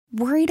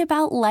Worried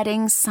about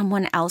letting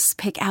someone else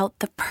pick out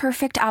the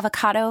perfect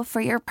avocado for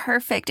your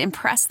perfect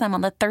impress them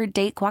on the third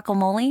date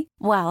guacamole?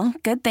 Well,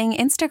 good thing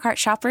Instacart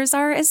shoppers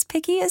are as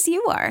picky as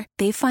you are.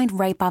 They find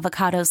ripe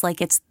avocados like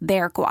it's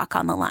their guac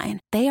on the line.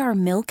 They are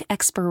milk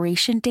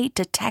expiration date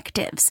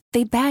detectives.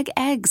 They bag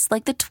eggs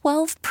like the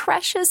 12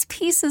 precious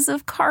pieces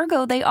of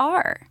cargo they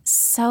are.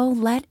 So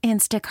let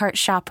Instacart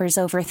shoppers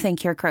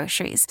overthink your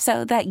groceries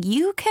so that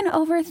you can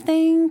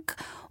overthink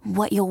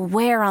what you'll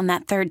wear on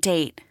that third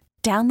date.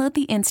 Download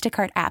the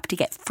Instacart app to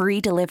get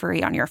free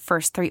delivery on your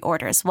first 3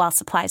 orders while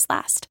supplies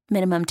last.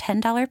 Minimum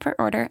 $10 per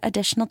order.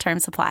 Additional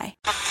terms apply.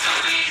 You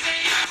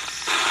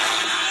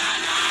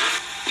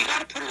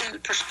gotta put it in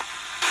perspective.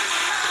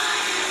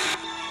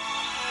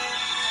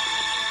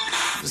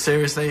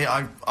 Seriously,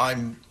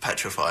 I'm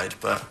petrified,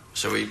 but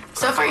shall we...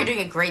 So far, you're doing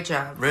a great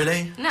job.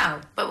 Really? No,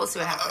 but we'll see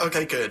what happens.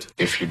 Okay, good.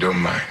 If you don't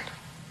mind,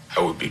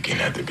 I will begin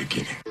at the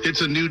beginning.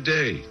 It's a new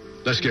day.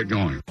 Let's get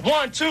going.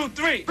 1, 2,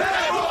 3.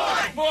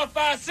 Bad boy. 4,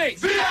 5,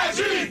 6. VIG.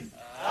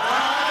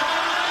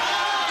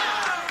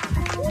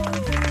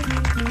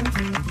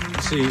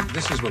 See,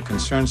 this is what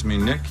concerns me,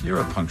 Nick.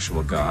 You're a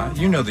punctual guy.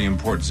 You know the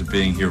importance of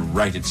being here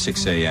right at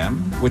 6 a.m.,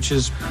 which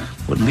is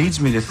what leads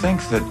me to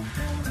think that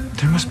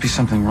there must be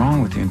something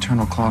wrong with the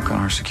internal clock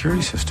on our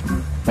security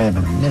system. May have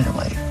been a minute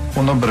late.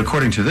 Well, no, but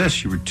according to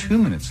this, you were 2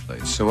 minutes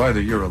late. So either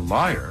you're a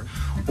liar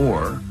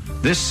or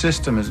this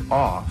system is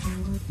off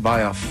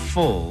by a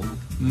full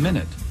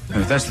minute.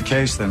 And if that's the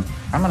case, then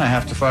I'm going to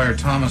have to fire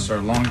Thomas, our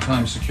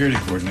longtime security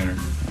coordinator.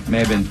 May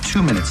have been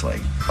 2 minutes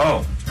late.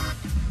 Oh,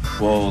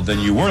 well, then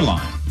you were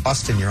lying.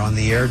 Austin, you're on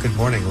the air. Good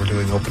morning. We're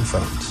doing open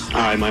phones.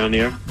 Hi, am I on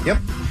the air? Yep.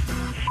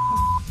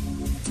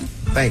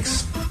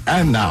 Thanks.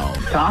 And now,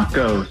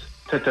 Tacos.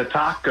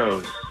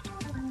 Tacos.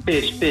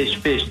 Fish,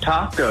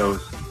 tacos.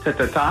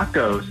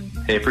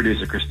 Tacos. Hey,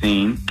 producer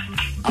Christine.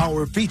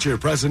 our feature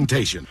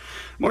presentation.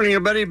 Morning,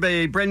 everybody.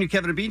 A brand new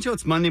Kevin and Bean Show.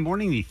 It's Monday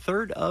morning, the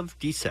 3rd of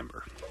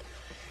December.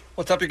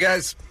 What's up, you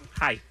guys?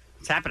 Hi.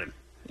 What's happening?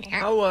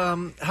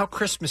 How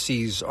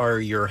Christmassy are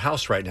your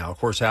house right now? Of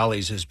course,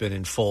 Allie's has been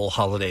in full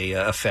holiday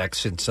effect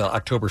since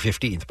October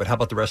 15th, but how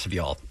about the rest of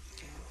y'all?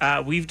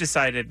 We've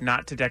decided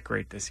not to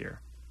decorate this year.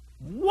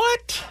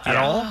 What? At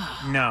all?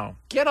 No.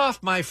 Get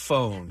off my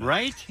phone.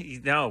 Right?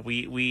 No,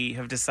 we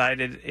have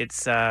decided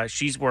it's,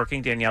 she's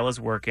working, Daniela's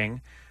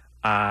working,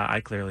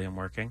 I clearly am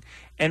working,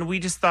 and we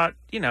just thought,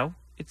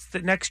 it's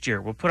the next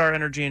year. We'll put our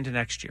energy into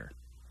next year.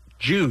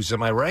 Jews,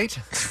 am I right?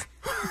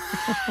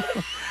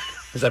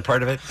 Is that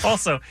part of it?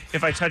 Also,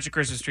 if I touch a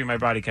Christmas tree, my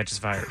body catches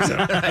fire. So.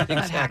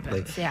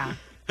 Exactly. Yeah.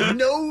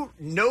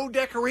 No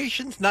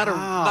decorations, not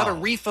a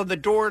wreath on the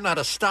door, not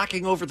a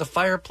stocking over the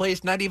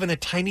fireplace, not even a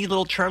tiny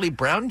little Charlie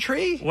Brown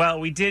tree? Well,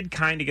 we did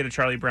kind of get a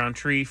Charlie Brown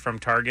tree from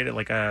Target at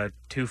like a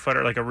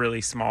 2-footer, like a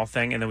really small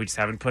thing, and then we just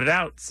haven't put it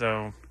out,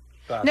 so...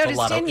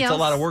 It's a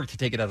lot of work to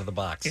take it out of the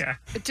box. Yeah.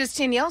 Does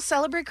Danielle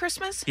celebrate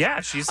Christmas? Yeah,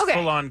 she's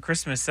full on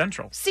Christmas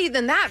Central. See,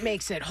 then that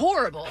makes it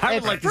horrible. I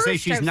would like to say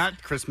she's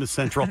not Christmas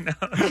Central.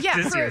 Yeah,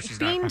 This for year she's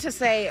Bean not. to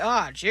say,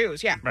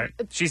 Jews, yeah. Right.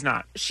 She's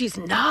not. She's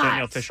not.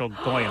 Danielle Official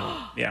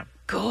Goyam. Yeah.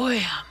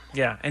 Goyam.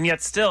 Yeah, and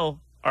yet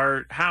still,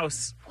 our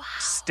house,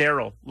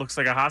 sterile, looks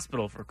like a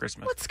hospital for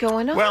Christmas. What's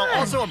going on? Well,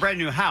 also a brand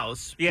new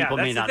house. Yeah, People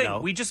that's may the not thing. know.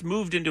 We just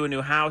moved into a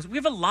new house. We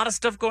have a lot of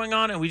stuff going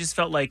on, and we just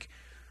felt like,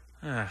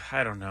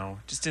 I don't know,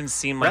 just didn't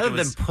seem like Rather it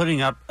was... than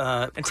putting up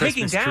and Christmas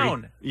taking tree.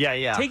 down.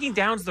 Yeah. Taking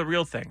down's the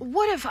real thing.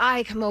 What if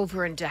I come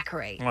over and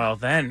decorate? Well,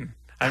 then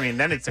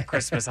it's a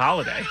Christmas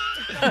holiday.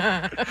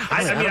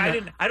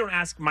 I don't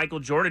ask Michael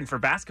Jordan for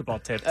basketball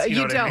tips.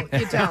 You don't.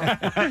 You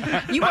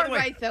don't. You are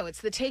right, though.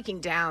 It's the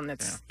taking down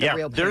that's the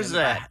real pain in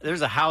the butt.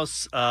 There's a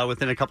house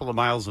within a couple of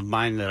miles of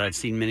mine that I've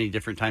seen many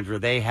different times where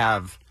they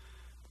have...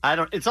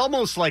 it's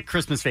almost like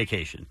Christmas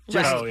Vacation.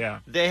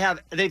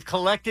 They've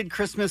collected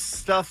Christmas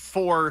stuff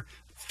for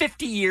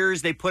 50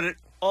 years. They put it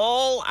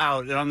all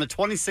out. And on the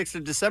 26th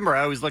of December,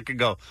 I always look and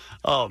go,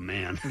 oh,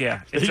 man.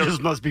 Yeah. It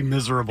just must be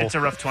miserable. It's a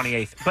rough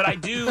 28th. But I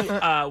do,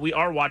 we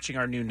are watching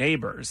our new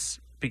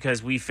neighbors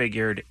because we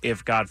figured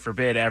if, God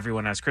forbid,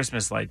 everyone has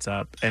Christmas lights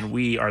up and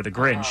we are the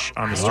Grinch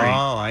on the street.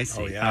 Oh, I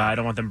see. I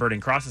don't want them burning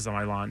crosses on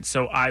my lawn.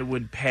 So I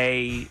would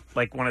pay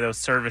like one of those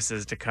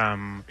services to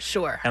come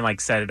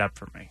and set it up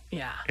for me.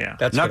 Yeah.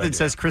 That's nothing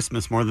says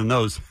Christmas more than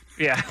those.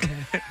 Yeah.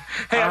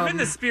 Hey, I'm in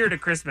the spirit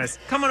of Christmas.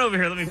 Come on over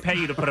here. Let me pay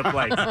you to put up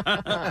lights.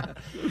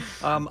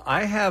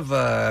 I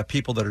have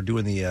people that are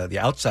doing the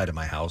outside of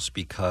my house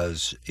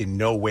because in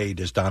no way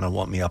does Donna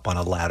want me up on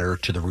a ladder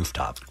to the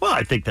rooftop. Well,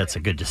 I think that's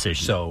a good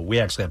decision. So we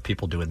actually have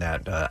people doing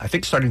that, I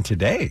think, starting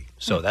today.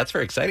 So that's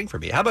very exciting for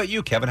me. How about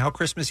you, Kevin? How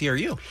Christmassy are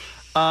you?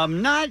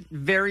 Not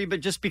very,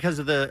 but just because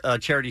of the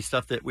charity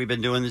stuff that we've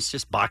been doing, it's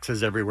just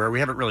boxes everywhere. We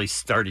haven't really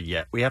started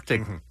yet. We have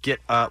to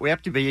we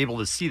have to be able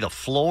to see the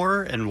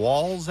floor and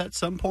walls at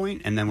some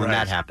point, and then when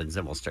that happens,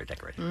 then we'll start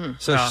decorating.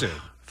 So soon.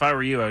 If I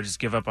were you, I would just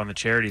give up on the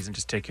charities and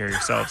just take care of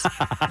yourselves.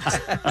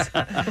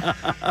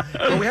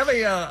 Well, we have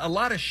a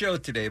lot of show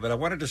today, but I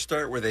wanted to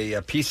start with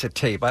a piece of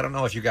tape. I don't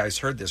know if you guys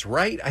heard this.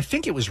 I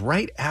think it was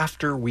right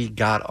after we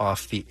got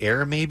off the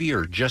air, maybe,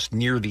 or just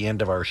near the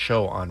end of our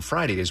show on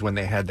Friday is when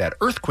they had that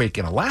earthquake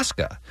in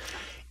Alaska.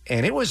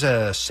 And it was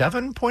a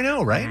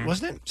 7.0, right? Mm-hmm.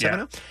 Wasn't it?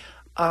 7.0?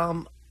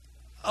 Yeah.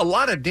 A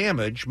lot of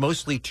damage,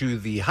 mostly to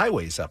the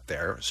highways up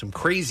there. Some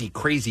crazy,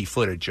 crazy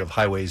footage of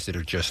highways that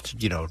are just,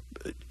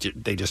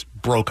 they just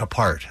broke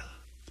apart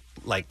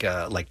like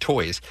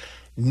toys.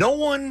 No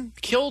one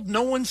killed,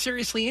 no one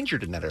seriously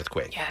injured in that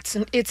earthquake. Yeah,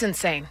 it's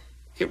insane.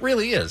 It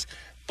really is.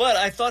 But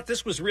I thought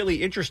this was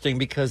really interesting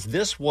because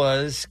this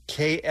was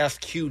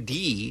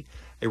KFQD,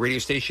 a radio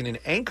station in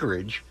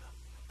Anchorage.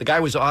 The guy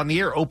was on the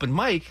air, open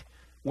mic,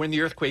 when the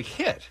earthquake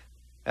hit.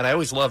 And I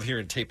always love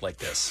hearing tape like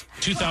this.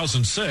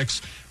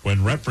 2006,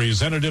 when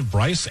Representative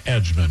Bryce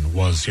Edgman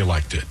was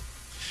elected.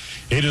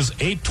 It is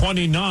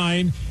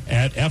 8:29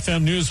 at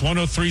FM News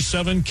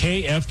 103.7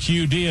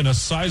 KFQD, and a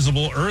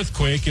sizable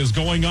earthquake is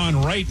going on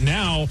right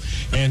now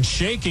and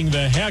shaking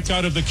the heck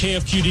out of the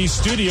KFQD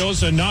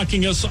studios and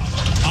knocking us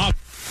off.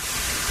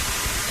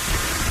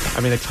 I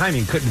mean, the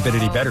timing couldn't have been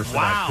any better for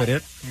that, could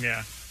it?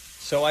 Yeah.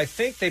 So I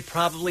think they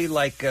probably,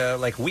 like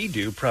we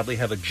do, probably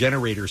have a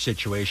generator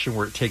situation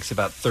where it takes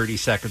about 30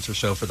 seconds or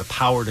so for the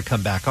power to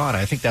come back on.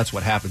 I think that's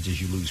what happens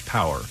is you lose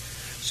power.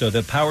 So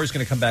the power is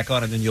going to come back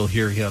on, and then you'll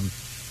hear him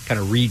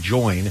kind of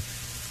rejoin,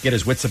 get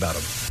his wits about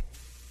him.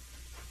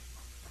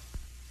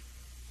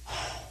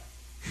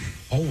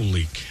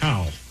 Holy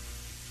cow.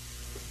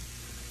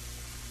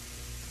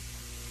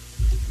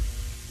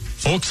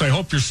 Folks, I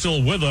hope you're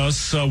still with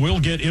us.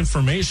 We'll get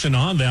information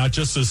on that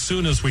just as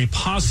soon as we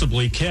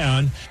possibly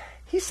can.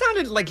 He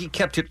sounded like he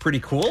kept it pretty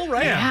cool,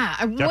 right? Yeah.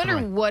 I definitely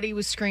wonder what he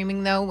was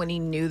screaming, though, when he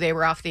knew they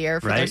were off the air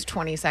for those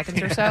 20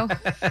 seconds or so.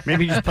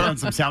 Maybe just put on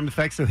some sound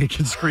effects so he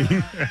could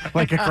scream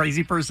like a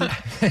crazy person.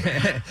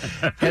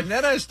 And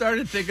then I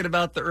started thinking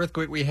about the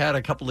earthquake we had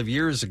a couple of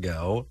years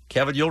ago.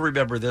 Kevin, you'll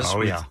remember this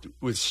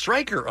with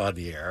Stryker on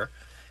the air.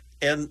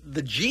 And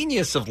the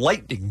genius of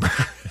lightning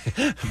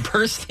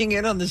bursting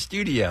in on the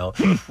studio,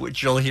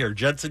 which you'll hear.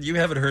 Jensen, you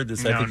haven't heard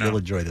this. I think you'll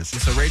enjoy this.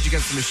 So Rage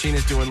Against the Machine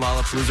is doing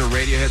Lollapalooza.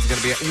 Radiohead's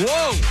going to be...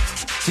 Whoa!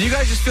 So you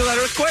guys just feel that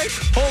earthquake?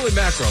 Holy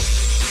mackerel.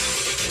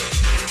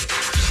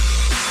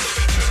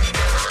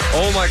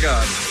 Oh, my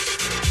God.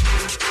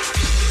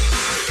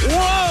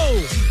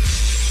 Whoa!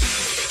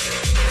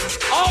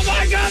 Oh,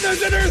 my God,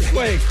 there's an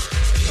earthquake!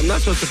 I'm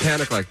not supposed to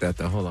panic like that,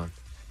 though. Hold on.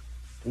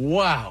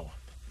 Wow.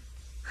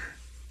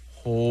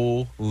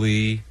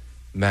 Holy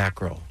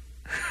mackerel.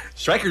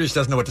 Stryker just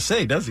doesn't know what to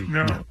say, does he?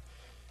 No.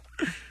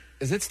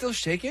 Is it still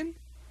shaking?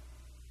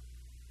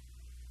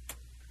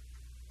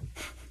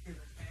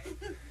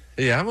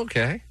 Yeah, I'm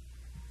okay.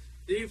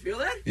 Do you feel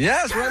that?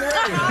 Yes, we're on the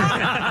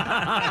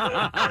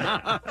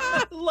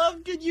I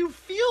love, did you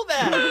feel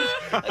that?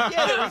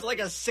 Again, it was like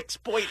a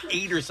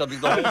 6.8 or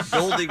something. The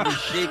whole building was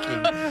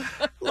shaking.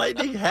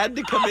 Lightning had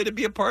to come in and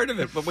be a part of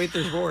it. But wait,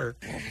 there's more.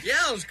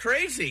 Yeah, it was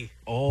crazy.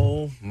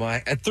 Oh,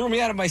 my. It threw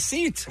me out of my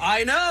seat.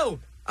 I know.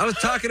 I was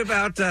talking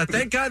about,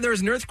 thank God there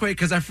was an earthquake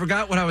because I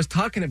forgot what I was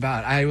talking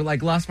about. I,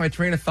 lost my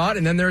train of thought,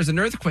 and then there was an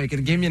earthquake, and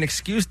it gave me an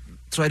excuse,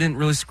 so I didn't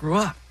really screw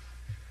up.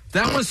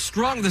 That was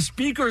strong. The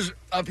speakers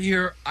up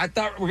here, I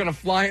thought were going to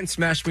fly and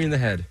smash me in the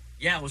head.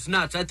 Yeah, it was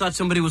nuts. I thought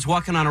somebody was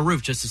walking on a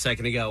roof just a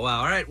second ago. Wow,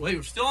 all right, well,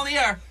 we're still on the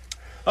air.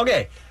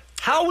 Okay,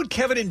 how would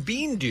Kevin and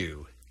Bean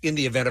do in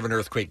the event of an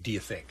earthquake, do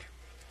you think?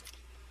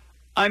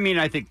 I mean,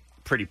 I think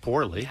pretty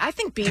poorly. I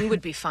think Bean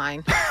would be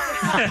fine.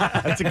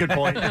 That's a good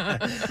point.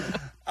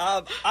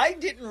 I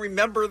didn't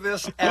remember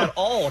this at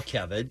all,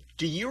 Kevin.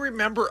 Do you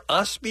remember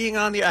us being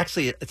on the...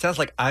 Actually, it sounds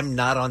like I'm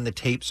not on the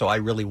tape, so I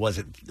really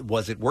wasn't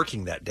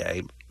working that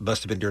day.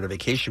 Must have been during a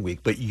vacation week.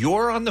 But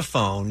you're on the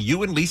phone.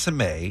 You and Lisa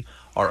May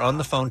are on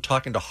the phone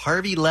talking to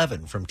Harvey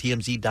Levin from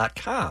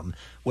TMZ.com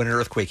when an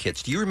earthquake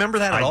hits. Do you remember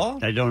that at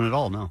all? I don't at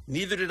all, no.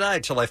 Neither did I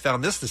until I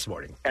found this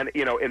morning. And,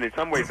 and in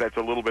some ways that's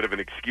a little bit of an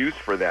excuse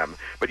for them.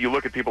 But you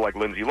look at people like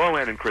Lindsay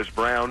Lohan and Chris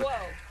Brown. Whoa.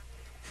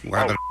 We're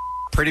having a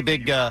pretty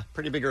big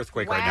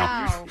earthquake right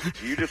now.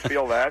 Do you just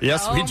feel that?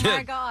 Yes, we did. Oh,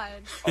 my God.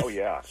 Oh,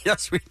 yeah.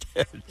 Yes, we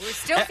did. We're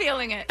still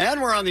feeling it. And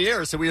we're on the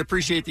air, so we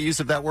appreciate the use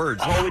of that word.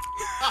 Holy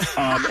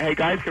hey,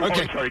 guys, can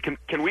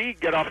we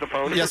get off the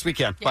phone? Yes, we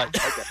can. Yeah.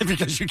 But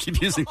because you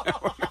keep using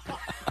that word.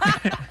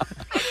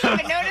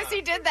 I noticed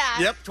he did that.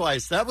 Yep,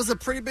 twice. That was a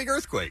pretty big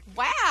earthquake.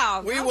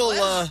 Wow. We that will,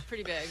 was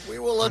pretty big. We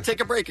will take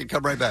a break and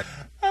come right back.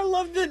 I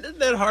love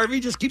that Harvey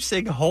just keeps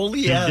saying holy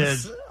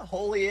yes.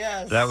 Holy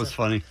yes. That was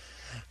funny.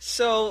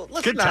 So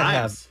let's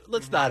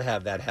not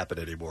have that happen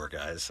anymore,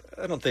 guys.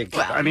 I don't think.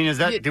 Well, I mean,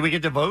 do we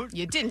get to vote?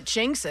 You didn't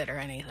jinx it or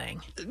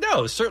anything.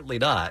 No, certainly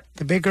not.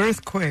 The big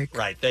earthquake.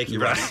 Right. Thank you,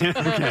 right.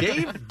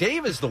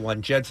 Dave is the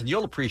one, Jensen.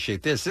 You'll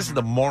appreciate this. This is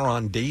the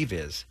moron Dave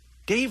is.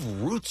 Dave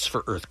roots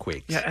for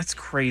earthquakes. Yeah, that's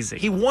crazy.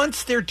 He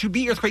wants there to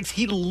be earthquakes.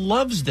 He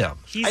loves them.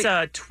 He's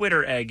a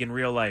Twitter egg in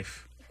real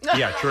life.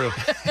 Yeah, true.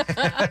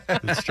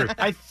 That's true.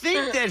 I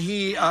think that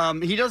he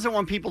doesn't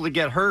want people to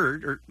get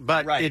hurt,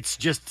 but it's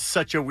just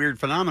such a weird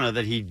phenomena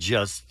that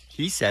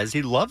he says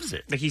he loves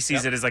it. Like he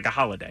sees it as like a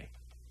holiday.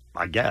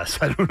 I guess.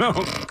 I don't know.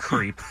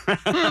 Creep. All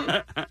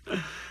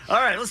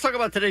right, let's talk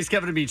about today's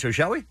Kevin and Bean show,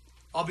 shall we?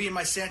 I'll be in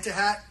my Santa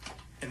hat,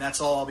 and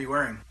that's all I'll be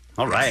wearing.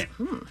 All right.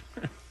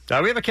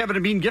 We have a Kevin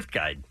and Bean gift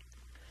guide.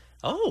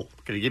 Oh.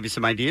 Going to give you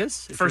some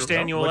ideas? First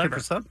annual looking ever.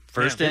 for some?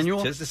 First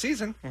annual? Tis the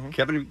season.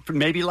 Kevin,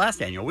 maybe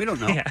last annual. We don't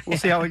know. We'll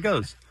see how it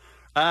goes.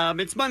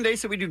 It's Monday,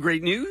 so we do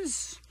great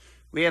news.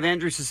 We have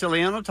Andrew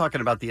Siciliano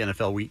talking about the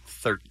NFL Week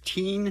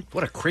 13.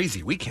 What a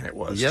crazy weekend it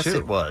was, Yes, too.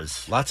 it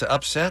was. Lots of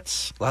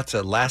upsets, lots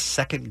of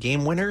last-second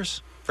game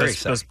winners. Very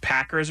exciting. Those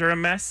Packers are a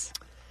mess.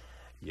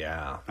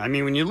 Yeah. I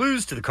mean, when you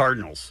lose to the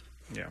Cardinals,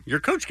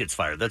 your coach gets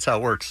fired. That's how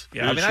it works.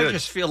 Yeah, I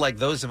just feel like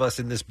those of us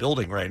in this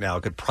building right now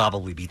could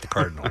probably beat the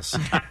Cardinals.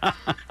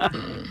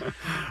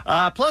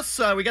 Plus,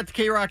 we got the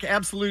K-Rock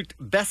Absolute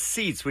Best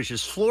Seats, which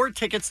is floor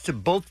tickets to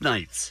both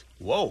nights.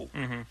 Whoa.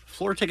 Mm-hmm.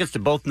 Floor tickets to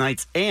both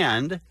nights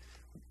and...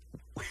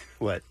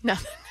 What?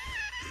 Nothing.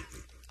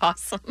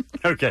 Awesome.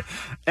 Okay.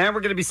 And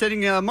we're going to be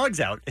sending mugs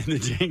out in the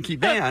Janky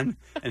van,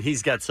 and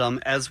he's got some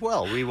as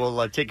well. We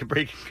will take a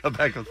break and come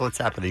back with what's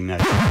happening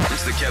next.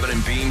 It's the Kevin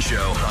and Bean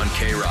Show on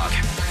K-Rock.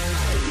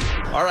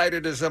 All right,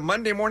 it is a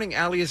Monday morning.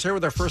 Allie is here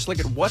with our first look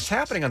at what's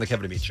happening on the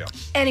Kevin and Bean Show.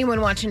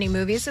 Anyone watch any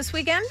movies this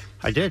weekend?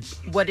 I did.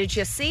 What did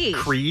you see?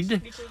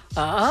 Creed.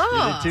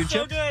 Oh. You did too,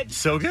 Chip? good.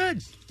 So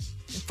good.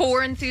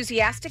 4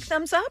 enthusiastic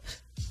thumbs up?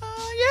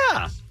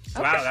 Yeah.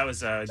 Wow, that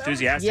was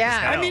enthusiastic Yeah,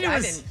 as hell. I mean, it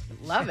was... I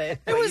didn't love it.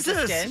 It was a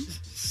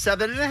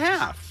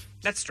 7.5.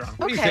 That's strong.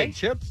 What do you think,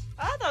 Chip?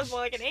 I thought it was more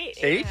like an 8.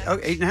 8? Oh,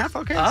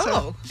 8.5? Okay.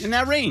 Oh. So in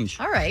that range.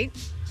 All right.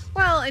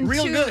 Well, and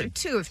Real good.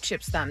 two of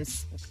Chip's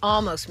thumbs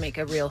almost make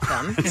a real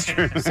thumb. That's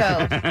true.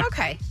 So,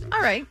 okay.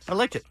 All right. I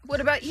liked it. What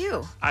about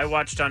you? I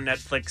watched on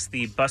Netflix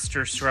the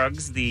Buster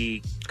Scruggs,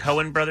 the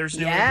Coen Brothers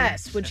new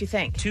Yes. movie. What'd you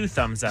think? 2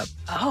 thumbs up.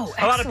 Oh, excellent.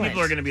 A lot of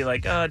people are going to be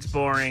like, oh, it's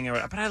boring.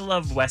 But I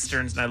love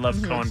Westerns and I love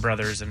Coen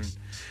Brothers and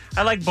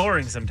I like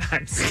boring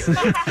sometimes.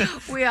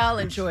 We all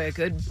enjoy a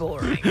good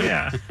boring.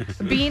 Yeah.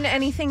 Bean,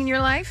 anything in your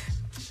life?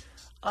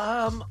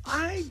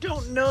 I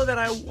don't know that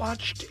I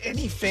watched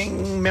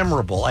anything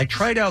memorable. I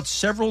tried out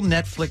several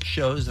Netflix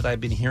shows that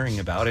I've been hearing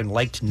about and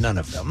liked none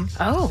of them.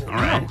 Oh, all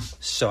right.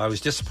 So I was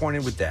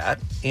disappointed with that.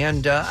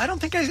 And I don't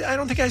think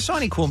I saw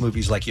any cool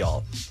movies like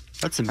y'all.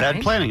 That's some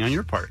bad planning on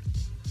your part.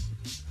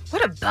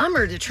 What a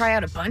bummer to try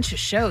out a bunch of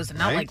shows and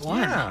not like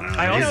one.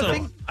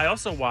 Yeah. I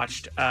also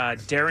watched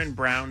Darren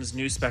Brown's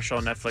new special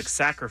on Netflix,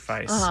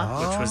 Sacrifice,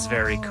 which was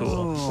very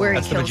cool. Where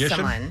he kills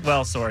someone.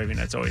 Well, sorry, I mean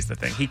that's always the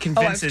thing. He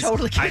convinces. I was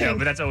totally kidding. I know,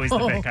 but that's always the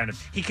thing. Kind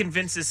of. He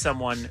convinces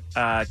someone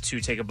to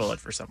take a bullet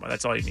for someone.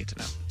 That's all you need to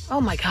know. Oh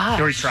my gosh.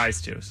 Or he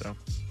tries to. So.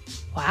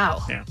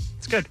 Wow. Yeah,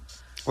 it's good.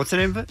 What's the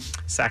name of it?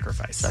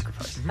 Sacrifice.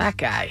 Sacrifice. That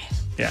guy.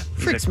 Yeah.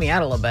 Freaks me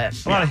out a little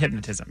bit. A lot of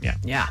hypnotism. Yeah.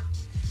 Yeah.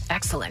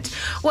 Excellent.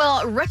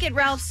 Well, Wreck-It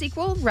Ralph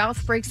sequel,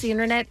 Ralph Breaks the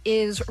Internet,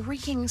 is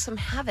wreaking some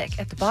havoc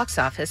at the box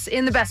office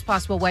in the best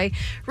possible way.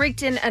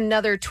 Raked in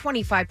another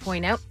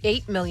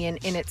 $25.8 million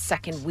in its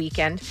second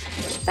weekend.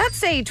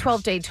 That's a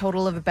 12-day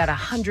total of about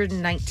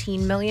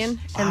 $119 million,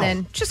 and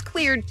then just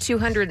cleared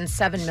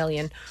 $207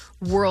 million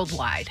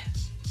worldwide.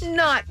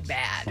 Not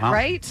bad,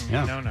 right?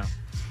 Yeah. No.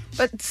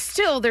 But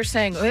still, they're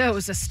saying it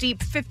was a steep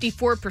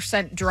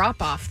 54%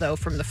 drop-off, though,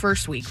 from the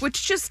first week,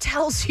 which just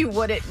tells you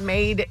what it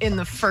made in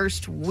the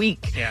first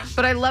week. Yeah.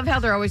 But I love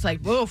how they're always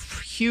like, whoa,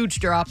 huge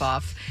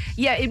drop-off.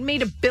 Yeah, it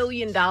made $1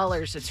 billion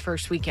its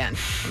first weekend.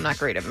 I'm not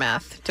great at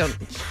math.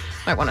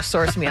 Might want to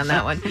source me on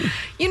that one.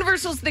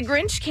 Universal's The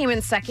Grinch came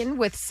in second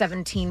with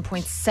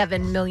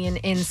 $17.7 million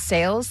in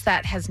sales.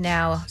 That has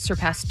now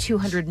surpassed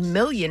 $200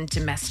 million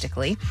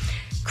domestically.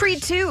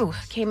 Creed 2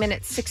 came in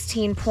at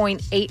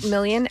 $16.8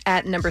 million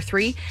at number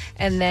 3.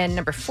 And then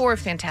number 4,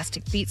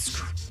 Fantastic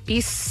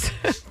Beasts.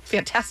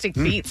 Fantastic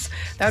Beasts.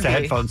 That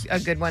would be a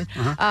good one.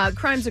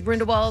 Crimes of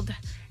Grindelwald.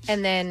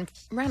 And then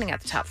rounding out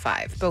the top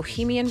 5,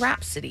 Bohemian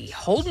Rhapsody,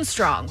 holding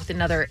strong with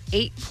another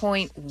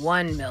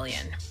 $8.1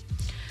 million.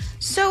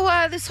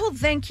 So this whole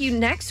Thank You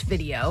Next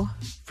video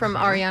from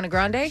Ariana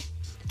Grande.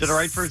 Did it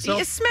right for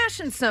itself?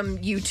 Smashing some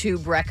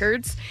YouTube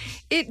records.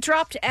 It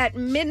dropped at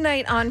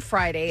midnight on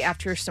Friday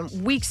after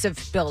some weeks of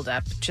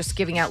buildup, just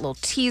giving out little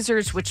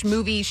teasers, which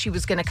movie she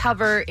was going to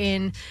cover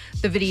in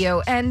the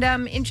video. And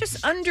in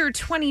just under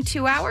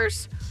 22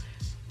 hours,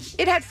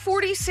 it had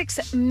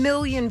 46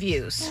 million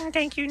views.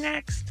 Thank you,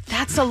 next.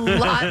 That's a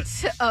lot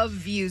of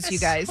views, you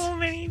guys. So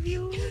many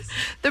views.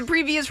 The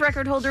previous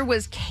record holder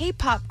was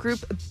K-pop group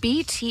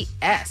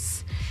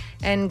BTS.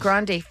 And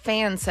Grande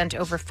fans sent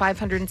over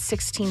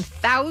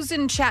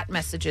 516,000 chat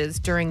messages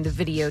during the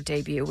video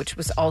debut, which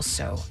was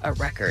also a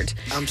record.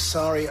 I'm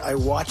sorry I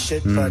watched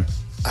it, but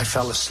I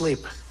fell asleep.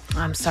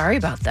 I'm sorry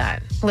about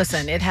that.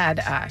 Listen, it had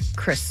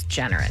Kris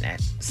Jenner in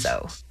it,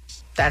 so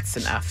That's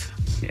enough.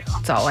 Yeah.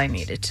 That's all I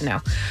needed to know.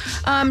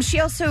 She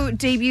also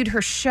debuted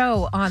her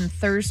show on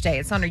Thursday.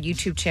 It's on her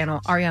YouTube channel,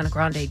 Ariana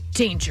Grande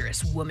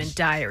Dangerous Woman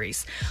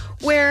Diaries,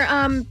 where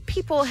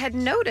people had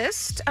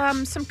noticed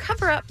some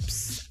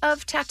cover-ups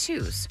of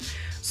tattoos.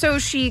 So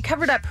she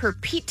covered up her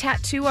Pete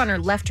tattoo on her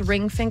left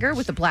ring finger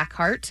with a black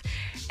heart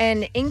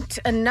and inked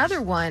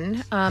another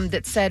one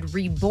that said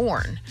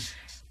Reborn.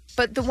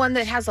 But the one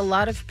that has a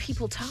lot of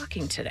people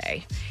talking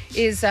today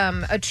is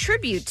a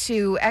tribute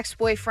to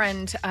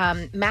ex-boyfriend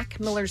Mac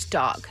Miller's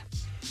dog.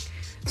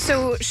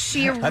 So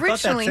she originally... I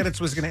thought that sentence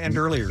was going to end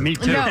earlier. Me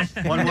too. No.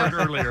 One word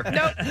earlier.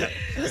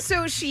 Nope.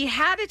 So she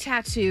had a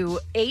tattoo,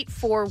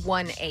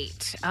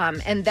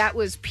 8418, and that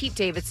was Pete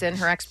Davidson,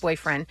 her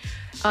ex-boyfriend,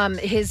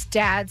 his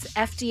dad's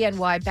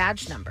FDNY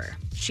badge number.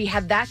 She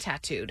had that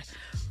tattooed.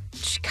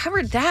 She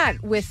covered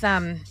that with...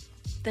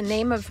 the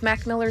name of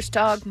Mac Miller's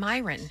dog,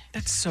 Myron.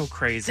 That's so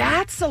crazy.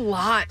 That's a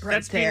lot there.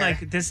 That's being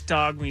like, this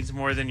dog means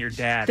more than your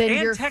dad. Than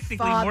and your technically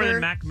father. more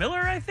than Mac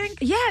Miller, I think.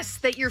 Yes,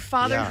 that your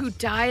father who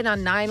died on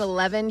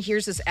 9/11,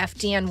 here's his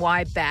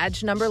FDNY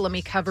badge number. Let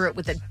me cover it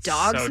with a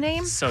dog's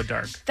name. So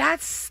dark.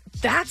 That's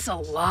a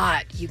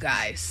lot, you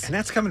guys. And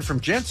that's coming from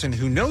Jensen,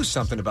 who knows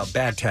something about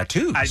bad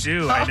tattoos. I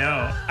do. I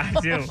know. I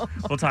do.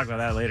 We'll talk about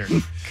that later.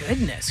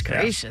 Goodness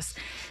gracious.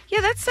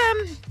 Yeah, that's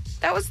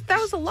that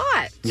was a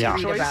lot to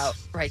read about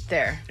right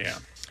there. Yeah.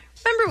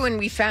 Remember when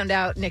we found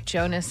out Nick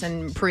Jonas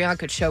and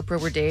Priyanka Chopra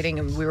were dating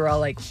and we were all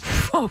like,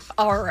 oh,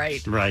 all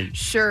right. Right.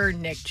 Sure,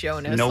 Nick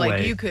Jonas. No like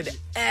way. you could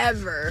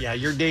ever. Yeah,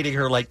 you're dating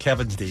her like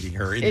Kevin's dating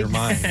her in your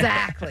mind.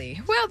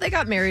 Exactly. Well, they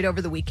got married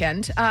over the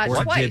weekend.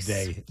 Or twice. did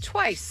they?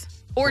 Twice.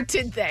 Or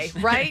did they,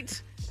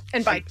 right?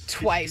 And by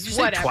twice, Did you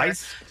say whatever.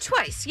 twice?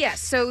 Twice, yes.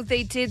 So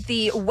they did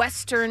the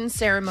Western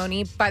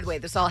ceremony. By the way,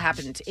 this all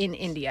happened in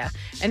India,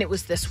 and it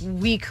was this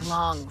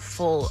week-long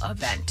full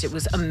event. It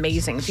was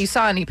amazing. If you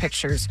saw any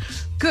pictures,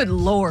 good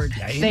Lord,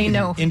 they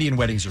know. Indian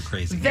weddings are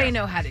crazy. They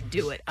know how to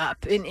do it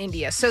up in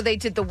India. So they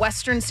did the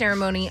Western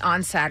ceremony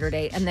on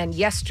Saturday, and then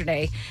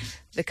yesterday,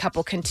 the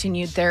couple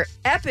continued their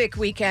epic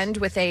weekend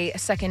with a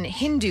second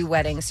Hindu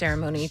wedding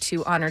ceremony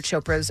to honor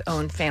Chopra's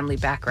own family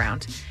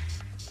background.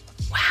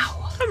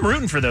 Wow. I'm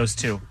rooting for those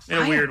two in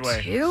a weird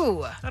way.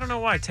 Too. I don't know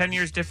why. 10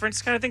 years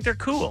difference. Kind of think they're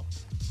cool.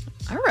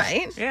 All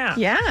right. Yeah.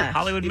 Yeah.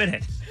 Hollywood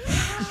Minute.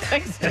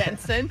 Thanks,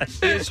 Jensen.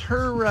 Is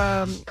her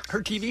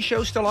TV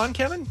show still on,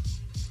 Kevin?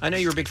 I know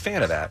you're a big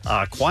fan of that.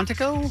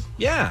 Quantico?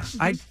 Yeah.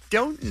 I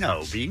don't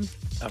know, Bean.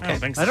 Okay. I don't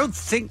think so. I don't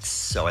think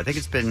so. I think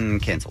it's been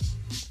canceled.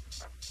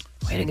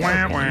 Way to go.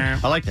 I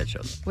like that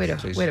show. Way to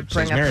She's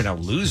bring up married a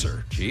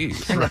loser.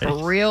 Jeez. bring up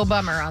a real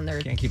bummer on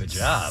their Can't keep a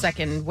job.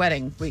 second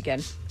wedding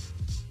weekend.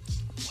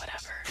 Whatever.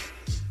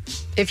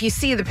 If you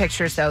see the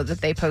pictures, though,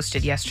 that they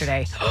posted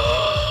yesterday.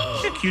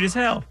 They're cute as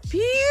hell.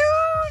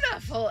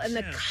 Beautiful. And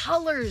the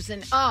colors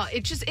and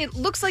it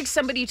looks like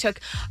somebody took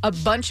a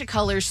bunch of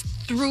colors,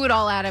 threw it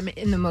all at them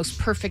in the most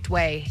perfect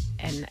way.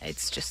 And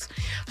it's just,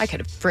 I could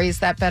have phrased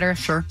that better.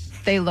 Sure.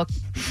 They look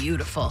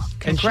beautiful.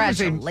 And she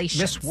was a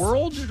Congratulations. Miss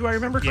World, do I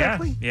remember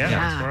correctly?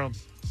 Yeah. Miss World.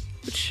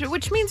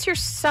 Which means you're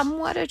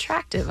somewhat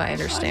attractive, I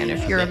understand,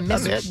 if you're a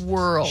Miss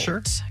World.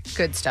 Sure.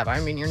 Good stuff.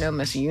 I mean, you're no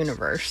Miss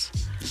Universe,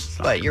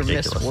 but you're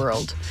ridiculous. Miss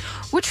World.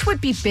 Which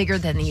would be bigger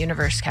than the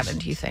universe, Kevin,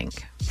 do you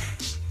think?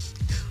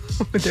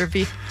 Would there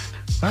be?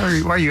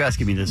 Why are you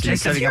asking me this? Are you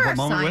Just 'cause setting up you're a a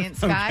moment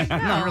science with? guy. Okay.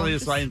 I'm not No, really a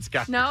just- science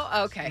guy. No?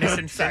 Okay. Miss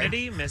Sorry.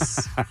 Infinity,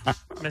 Miss,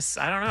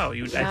 I don't know.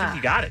 I think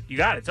you got it. You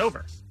got it. It's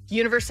over.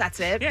 Universe, that's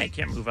it? Yeah, you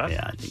can't move up.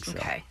 Yeah, I think so.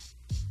 Okay.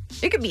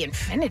 It could be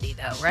Infinity,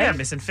 though, right? Yeah,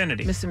 Miss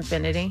Infinity. Miss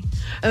Infinity.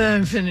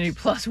 Infinity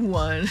plus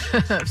one.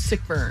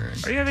 Sick burn.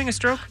 Are you having a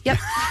stroke? Yep.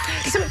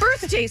 Some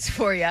birthdays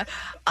for you.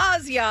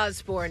 Ozzy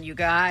Osbourne, you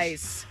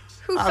guys.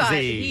 Who thought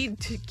Ozzy.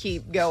 he'd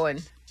keep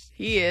going?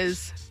 He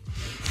is.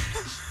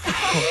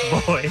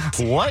 Oh, boy.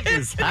 What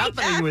is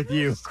happening with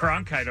you?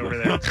 Cronkite over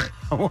there.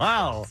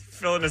 Wow.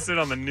 Filling us in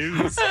on the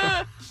news.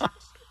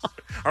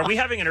 Are we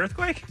having an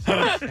earthquake?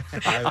 I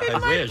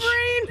wish.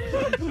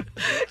 Brain.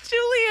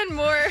 Julianne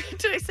Moore.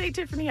 Did I say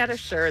Tiffany had a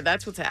sure?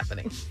 That's what's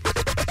happening.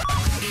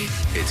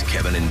 It's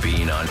Kevin and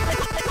Bean on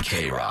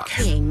K-Rock.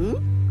 King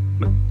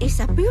is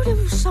a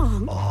beautiful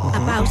song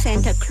about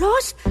Santa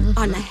Claus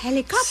on a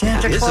helicopter.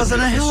 Santa Claus on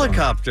a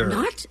helicopter.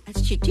 Not a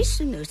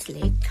traditional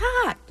sleigh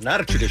car.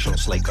 Not a traditional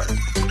sleigh car.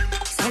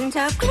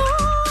 Santa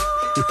Claus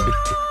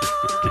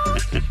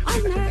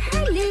on a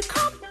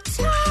helicopter.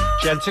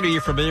 Jensen, are you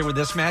familiar with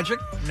this magic?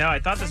 No, I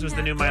thought this was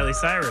the new Miley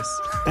Cyrus,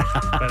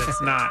 but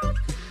it's not. On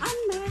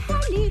a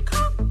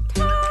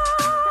helicopter.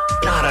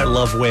 God, I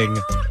love Wing.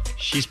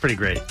 She's pretty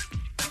great.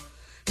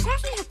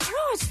 Santa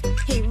Claus,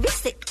 he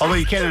visited Although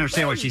you can't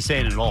understand what she's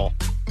saying at all.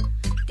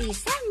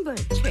 December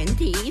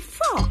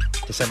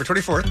 24th. December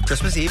 24th,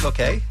 Christmas Eve,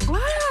 okay.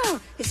 Wow,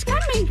 he's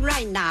coming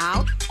right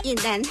now in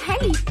an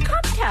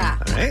helicopter.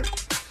 All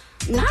right.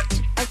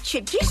 Not a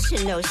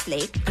traditional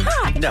sleigh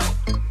car. No.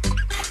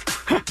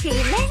 He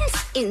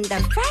lands in the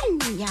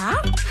front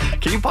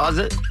yard Can you pause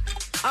it?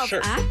 of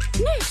Sure. a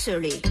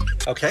nursery.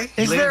 Okay.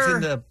 He Is lands there-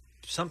 in the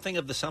something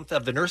of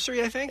the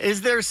nursery, I think.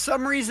 Is there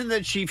some reason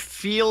that she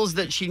feels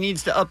that she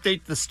needs to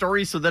update the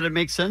story so that it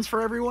makes sense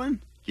for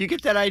everyone? You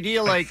get that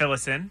idea, like fill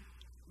us in?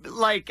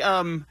 Like,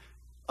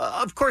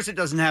 of course it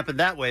doesn't happen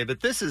that way,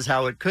 but this is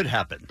how it could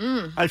happen.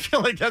 Mm. I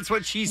feel like that's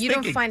what she's You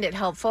thinking. don't find it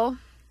helpful?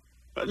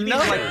 No,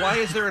 like why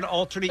is there an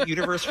alternate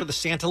univerce for the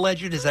Santa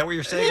legend? Is that what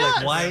you're saying? Yes.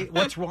 Like why?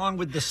 What's wrong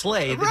with the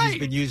sleigh that he's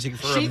been using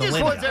for a She millennia?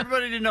 just wants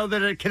everybody to know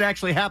that it can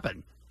actually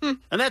happen. And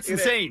that's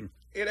insane.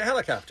 In a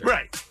helicopter.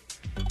 Right.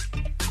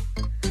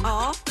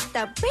 Oh,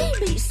 the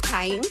baby's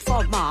crying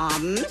for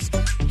moms.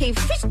 He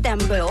feeds them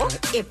well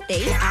if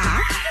they are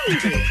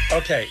hungry.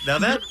 Okay, now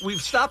that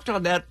we've stopped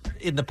on that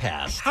in the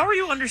past. How are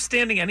you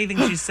understanding anything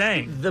she's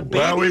saying? The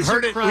Well, we've babies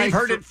heard are it. crying We've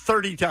heard for- it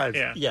 30 times.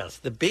 Yeah. Yes,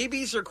 the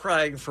babies are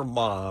crying for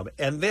mom,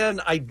 and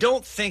then I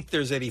don't think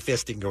there's any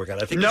fisting going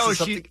on. I think No, this is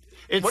something.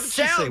 It What did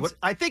she sounds. say? What-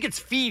 I think it's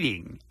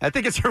feeding. I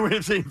think it's her way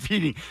of saying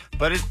feeding.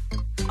 But it.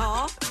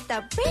 Oh,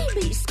 the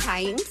baby's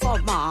crying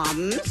for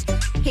moms.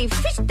 He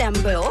feeds them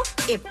well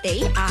if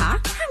they are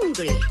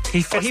hungry.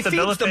 He fits the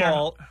bill if them they're-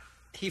 all.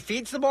 He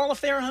feeds them all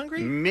if they're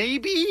hungry?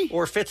 Maybe.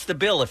 Or fits the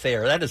bill if they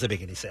are. That doesn't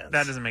make any sense.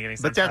 That doesn't make any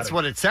sense. But that's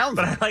what it sounds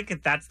But I like. like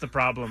it. That's the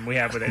problem we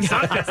have with it. It's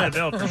not fits the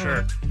bill for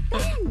sure.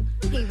 Then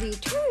he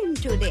returned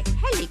to the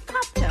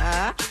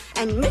helicopter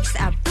and makes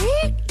a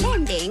big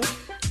landing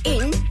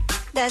in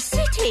the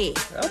city.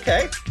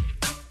 Okay.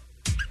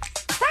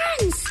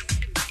 Dance!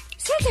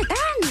 Santa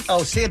dance!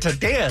 Oh, Santa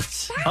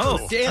dance. Oh,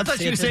 Dance, I thought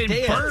you were Santa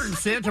saying dance. burn,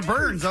 Santa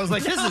burns. I was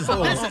like, this is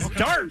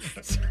dark.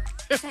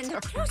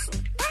 Santa Claus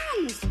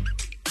dance!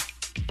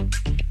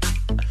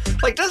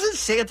 Like, doesn't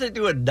Santa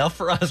do enough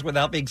for us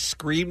without being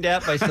screamed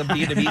at by some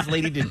Vietnamese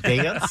lady to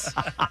dance?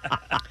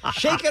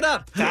 Shake it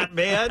up, fat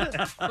man.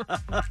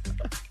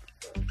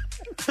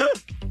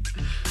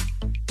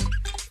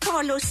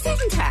 Follow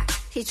Santa.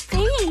 He's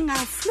playing a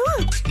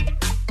flute.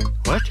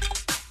 What?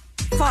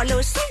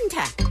 Follow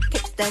Santa.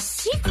 It's the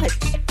secret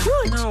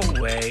flute.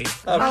 No way.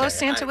 Follow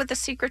Santa with a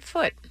secret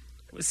foot.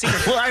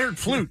 Well, I heard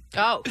flute.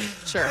 Oh,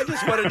 sure. I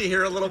just wanted to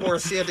hear a little more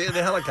Santa in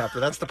the helicopter.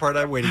 That's the part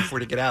I'm waiting for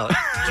to get out.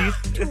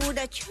 To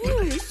the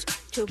church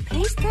to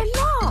place the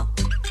law.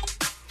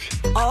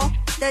 Or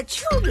the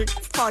children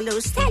follow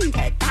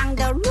Santa down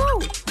the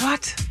road.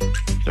 What?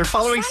 They're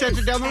following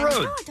Santa down the And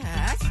road.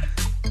 daughters.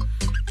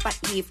 But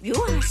if you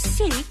are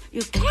sick,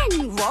 you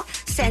can walk.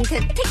 Santa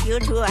take you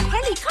to a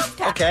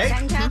helicopter. Okay.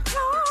 Santa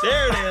Claus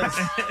There it is.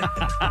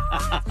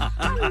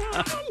 on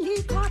a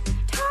helicopter.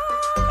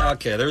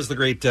 Okay, there's the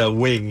great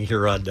wing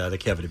here on the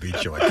Kevin and Bean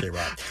Show on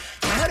K-Rock.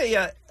 I had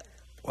a,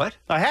 what?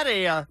 I had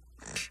a,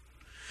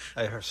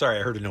 sorry,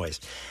 I heard a noise.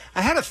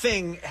 I had a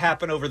thing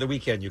happen over the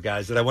weekend, you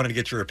guys, that I wanted to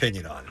get your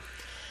opinion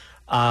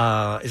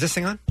on. Is this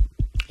thing on?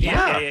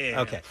 Yeah.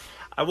 Okay.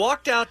 I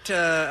walked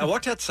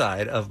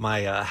outside of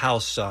my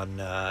house on,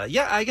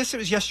 I guess it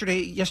was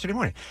yesterday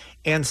morning,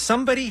 and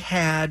somebody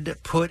had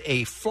put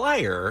a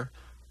flyer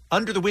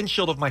under the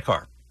windshield of my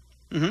car.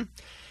 Mm-hmm.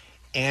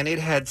 And it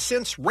had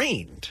since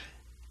rained.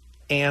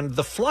 And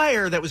the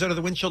flyer that was under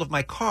the windshield of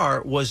my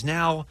car was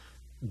now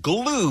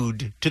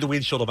glued to the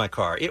windshield of my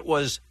car. It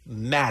was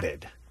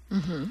matted.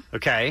 Mm-hmm.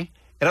 Okay.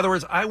 In other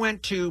words, I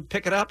went to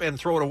pick it up and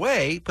throw it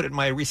away, put it in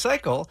my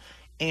recycle,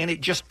 and it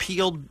just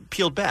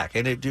peeled back.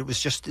 And it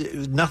was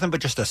nothing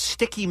but just a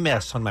sticky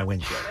mess on my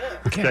windshield.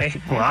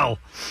 Okay. Wow.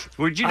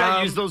 Would you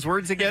not use those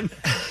words again?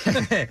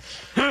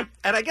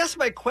 And I guess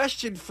my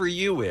question for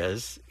you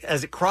is,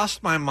 as it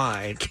crossed my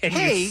mind, Can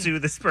hey, you sue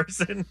this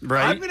person?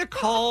 Right. I'm going to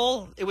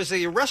call, it was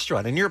a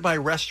restaurant, a nearby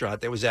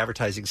restaurant that was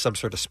advertising some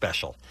sort of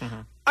special.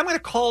 I'm going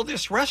to call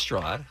this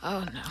restaurant.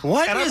 Oh, no.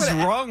 What And I'm is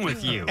gonna- wrong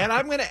with you? And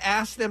I'm going to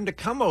ask them to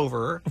come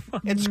over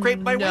and scrape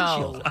my No.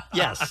 windshield.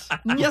 Yes.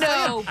 No, Yes,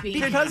 I am. Bean.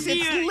 Because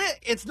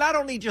it's not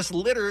only just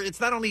litter, it's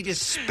not only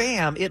just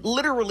spam, it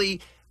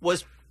literally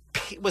was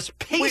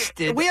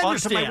pasted we onto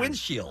understand. my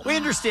windshield. We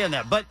understand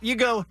that. But you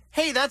go,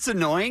 hey, that's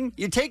annoying.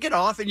 You take it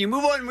off and you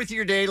move on with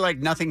your day like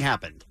nothing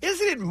happened.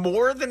 Isn't it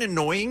more than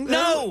annoying, though?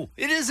 No,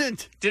 it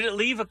isn't. Did it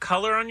leave a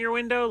color on your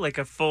window, like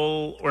a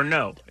full, or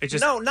no? It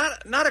just No,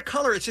 not a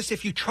color. It's just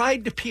if you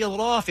tried to peel it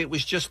off, it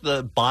was just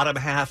the bottom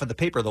half of the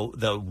paper.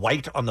 The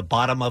white on the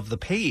bottom of the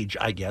page,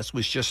 I guess,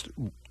 was just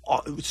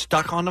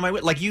stuck onto my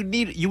window. Like you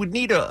would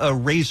need a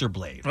razor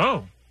blade.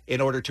 Oh. In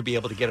order to be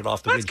able to get it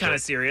off the That's windshield. kind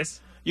of serious.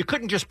 You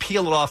couldn't just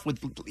peel it off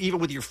even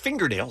with your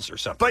fingernails or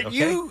something. But okay?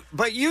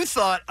 you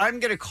thought I'm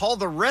going to call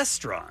the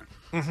restaurant,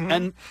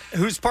 and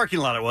whose parking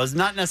lot it was,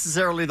 not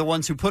necessarily the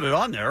ones who put it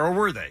on there, or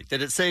were they?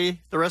 Did it say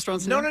the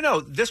restaurant's name?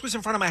 No. This was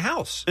in front of my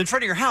house. In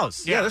front of your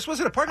house? Yeah, this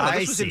wasn't a parking lot. I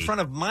This was in see.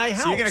 front of my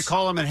house. So you're going to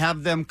call them and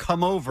have them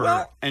come over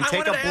Well, and I take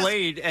wanted a to ask-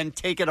 blade and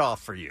take it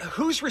off for you.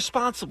 Who's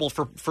responsible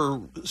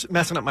for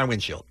messing up my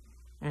windshield?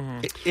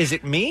 Is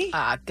it me?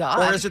 God.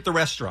 Or is it the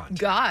restaurant?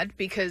 God,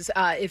 because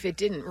if it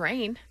didn't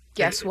rain,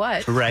 guess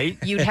what? Right.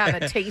 You'd have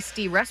a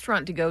tasty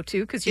restaurant to go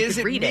to because you Is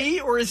could it read me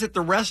it. or is it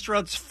the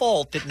restaurant's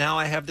fault that now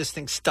I have this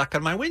thing stuck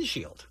on my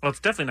windshield? Well, it's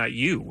definitely not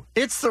you.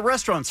 It's the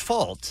restaurant's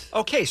fault.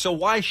 Okay, so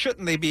why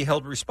shouldn't they be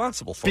held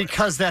responsible for it?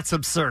 Because that's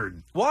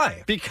absurd.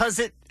 Why?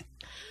 Because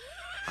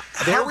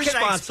They're How can I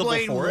responsible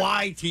explain for it.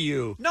 why to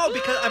you? No,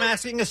 because I'm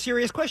asking a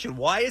serious question.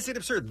 Why is it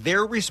absurd?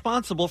 They're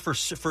responsible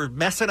for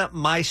messing up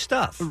my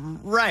stuff.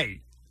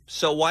 Right.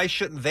 So why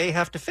shouldn't they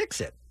have to fix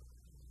it?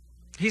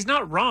 He's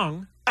not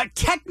wrong.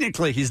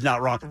 Technically, he's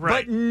not wrong.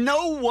 Right. But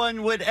no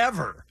one would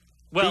ever.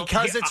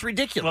 Because it's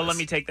ridiculous. Well, let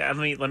me take that.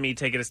 Let me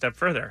take it a step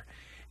further.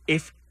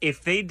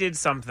 If they did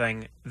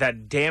something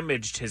that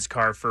damaged his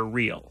car for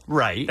real,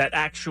 right, that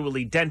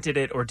actually dented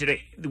it or did it,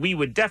 we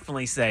would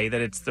definitely say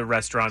that it's the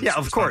restaurant's Yeah,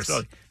 of course.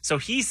 responsibility. So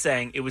he's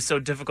saying it was so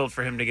difficult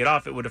for him to get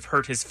off, it would have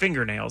hurt his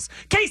fingernails.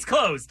 Case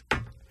closed.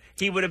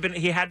 He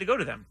had to go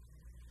to them.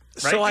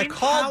 Right, So I Gene?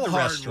 called the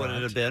hard restaurant. would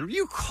it have been?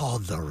 You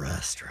called the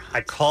restaurant. I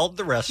called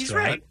the restaurant. He's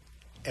right.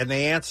 And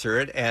they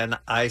answered, and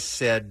I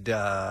said,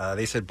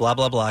 they said, blah,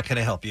 blah, blah, can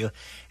I help you?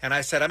 And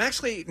I said, I'm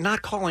actually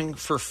not calling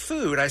for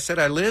food. I said,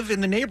 I live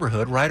in the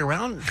neighborhood right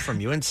around from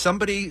you, and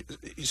somebody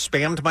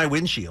spammed my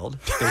windshield,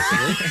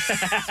 basically.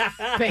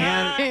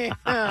 And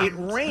it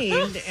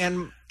rained,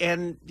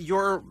 and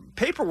your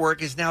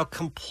paperwork is now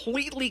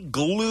completely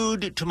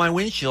glued to my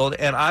windshield,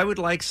 and I would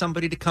like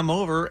somebody to come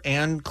over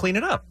and clean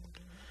it up.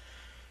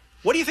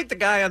 What do you think the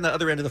guy on the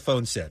other end of the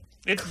phone said?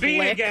 It's Bean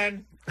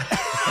again.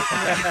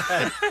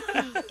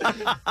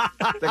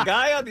 The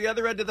guy on the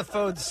other end of the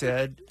phone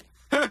said,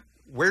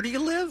 where do you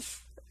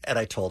live? And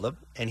I told him,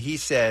 and he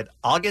said,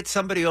 I'll get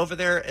somebody over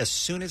there as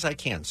soon as I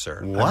can,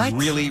 sir. What? I'm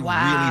really,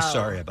 Wow. really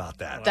sorry about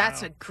that.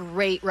 That's a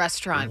great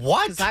restaurant.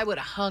 What? Because I would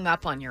have hung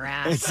up on your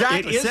ass.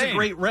 Exactly. It is a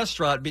great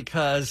restaurant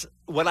because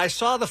when I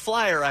saw the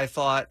flyer, I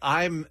thought,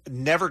 I'm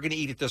never going to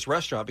eat at this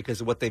restaurant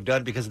because of what they've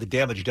done, because of the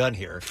damage done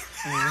here.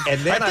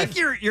 And then I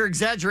think you're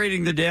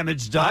exaggerating the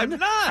damage done. I'm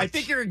not. I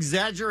think you're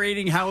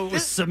exaggerating how it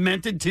was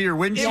cemented to your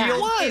windshield. Yeah,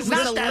 was. It was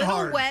Not a that little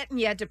hard. wet, and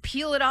you had to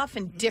peel it off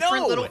in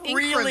different little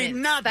increments. Really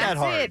not that That's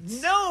hard. it.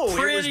 No, it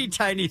Pretty was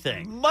tiny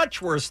thing. much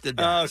worse than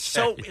that.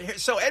 Okay.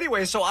 So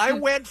anyway, so I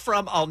went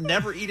from I'll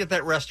never eat at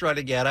that restaurant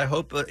again. I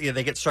hope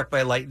they get struck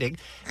by lightning.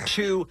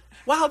 To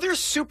wow, they're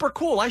super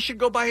cool. I should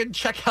go by and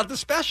check out the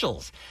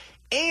specials.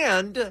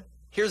 And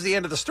here's the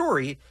end of the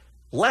story.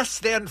 Less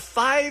than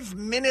 5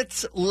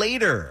 minutes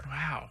later,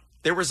 Wow.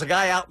 there was a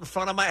guy out in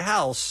front of my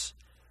house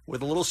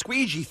with a little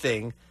squeegee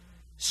thing,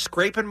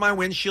 scraping my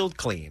windshield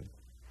clean.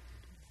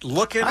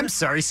 Looking. I'm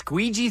sorry,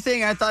 squeegee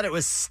thing? I thought it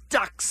was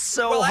stuck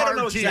so Well, I don't hard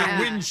know to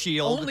exactly. your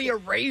windshield. Only a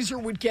razor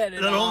would get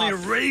it that off. only a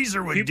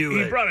razor would do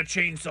He it. brought a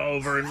chainsaw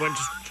over and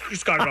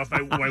just got it off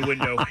my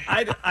window.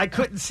 I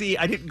couldn't see.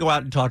 I didn't go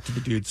out and talk to the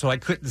dude, so I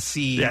couldn't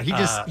see. Yeah, he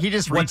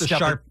just what the reached up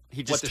sharp and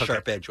he just what the took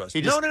sharp it. edge was.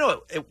 He just-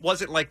 No, it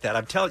wasn't like that.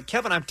 I'm telling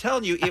Kevin. I'm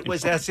telling you, it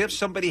was as if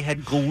somebody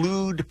had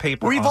glued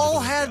paper. We've onto all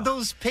the had window.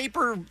 those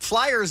paper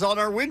flyers on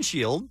our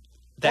windshield.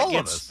 that all of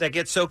gets us. that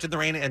gets soaked in the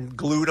rain and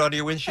glued onto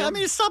your windshield. I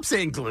mean, stop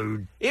saying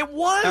glued. It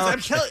was.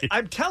 Okay.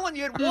 I'm telling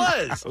you, it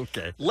was.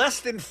 Okay. Less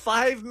than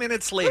 5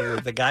 minutes later,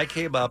 the guy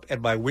came up, and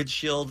my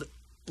windshield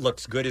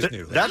looks good as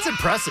new. That's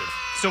impressive.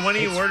 So when are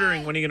you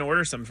ordering? When are you going to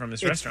order something from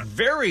this It's restaurant?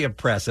 very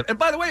impressive. And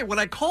by the way, when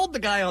I called the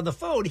guy on the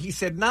phone, he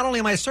said, not only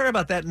am I sorry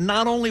about that,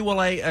 not only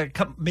will I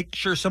make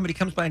sure somebody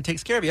comes by and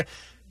takes care of you,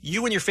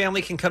 you and your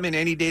family can come in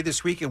any day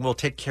this week and we'll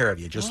take care of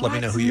you. Just let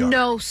me know who you are.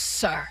 No,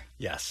 sir.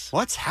 Yes.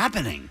 What's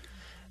happening?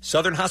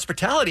 Southern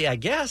hospitality, I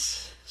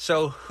guess.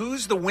 So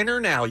who's the winner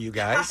now, you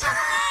guys?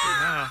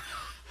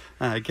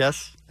 I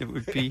guess it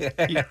would be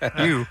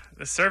you.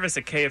 The service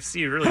at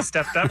KFC really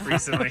stepped up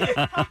recently.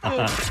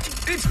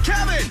 It's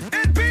Kevin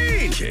and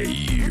Bean.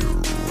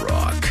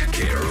 K-Rock,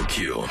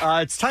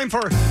 KROQ. It's time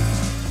for...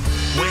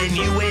 When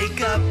you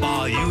wake up,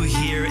 all you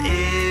hear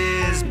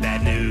is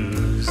bad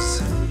news.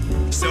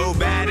 So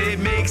bad it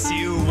makes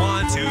you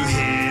want to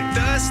hit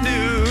the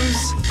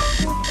snooze.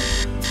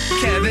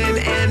 Kevin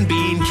and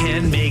Bean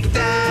can make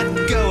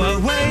that go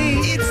away.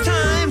 It's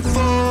time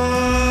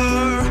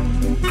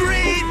for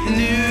great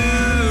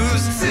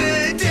news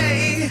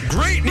today.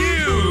 Great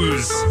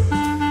news!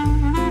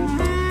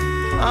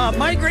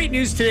 My great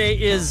news today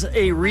is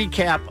a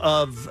recap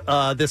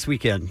of this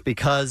weekend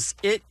because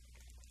it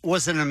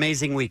was an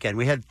amazing weekend.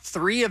 We had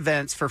 3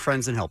 events for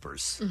Friends and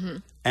Helpers,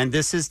 and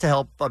this is to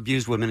help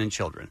abused women and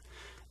children.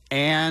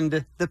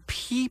 And the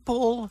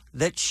people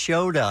that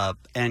showed up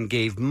and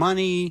gave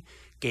money,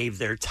 gave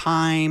their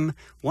time.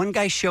 One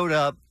guy showed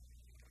up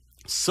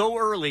so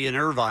early in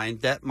Irvine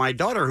that my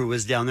daughter, who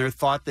was down there,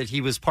 thought that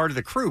he was part of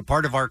the crew,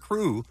 part of our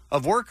crew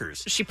of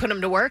workers. She put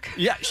him to work?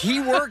 Yeah,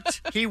 he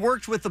worked. He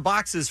worked with the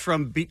boxes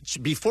from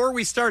before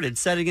we started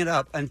setting it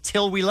up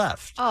until we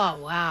left. Oh,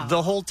 wow.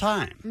 The whole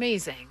time.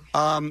 Amazing.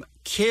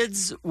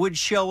 Kids would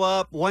show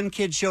up. One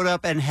kid showed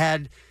up and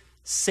had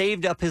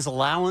saved up his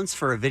allowance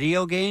for a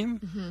video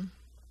game.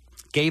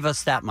 Gave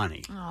us that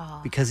money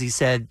because he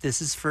said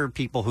this is for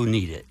people who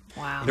need it.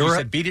 Wow. You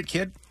said, beat it,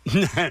 kid?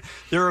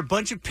 There were a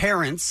bunch of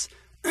parents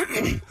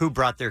who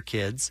brought their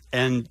kids,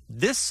 and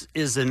this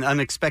is an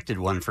unexpected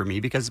one for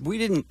me because we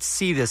didn't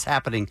see this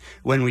happening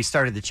when we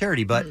started the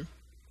charity, but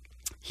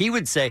he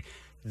would say,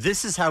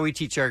 this is how we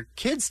teach our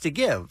kids to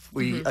give.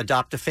 We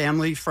adopt a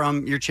family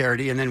from your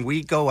charity, and then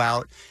we go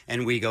out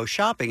and we go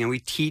shopping, and we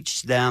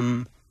teach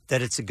them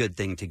that it's a good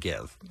thing to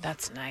give.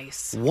 That's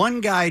nice. One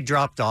guy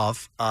dropped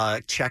off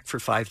a check for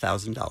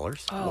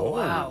 $5,000. Oh,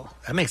 wow.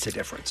 That makes a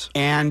difference.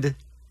 And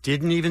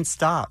didn't even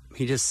stop.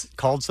 He just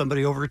called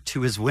somebody over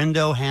to his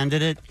window,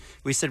 handed it.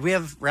 We said, we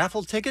have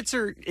raffle tickets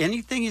or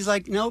anything? He's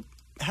like, nope,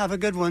 have a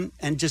good one,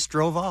 and just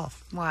drove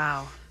off.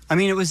 Wow. I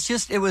mean, it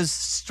was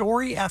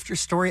story after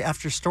story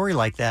after story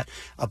like that.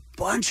 A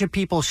bunch of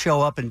people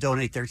show up and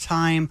donate their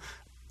time.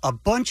 A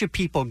bunch of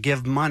people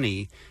give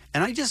money.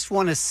 And I just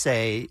want to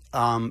say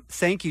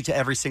thank you to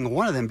every single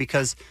one of them,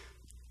 because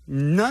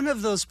none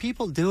of those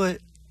people do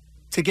it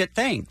to get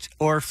thanked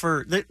or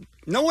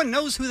no one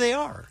knows who they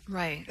are.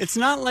 Right. It's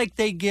not like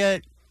they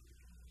get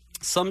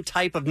some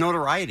type of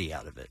notoriety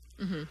out of it.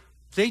 Mm-hmm.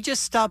 They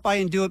just stop by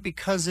and do it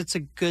because it's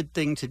a good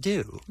thing to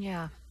do.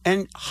 Yeah.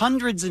 And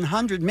hundreds and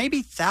hundreds,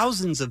 maybe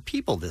thousands of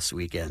people this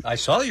weekend. I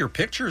saw your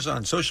pictures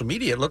on social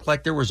media. It looked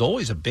like there was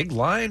always a big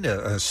line, an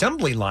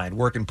assembly line,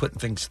 putting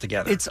things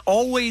together. It's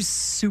always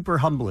super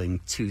humbling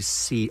to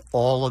see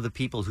all of the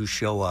people who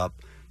show up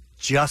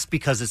just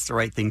because it's the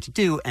right thing to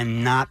do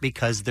and not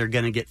because they're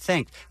going to get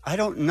thanked. I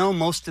don't know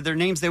most of their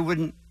names.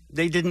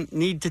 They didn't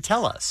need to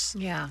tell us.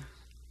 Yeah.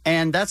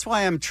 And that's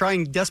why I'm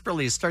trying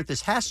desperately to start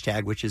this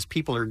hashtag, which is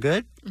People Are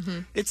Good. Mm-hmm.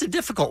 It's a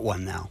difficult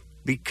one now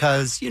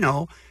because,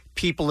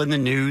 people in the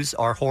news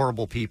are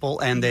horrible people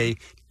and they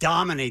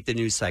dominate the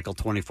news cycle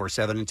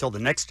 24/7 until the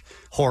next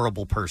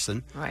horrible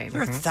person. Right.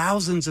 There are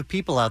thousands of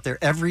people out there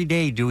every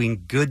day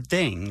doing good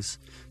things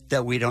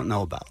that we don't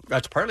know about.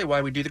 That's partly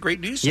why we do the Great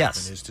News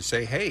segment, is to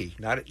say, hey,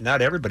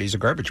 not everybody's a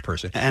garbage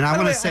person. And I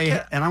want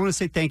to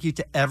say thank you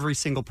to every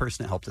single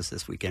person that helped us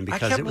this weekend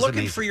because I kept it was looking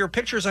amazing. for your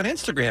pictures on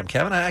Instagram,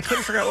 Kevin. I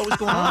couldn't figure out what was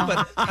going on,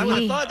 but I would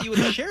have thought you would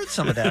have shared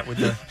some of that with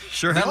the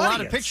Sure had a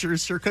lot of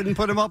pictures. Sure couldn't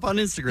put them up on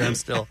Instagram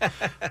still.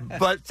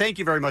 But thank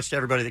you very much to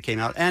everybody that came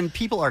out. And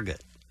people are good.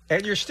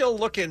 And you're still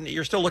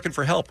looking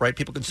for help, right?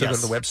 People can still go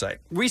to the website.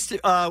 We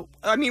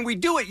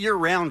do it year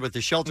round with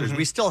the shelters. Mm-hmm.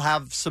 We still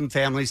have some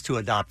families to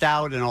adopt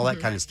out and all that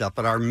kind of stuff,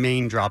 but our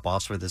main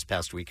drop-offs were this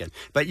past weekend.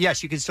 But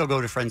yes, you can still go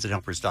to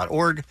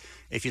friendsandhelpers.org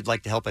if you'd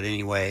like to help in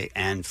any way.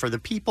 And for the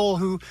people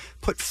who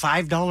put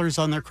 $5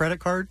 on their credit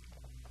card,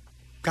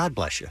 God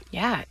bless you.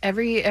 Yeah,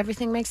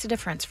 everything makes a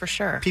difference for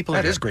sure.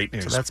 That is great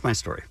news. So that's my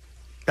story.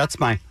 That's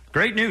my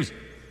great news.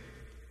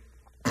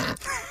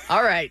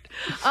 All right.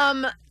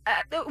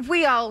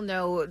 We all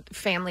know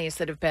families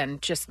that have been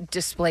just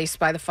displaced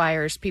by the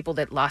fires, people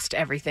that lost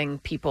everything,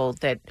 people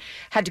that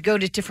had to go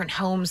to different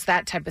homes,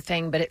 that type of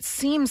thing. But it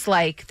seems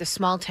like the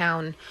small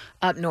town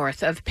up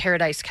north of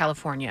Paradise,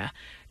 California,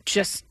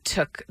 just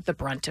took the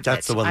brunt of it.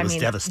 That's the one that was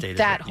devastated.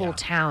 That whole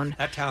town.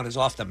 That town is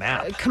off the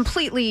map.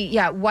 Completely,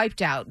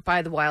 wiped out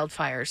by the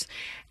wildfires.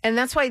 And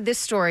that's why this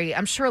story,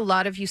 I'm sure a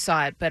lot of you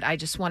saw it, but I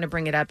just want to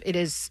bring it up.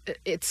 It's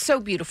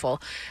so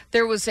beautiful.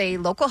 There was a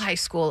local high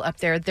school up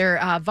there, their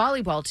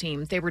volleyball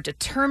team. They were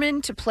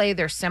determined to play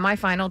their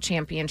semifinal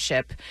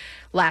championship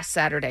last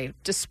Saturday,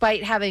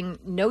 despite having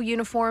no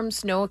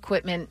uniforms, no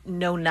equipment,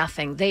 no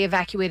nothing. They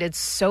evacuated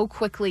so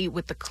quickly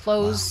with the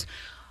clothes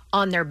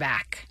on their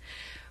back.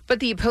 But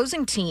the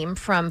opposing team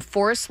from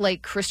Forest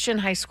Lake Christian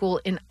High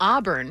School in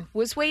Auburn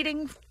was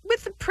waiting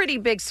with a pretty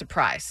big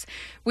surprise.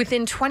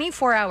 Within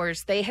 24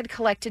 hours, they had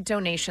collected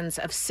donations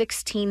of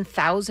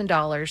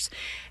 $16,000.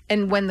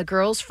 And when the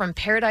girls from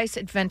Paradise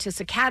Adventist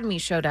Academy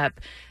showed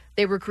up,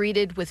 they were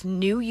greeted with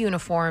new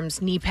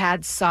uniforms, knee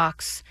pads,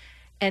 socks,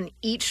 and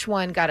each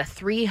one got a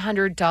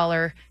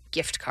 $300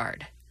 gift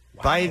card.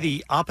 By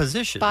the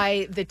opposition?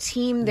 By the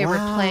team they were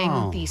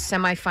playing the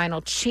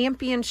semifinal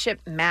championship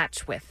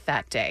match with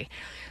that day.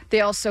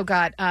 They also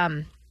got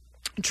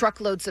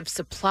truckloads of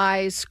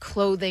supplies,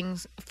 clothing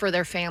for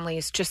their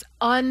families. Just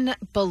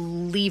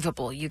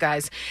unbelievable, you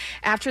guys.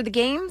 After the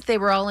game, they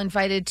were all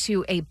invited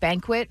to a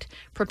banquet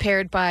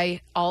prepared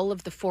by all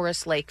of the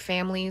Forest Lake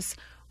families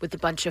with a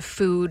bunch of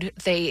food.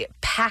 They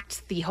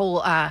packed the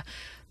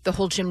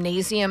whole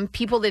gymnasium.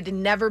 People that had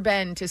never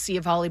been to see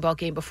a volleyball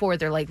game before,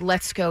 they're like,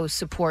 let's go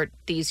support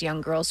these young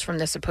girls from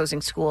this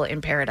opposing school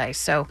in Paradise.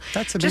 So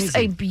that's just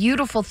a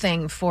beautiful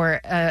thing for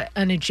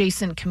an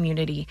adjacent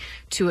community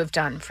to have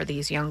done for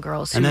these young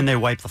girls. And then they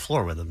wipe the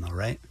floor with them, though,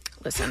 right?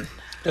 Listen.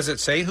 Does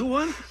it say who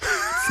won?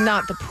 It's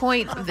not the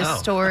point of the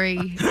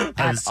story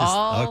at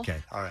all.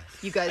 Okay, all right.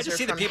 You guys I just are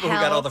see the from people hell.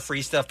 who got all the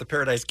free stuff, the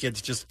Paradise kids,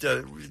 just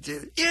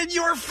in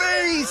your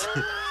face.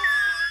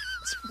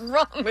 What's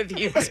wrong with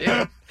you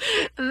two?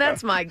 And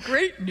that's my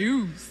great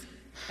news.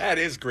 That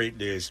is great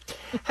news.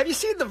 Have you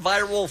seen the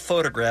viral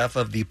photograph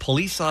of the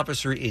police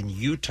officer in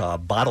Utah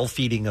bottle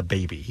feeding a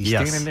baby? He's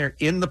standing there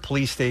in the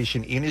police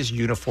station in his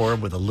uniform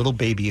with a little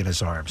baby in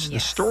his arms. The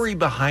story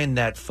behind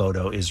that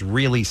photo is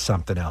really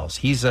something else.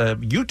 He's a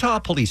Utah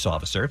police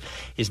officer.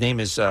 His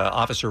name is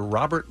Officer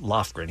Robert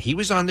Lofgren. He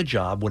was on the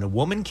job when a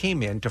woman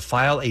came in to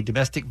file a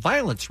domestic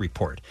violence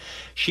report.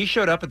 She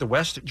showed up at the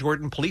West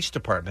Jordan Police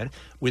Department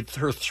with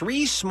her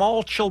 3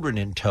 small children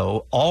in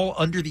tow, all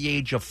under the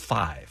age of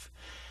 5.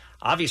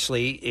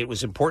 Obviously, it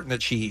was important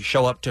that she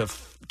show up to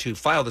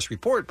file this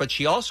report, but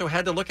she also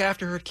had to look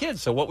after her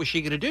kids. So what was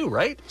she going to do,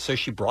 right? So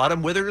she brought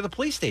him with her to the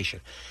police station.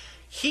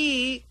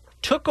 He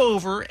took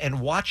over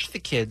and watched the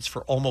kids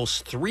for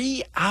almost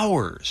 3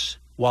 hours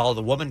while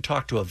the woman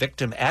talked to a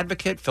victim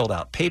advocate, filled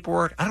out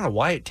paperwork. I don't know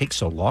why it takes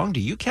so long.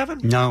 Do you, Kevin?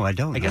 No, I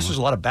don't. I guess there's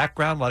a lot of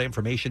background, a lot of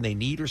information they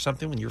need or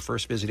something when you're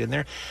first visiting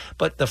there.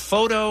 But the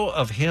photo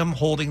of him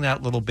holding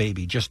that little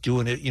baby, just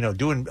doing it,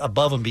 doing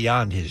above and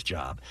beyond his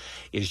job,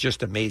 is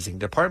just amazing.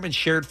 The department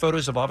shared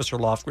photos of Officer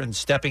Lofgren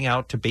stepping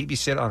out to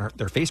babysit on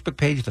their Facebook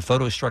page. The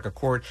photos struck a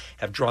chord,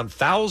 have drawn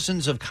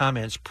thousands of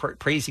comments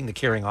praising the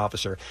caring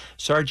officer.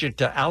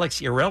 Sergeant Alex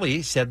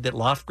Irelli said that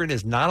Lofgren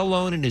is not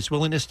alone in his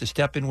willingness to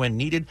step in when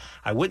needed.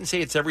 I wouldn't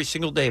say it's every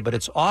single day, but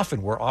it's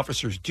often where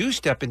officers do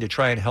step in to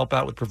try and help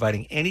out with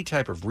providing any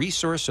type of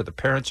resource so the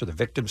parents or the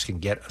victims can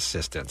get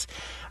assistance.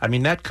 I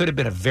mean, that could have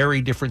been a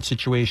very different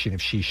situation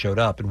if she showed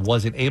up and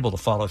wasn't able to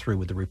follow through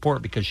with the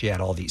report because she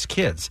had all these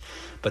kids.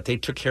 But they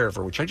took care of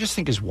her, which I just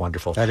think is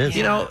wonderful. That is.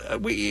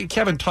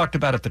 Kevin talked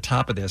about at the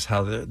top of this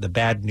how the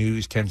bad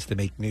news tends to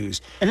make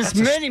news. And it's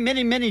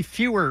many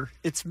fewer.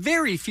 It's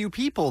very few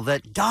people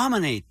that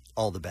dominate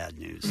all the bad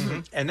news.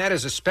 Mm-hmm. And that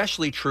is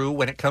especially true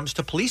when it comes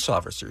to police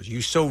officers.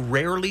 You so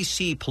rarely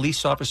see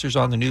police officers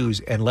on the news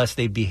unless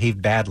they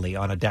behave badly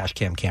on a dash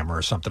cam camera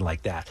or something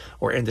like that,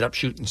 or ended up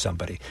shooting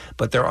somebody.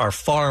 But there are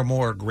far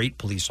more great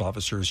police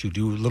officers who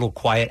do little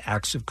quiet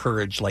acts of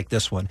courage like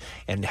this one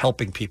and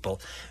helping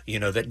people,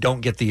 that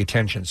don't get the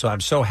attention. So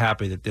I'm so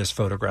happy that this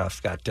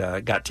photograph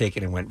got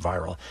taken and went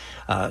viral.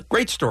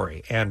 Great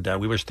story. And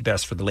we wish the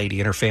best for the lady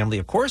and her family,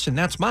 of course. And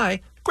that's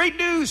my great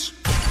news.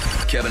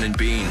 Kevin and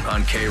Bean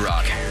on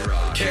K-Rock.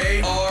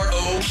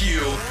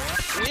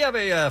 KROQ. We have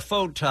a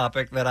phone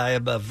topic that I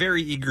am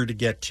very eager to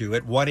get to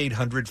at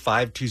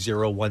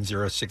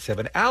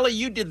 1-800-520-1067. Allie,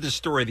 you did the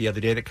story the other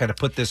day that kind of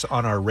put this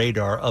on our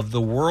radar of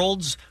the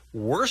world's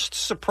worst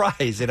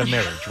surprise in a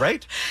marriage,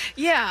 right?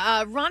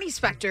 Yeah, Ronnie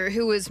Spector,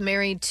 who was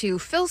married to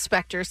Phil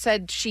Spector,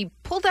 said she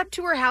pulled up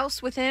to her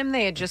house with him.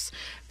 They had just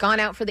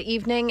gone out for the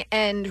evening,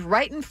 and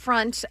right in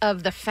front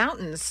of the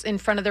fountains in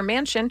front of their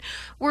mansion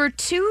were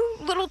two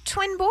little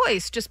twin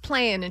boys just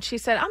playing. And she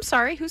said, "I'm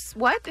sorry, who's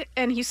what?"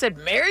 And he said,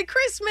 "Merry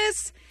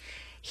Christmas."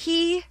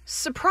 He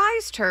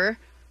surprised her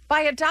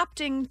by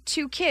adopting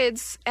two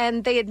kids,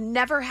 and they had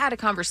never had a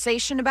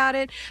conversation about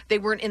it. They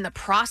weren't in the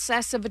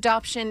process of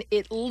adoption.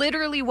 It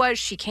literally was,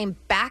 she came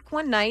back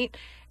one night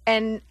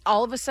and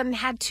all of a sudden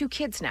had two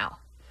kids now.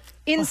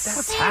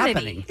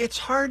 Insanity. It's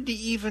hard to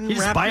even You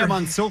just buy them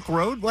on Silk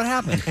Road? What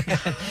happened?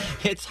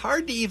 It's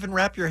hard to even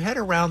wrap your head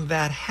around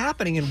that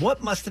happening, and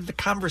what must have the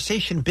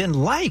conversation been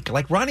like?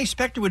 Like, Ronnie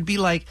Spector would be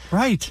like,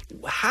 right,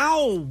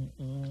 how,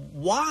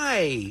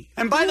 why?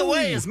 And by the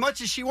way, as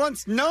much as she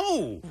wants,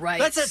 no. Right.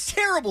 That's a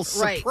terrible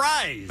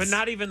surprise. But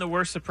not even the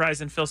worst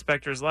surprise in Phil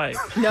Spector's life.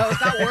 No, it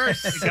got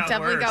worse. It got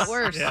definitely worse. got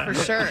worse, Yeah. for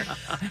sure.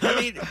 I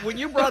mean, when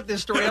you brought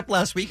this story up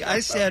last week, I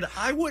said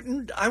I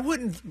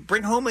wouldn't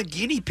bring home a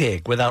guinea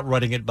pig without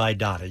running it by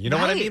Donna. You know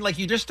what I mean? Like,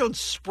 you just don't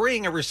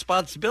spring a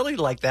responsibility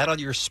like that on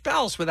your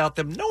spouse without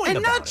them knowing And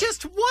about not it.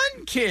 just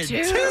one kid,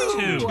 Two.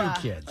 Two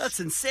kids. That's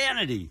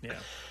insanity. Yeah.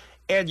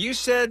 And you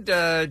said,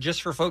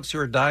 just for folks who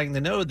are dying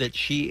to know, that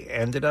she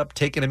ended up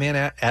taking him in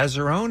as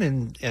her own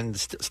and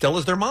still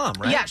is their mom,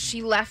 right? Yeah,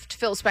 she left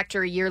Phil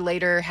Spector a year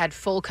later, had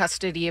full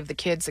custody of the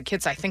kids. The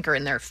kids, I think, are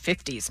in their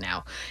 50s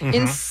now. Mhm.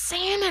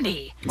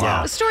 Insanity.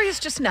 Wow. The story is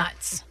just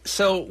nuts.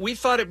 So we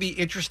thought it'd be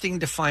interesting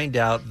to find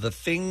out the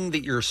thing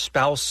that your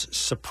spouse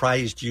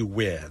surprised you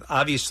with.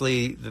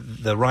 Obviously,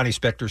 the Ronnie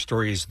Spector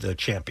story is the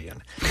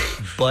champion.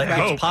 But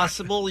it's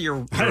possible I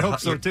hope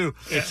so, too.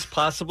 It's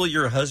possible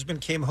your husband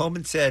came home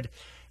and said,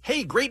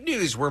 "Hey, great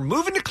news, we're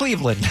moving to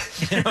Cleveland."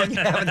 And you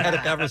haven't had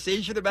a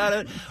conversation about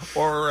it.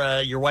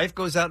 Or your wife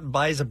goes out and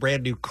buys a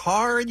brand new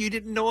car and you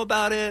didn't know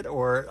about it.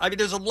 Or, I mean,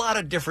 there's a lot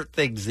of different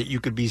things that you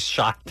could be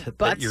shocked that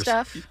Butt you're...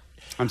 stuff.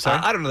 I'm sorry?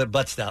 I don't know that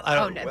butt stuff. I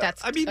don't, no,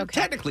 that's I mean,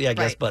 okay. technically, I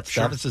guess Right. butt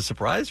stuff is a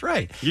surprise,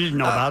 right? You didn't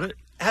know about it?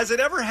 Has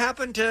it ever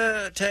happened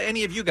to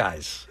any of you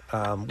guys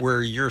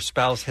where your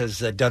spouse has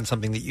done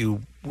something that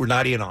you were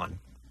not in on?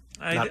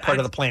 Not part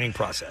of the planning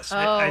process.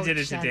 I did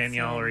it to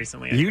Danielle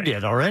recently. I You think.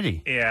 did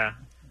already? Yeah.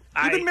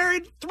 You've been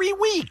married 3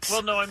 weeks.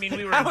 Well, no, I mean,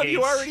 we were How engaged. have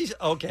you already...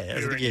 Okay, as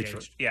We an were engagement.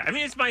 engaged. Yeah, I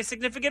mean, it's my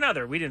significant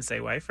other. We didn't say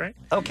wife, right?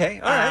 Okay,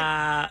 all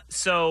right.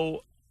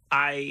 So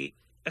I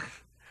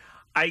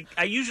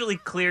usually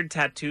cleared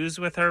tattoos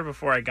with her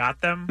before I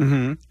got them,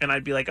 Mhm. and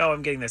I'd be like, "Oh,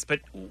 I'm getting this," but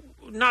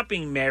not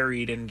being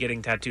married and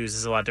getting tattoos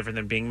is a lot different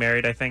than being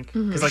married, I think.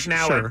 Because like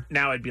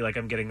now I'd be like,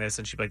 "I'm getting this,"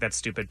 and she'd be like, "That's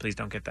stupid. Please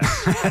don't get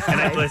that." And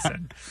I'd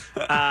listen.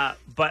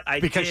 But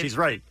Because she's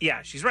right.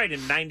 Yeah, she's right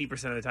in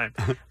 90% of the time.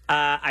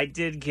 I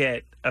did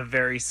get a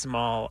very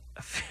small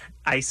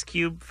Ice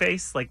Cube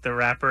face, like the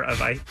rapper of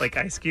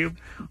Ice Cube.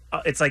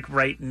 It's like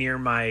right near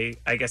my,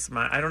 I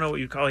don't know what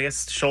you call it, I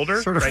guess,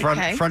 shoulder? Sort of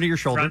right? front of your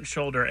shoulder. Front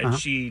shoulder, and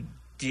she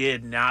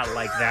did not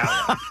like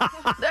that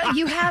one.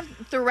 You have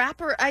the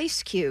rapper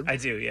Ice Cube. I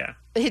do, yeah.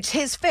 It's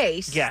his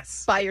face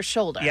by your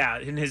shoulder. Yeah,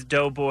 in his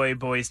Doughboy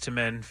Boys to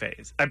Men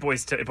phase.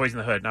 Boys in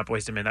the Hood, not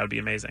Boys to Men. That would be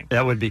amazing.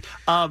 That would be.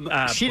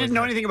 She didn't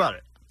know anything about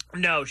it.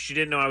 No, she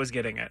didn't know I was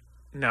getting it.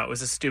 No, it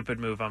was a stupid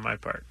move on my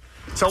part.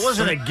 So it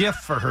wasn't a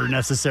gift for her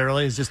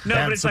necessarily. It's just No,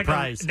 bad but it's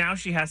surprise. like now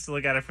she has to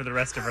look at it for the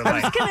rest of her I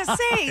life. was going to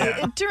say,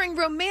 Yeah. during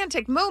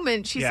romantic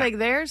moments, she's Yeah. like,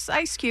 there's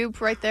Ice Cube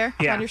right there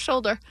Yeah. on your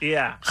shoulder.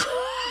 Yeah.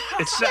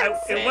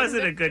 It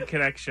wasn't a good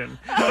connection.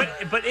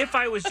 But if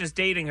I was just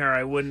dating her,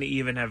 I wouldn't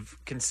even have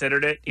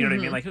considered it. You know what I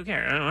mean? Mhm. Like, who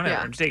cares? Whatever.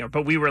 Yeah. I'm just dating her.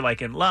 But we were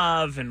like in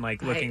love and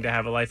like looking to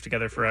have a life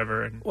together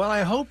forever. And Well,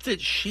 I hope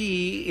that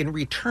she, in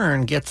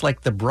return, gets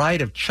like the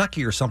bride of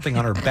Chucky or something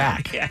on her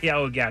back.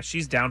 yeah,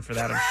 she's down for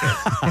that, I'm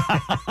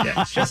sure.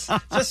 Yeah, just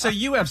so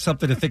you have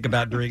something to think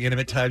about during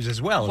intimate times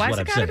as well. Is Why's what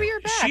it I'm gotta saying. be your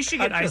back? She should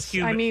get Ice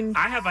Cube. I mean,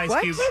 I have Ice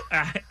what? Cube.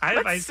 I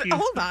have Ice Cube.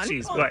 Hold on.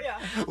 Jeez, Oh, what? yeah.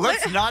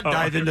 Let's not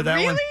dive into that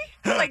really? one.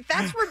 Like,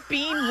 that's where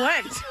Bean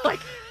went. Like,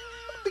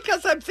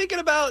 because I'm thinking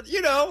about, I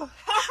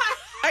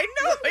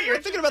know, but you're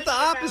thinking about the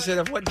opposite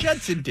of what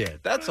Jensen did.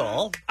 That's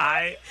all.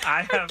 I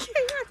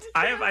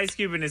have Ice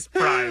Cube in his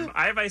prime.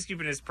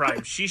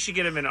 She should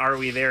get him in Are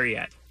We There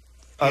Yet?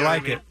 I You know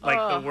like what it. Like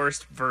Oh. the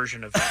worst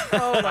version of him.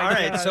 All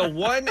right, so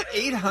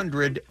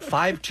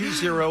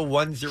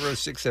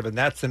 1-800-520-1067.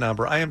 That's the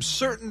number. I am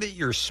certain that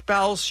your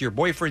spouse, your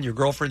boyfriend, your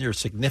girlfriend, your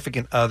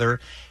significant other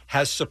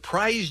has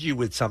surprised you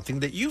with something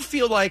that you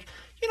feel like,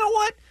 you know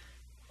what?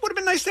 Would have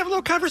been nice to have a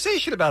little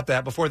conversation about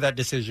that before that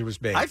decision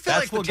was made. I feel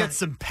That's like we'll the time. get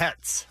some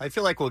pets. I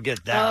feel like we'll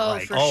get that. Oh,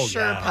 like, for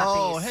sure, yeah. puppies.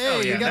 Oh,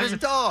 hey, you got that's a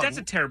dog. That's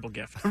a terrible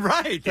gift.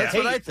 Right, that's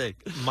what Hey, I think.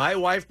 My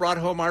wife brought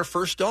home our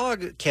first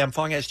dog,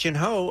 Kamfong as Chin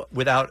Ho,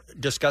 without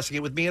discussing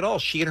it with me at all.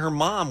 She and her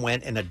mom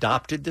went and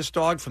adopted this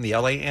dog from the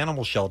LA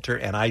Animal Shelter,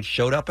 and I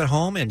showed up at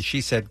home, and she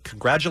said,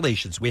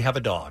 "Congratulations, we have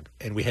a dog."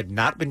 And we had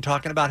not been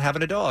talking about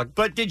having a dog.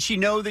 But did she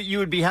know that you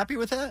would be happy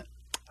with that?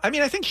 I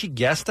mean, I think she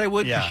guessed I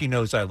would because Yeah. she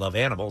knows I love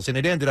animals, and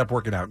it ended up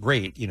working out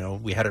great. You know,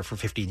 we had her for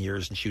 15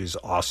 years, and she was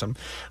awesome.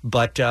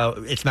 But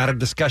it's not a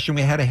discussion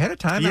we had ahead of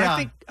time. And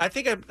Yeah. I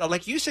think,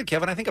 like you said,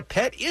 Kevin, I think a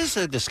pet is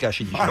a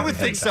discussion. You should I have would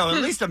ahead think of time. so.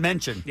 At least a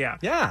mention. Yeah.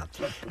 Yeah.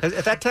 'Cause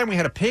at that time, we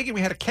had a pig and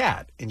we had a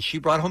cat, and she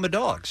brought home a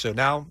dog. So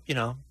now,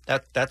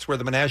 that's where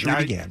the menagerie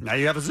began. Now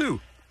you have a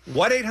zoo.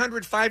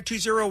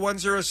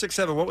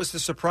 1-800-520-1067. What was the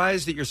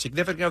surprise that your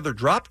significant other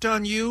dropped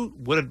on you?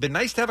 Would have been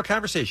nice to have a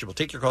conversation. We'll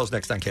take your calls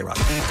next on K-Rock.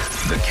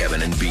 The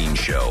Kevin and Bean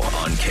Show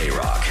on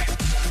K-Rock.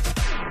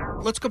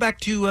 Let's go back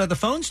to the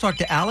phones. Talk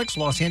to Alex,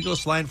 Los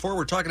Angeles, line 4.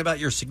 We're talking about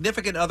your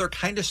significant other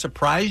kind of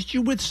surprised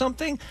you with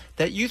something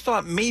that you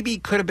thought maybe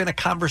could have been a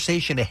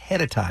conversation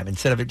ahead of time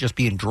instead of it just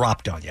being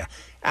dropped on you.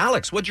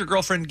 Alex, what'd your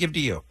girlfriend give to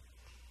you?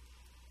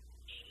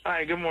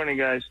 Hi, good morning,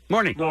 guys.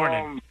 Morning.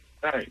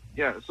 All right,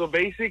 yeah. So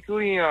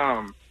basically,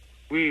 right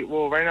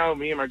now,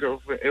 me and my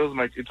girlfriend,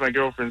 it's my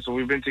girlfriend. So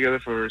we've been together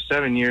for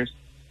 7 years,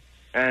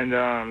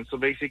 and so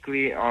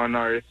basically, on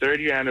our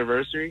 3rd-year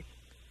anniversary,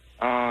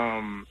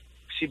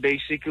 she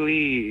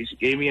basically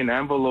gave me an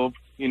envelope,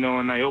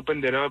 and I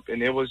opened it up,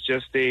 and it was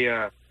just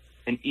an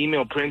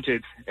email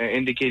printed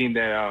indicating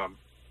that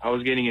I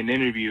was getting an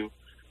interview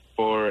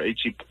for a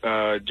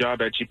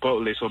job at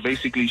Chipotle. So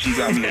basically, she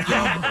got me a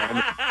job.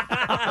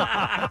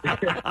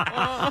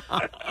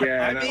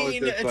 Yeah, I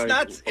mean,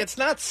 it's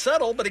not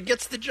subtle, but it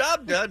gets the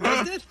job done,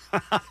 doesn't it?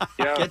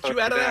 Yeah, Get you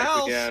out of the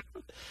house. Yeah.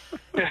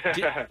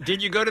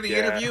 Did you go to the Yeah.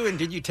 interview and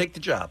did you take the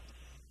job?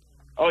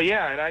 Oh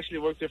yeah, and I actually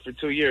worked there for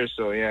 2 years,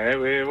 so yeah,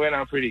 it went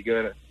out pretty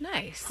good.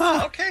 Nice.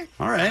 Okay.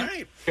 All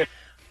right.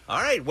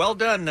 All right. Well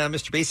done,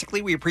 Mr.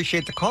 Basically. We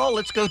appreciate the call.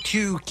 Let's go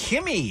to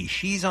Kimmy.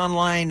 She's on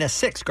line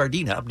 6.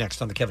 Gardena up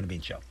next on the Kevin and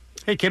Bean Show.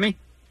 Hey, Kimmy.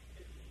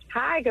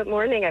 Hi, good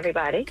morning,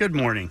 everybody. Good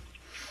morning.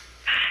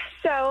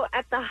 So,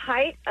 at the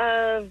height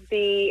of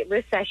the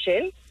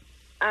recession,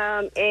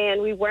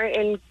 and we weren't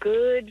in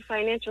good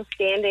financial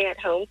standing at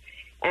home,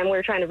 and we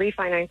were trying to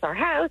refinance our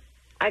house,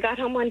 I got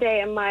home one day,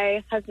 and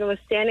my husband was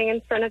standing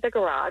in front of the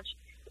garage,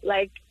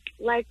 like,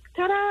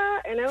 ta-da!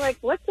 And I'm like,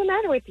 what's the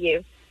matter with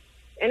you?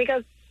 And he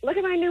goes, look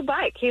at my new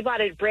bike. He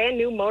bought a brand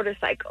new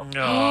motorcycle.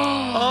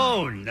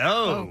 Oh, no.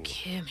 Oh,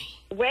 Kimmy.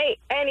 Wait,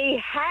 and he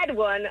had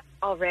one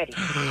already.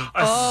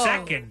 A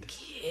second.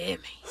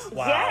 Kimmy.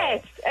 Wow.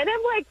 Yes. And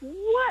I'm like,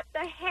 what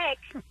the heck?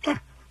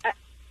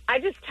 I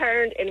just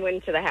turned and went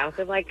into the house.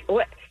 I'm like,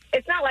 what?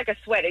 It's not like a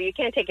sweater. You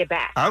can't take it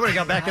back. I would have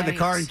got back in the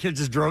car and kids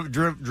just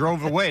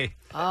drove away.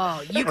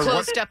 Oh, you Or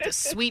closed what? up the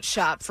sweet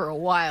shop for a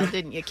while,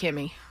 didn't you,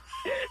 Kimmy?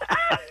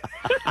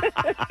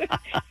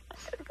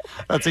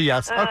 That's a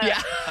yes.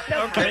 Yeah.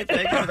 Okay,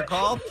 thank you for the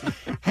call.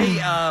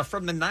 Hey,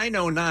 from the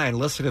 909,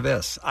 listen to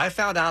this. I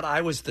found out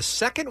I was the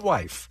second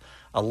wife.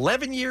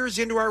 11 years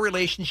into our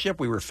relationship,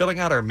 we were filling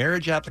out our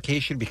marriage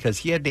application because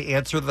he had to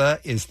answer the,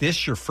 is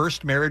this your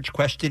first marriage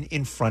question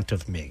in front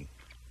of me?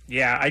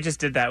 Yeah, I just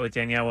did that with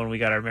Danielle when we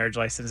got our marriage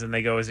license, and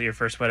they go, is it your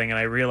first wedding? And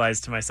I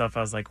realized to myself,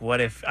 I was like,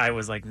 what if I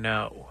was like,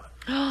 no.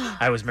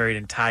 I was married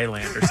in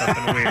Thailand or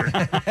something weird.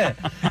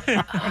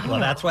 Well,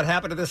 that's what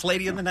happened to this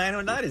lady in the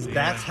 909.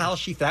 That's how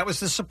that was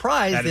the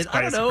surprise. That is I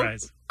quite don't a know.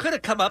 surprise. Could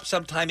have come up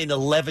sometime in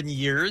 11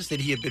 years that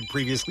he had been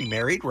previously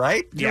married,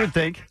 right? You would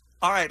think.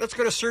 All right, let's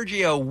go to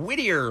Sergio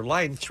Whittier,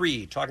 line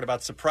 3, talking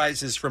about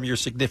surprises from your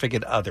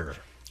significant other.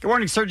 Good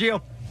morning,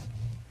 Sergio.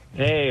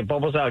 Hey,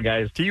 bubbles out,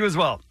 guys. To you as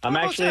well. I'm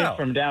Bubbles actually out.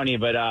 from Downey,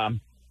 but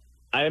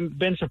I've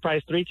been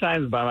surprised 3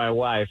 times by my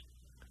wife,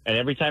 and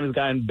every time it's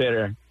gotten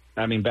better.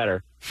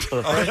 For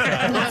the first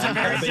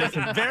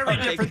time, very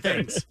different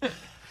things.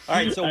 All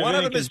right, so I've one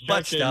been of them in is butt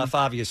construction. stuff,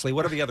 obviously.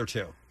 What are the other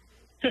two?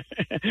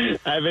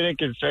 I've been in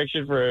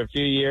construction for a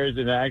few years,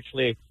 and I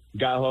actually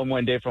got home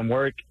one day from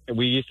work.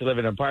 We used to live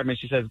in an apartment.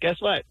 She says, guess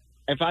what?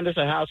 I found us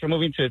a house. We're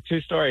moving to a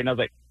 2-story. And I was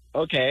like,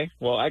 okay,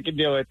 well, I can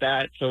deal with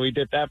that. So we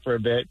did that for a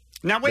bit.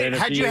 Now, wait, Then a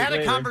had few you years had a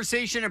later-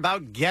 conversation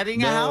about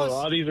getting a No, house?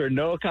 all these are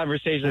no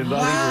conversations.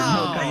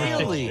 Wow,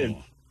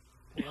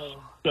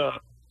 So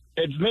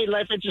it's made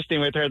life interesting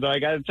with her, though. I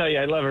got to tell you,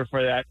 I love her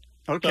for that.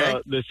 Okay.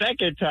 So the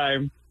second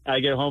time, I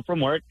get home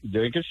from work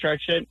doing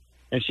construction,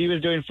 and she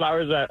was doing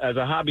flowers as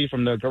a hobby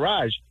from the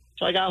garage.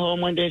 So I got home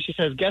one day, and she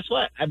says, guess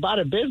what? I bought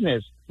a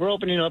business. We're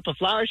opening up a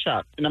flower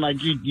shop. And I'm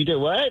like, you did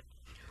what?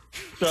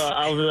 So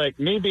I was like,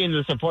 me being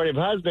the supportive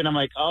husband, I'm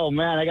like, oh,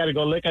 man, I got to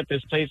go look at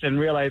this place and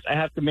realize I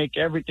have to make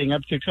everything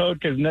up to code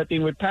because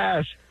nothing would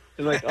pass.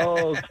 It's like,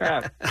 oh,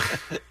 crap.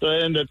 So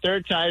then the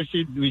third time,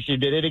 she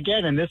did it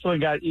again, and this one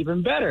got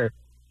even better.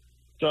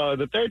 So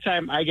the third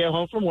time, I get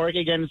home from work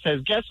again and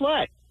says, guess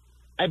what?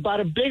 I bought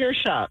a bigger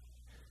shop.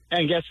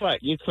 And guess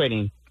what? You're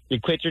quitting. You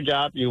quit your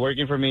job. You're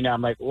working for me now.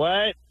 I'm like,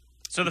 what?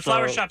 So the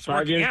flower shop's 5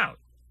 working years- out.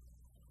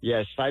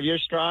 Yes, 5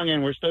 years strong,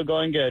 and we're still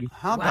going good.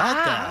 How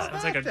about that?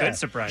 Sounds like a good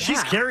surprise.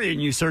 She's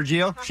carrying you,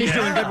 Sergio. She's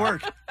doing good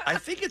work. I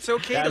think it's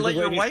okay to let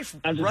your wife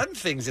run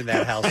things in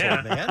that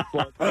household, man.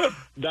 Well,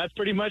 that's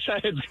pretty much how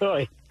it's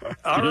going.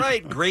 All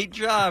right, great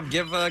job.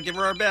 Give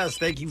her our best.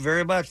 Thank you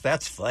very much.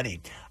 That's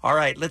funny. All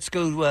right, let's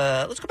go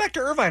back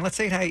to Irvine. Let's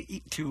say hi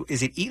to,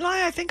 is it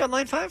Eli, I think, on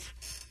line 5?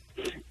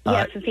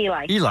 Yes, it's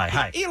Eli. Eli,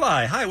 hi.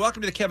 Eli, hi.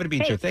 Welcome to the Kevin and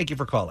Bean Hey. Show. Thank you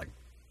for calling.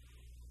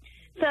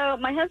 So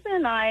my husband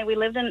and I, we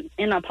lived in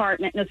an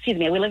apartment. No, excuse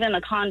me, we lived in a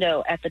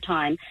condo at the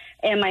time.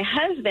 And my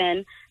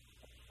husband,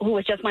 who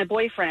was just my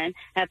boyfriend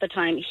at the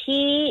time,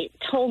 he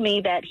told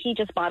me that he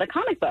just bought a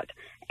comic book.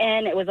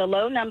 And it was a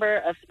low number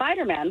of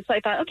Spider-Man. So I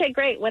thought, okay,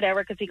 great,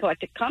 whatever, because he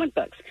collected comic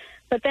books.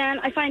 But then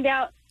I find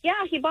out, yeah,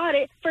 he bought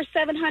it for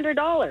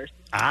 $700.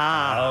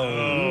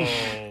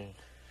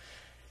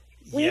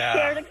 We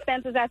shared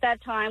expenses at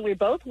that time. We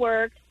both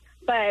worked,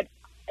 but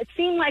it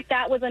seemed like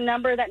that was a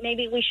number that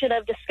maybe we should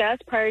have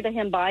discussed prior to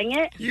him buying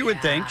it. You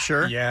would think,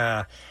 sure.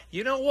 Yeah.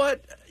 You know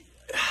what?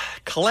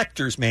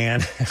 Collectors,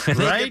 man.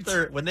 Right?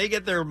 When they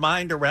get their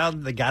mind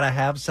around they got to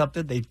have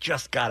something, they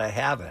just got to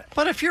have it.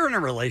 But if you're in a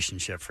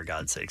relationship, for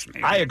God's sakes,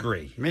 maybe. I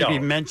agree. Maybe No,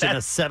 mention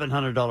a that's-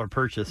 $700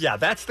 purchase. Yeah,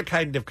 that's the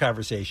kind of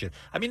conversation.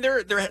 I mean,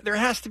 there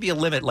has to be a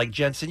limit. Like,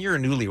 Jensen, you're a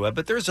newlywed,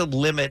 but there's a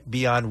limit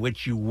beyond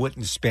which you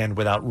wouldn't spend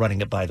without running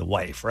it by the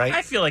wife, right?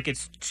 I feel like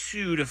it's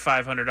 $200 to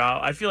 $500.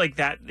 I feel like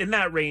that in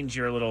that range,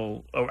 you're a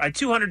little.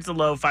 200's the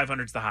low,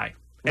 500's the high.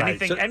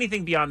 Right.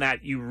 Anything beyond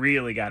that, you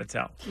really got to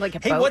tell. Like a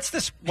Hey, boat. what's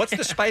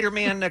the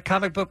Spider-Man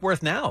comic book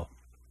worth now?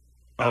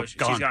 She's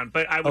gone.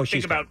 But I would Oh, think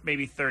she's about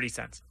maybe 30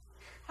 cents.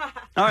 All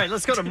right,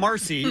 let's go to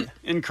Marcy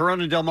in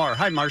Corona Del Mar.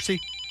 Hi, Marcy.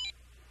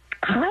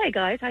 Hi,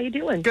 guys. How you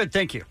doing? Good,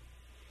 thank you.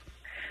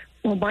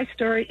 Well, my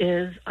story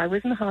is I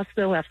was in the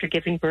hospital after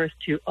giving birth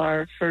to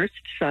our first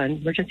son,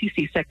 emergency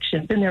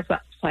C-section. Been there for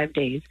about 5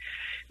 days.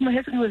 My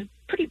husband was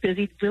pretty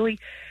busy, really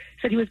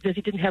said he was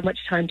busy, didn't have much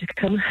time to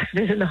come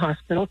visit the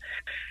hospital.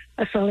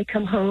 I finally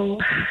come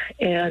home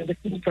and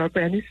looking for a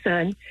brand new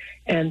son,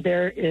 and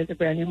there is a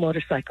brand new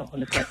motorcycle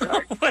in the front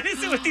yard. What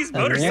is it with these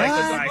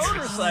motorcycles?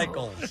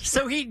 Motorcycles.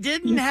 So he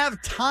didn't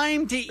have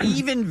time to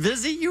even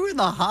visit you in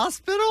the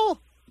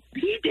hospital?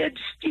 He did,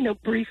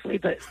 briefly,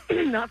 but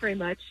not very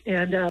much.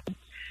 And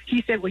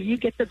he said, well, you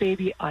get the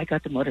baby, I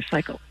got the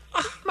motorcycle.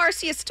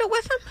 Marcy is still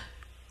with him?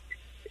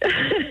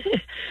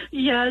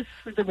 Yes,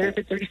 we've been married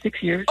for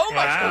 36 years. Oh,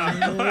 my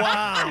God.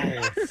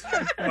 Wow.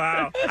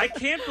 Wow. I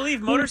can't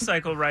believe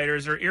motorcycle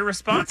riders are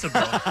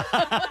irresponsible.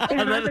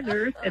 And I'm a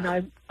nurse, and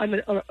I'm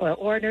an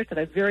OR nurse, and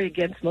I'm very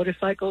against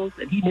motorcycles,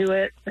 and he knew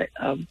it. But,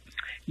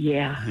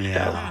 yeah.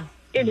 Yeah.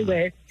 So,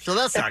 anyway. So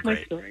that's not my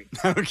great. story.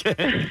 Okay.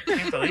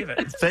 Can't believe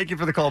it. Thank you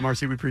for the call,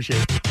 Marcy. We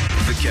appreciate it.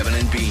 The Kevin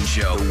and Bean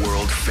Show,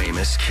 world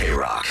famous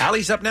K-Rock.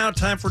 Allie's up now.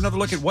 Time for another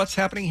look at what's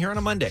happening here on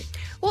a Monday.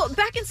 Well,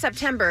 back in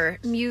September,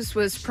 Muse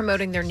was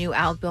promoting their new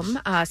album,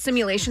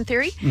 Simulation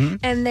Theory,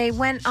 and they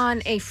went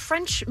on a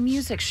French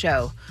music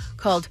show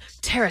called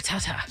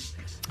Taratata.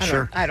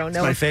 I don't know.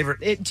 It's my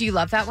favorite. Do you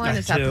love that one? I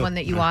Is that do. the one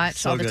that you Yeah, watch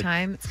so all the good.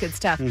 time? It's good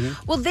stuff.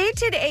 Well, they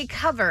did a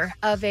cover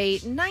of a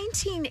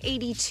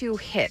 1982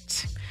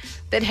 hit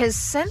that has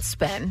since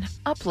been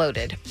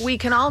uploaded. We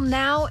can all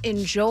now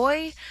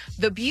enjoy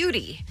the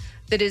beauty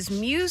that is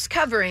Muse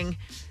covering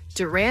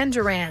Duran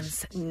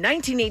Duran's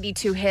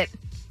 1982 hit,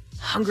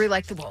 Hungry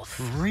Like the Wolf.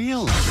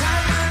 Really?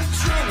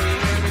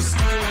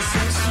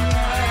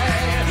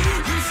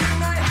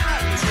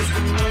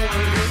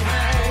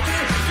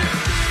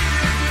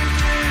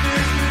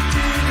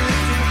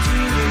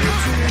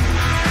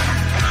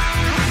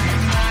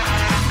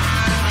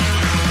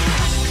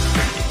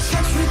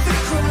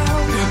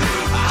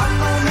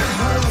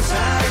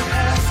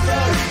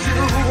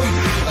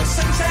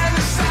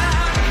 Sometimes I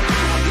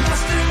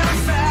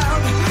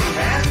found,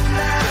 and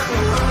that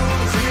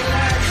rose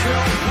relax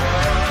your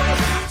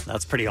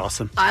pretty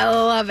awesome. I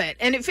love it.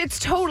 And it fits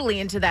totally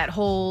into that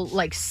whole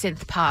like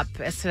synth pop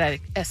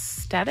aesthetic.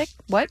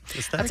 What?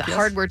 Aesthetic, That's a yes.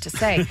 hard word to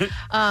say.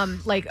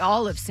 Like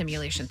all of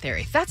Simulation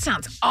Theory. That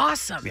sounds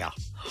awesome. Yeah.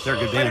 They're a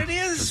good But band. it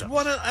is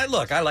one of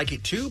I like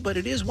it too, but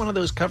it is one of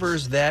those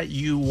covers that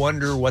you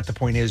wonder what the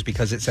point is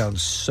because it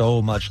sounds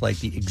so much like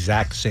the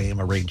exact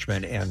same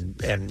arrangement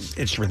and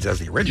instruments as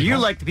the original. You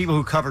like the people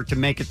who cover to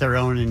make it their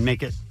own and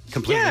make it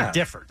completely Yeah.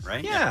 different,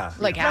 right? Yeah.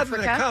 Like Rather than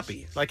a Africa?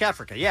 copy. Like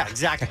Africa. Yeah,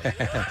 exactly.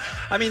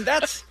 I mean,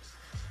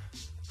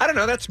 I don't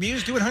know, that's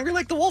Muse doing Hungry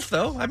Like the Wolf,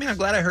 though. I mean, I'm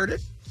glad I heard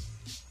it.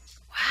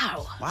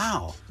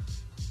 Wow.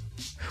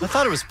 I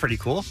thought it was pretty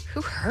cool.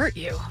 Who hurt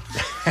you?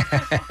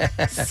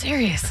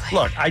 Seriously.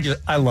 Look,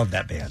 I love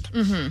that band.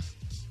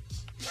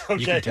 Mm-hmm.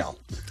 You can tell.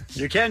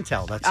 You can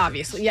tell. That's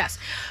Obviously, yes.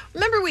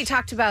 Remember we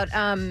talked about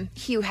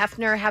Hugh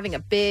Hefner having a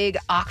big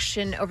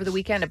auction over the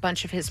weekend, a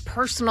bunch of his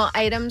personal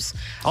items.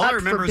 All I up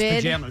remember for is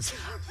bid. pajamas.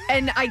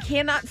 And I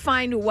cannot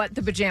find what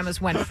the pajamas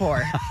went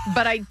for,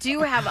 but I do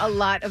have a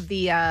lot of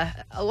the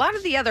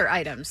other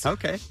items.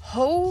 Okay.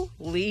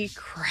 Holy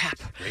crap!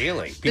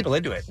 Really? People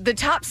into it. The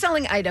top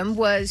selling item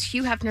was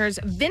Hugh Hefner's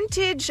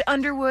vintage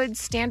Underwood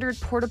standard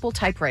portable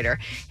typewriter.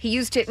 He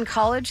used it in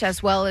college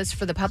as well as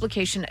for the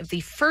publication of the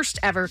first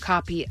ever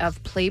copy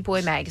of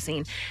Playboy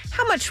magazine.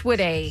 How much would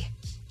a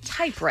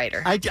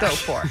typewriter go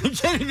for? I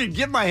can't even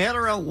get my head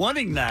around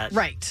wanting that.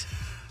 Right.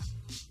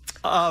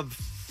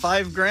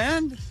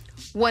 $5,000?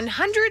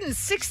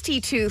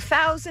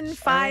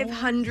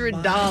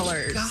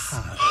 $162,500.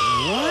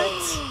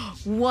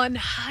 What?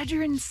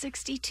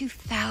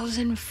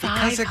 $162,500.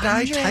 Because a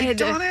guy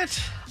typed on it?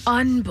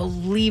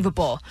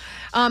 Unbelievable.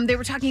 They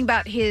were talking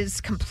about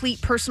his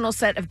complete personal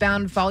set of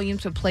bound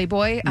volumes of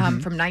Playboy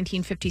from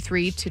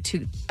 1953 to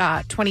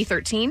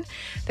 2013.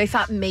 They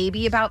thought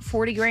maybe about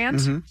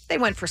 $40,000. They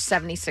went for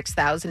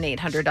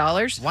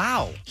 $76,800.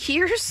 Wow.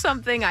 Here's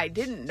something I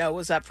didn't know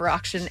was up for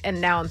auction,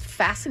 and now I'm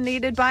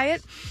fascinated by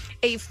it.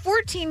 A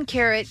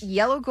 14-karat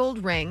yellow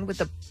gold ring with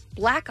a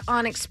black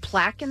onyx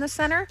plaque in the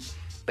center.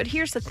 But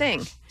here's the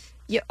thing.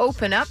 You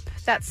open up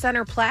that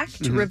center plaque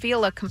to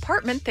reveal a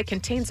compartment that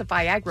contains a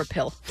Viagra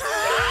pill. So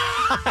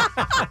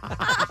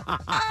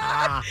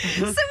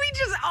he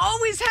just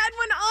always had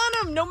one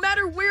on him, no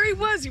matter where he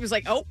was. He was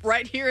like, oh,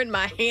 right here in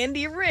my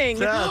handy ring.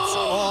 That's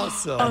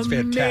awesome. That's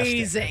fantastic.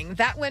 Amazing.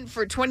 That went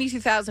for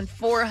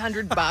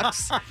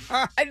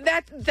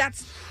 $22,400.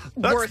 That's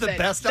worth the it.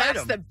 best That's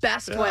item. the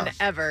best Yeah. one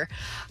ever.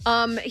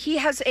 He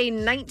has a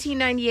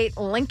 1998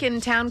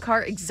 Lincoln Town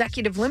Car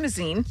Executive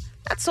Limousine.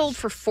 That sold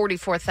for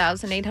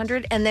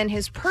 $44,800, and then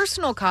his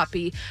personal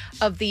copy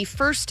of the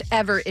first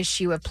ever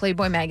issue of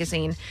Playboy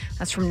magazine.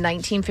 That's from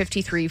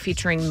 1953,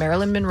 featuring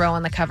Marilyn Monroe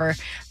on the cover.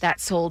 That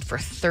sold for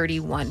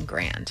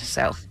 $31,000.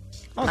 So,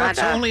 Oh, that's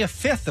only a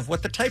fifth of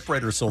what the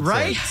typewriter sold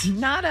Right? for.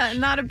 not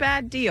a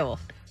bad deal.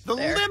 The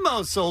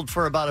limo sold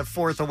for about a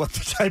fourth of what the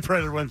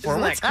typewriter went for.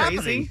 Isn't What's that crazy?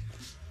 happening?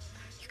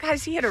 You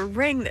guys, he had a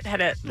ring that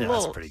had a that's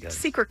little pretty good.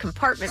 secret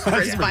compartment for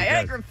his That's pretty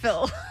good. Viagra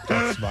pill.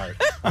 That's smart.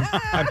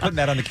 I'm putting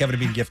that on the Kevin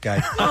and Bean gift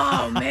guide.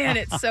 Oh, man,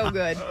 it's so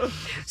good.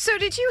 So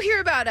did you hear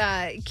about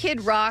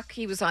Kid Rock?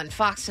 He was on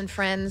Fox and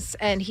Friends,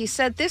 and he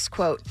said this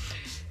quote,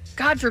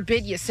 God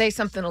forbid you say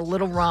something a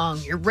little wrong.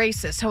 You're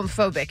racist,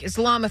 homophobic,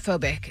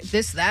 Islamophobic,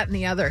 this, that, and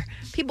the other.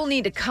 People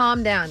need to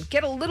calm down,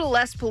 get a little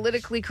less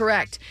politically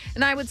correct.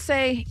 And I would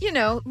say,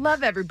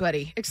 love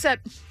everybody,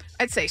 except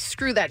I'd say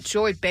screw that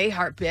Joy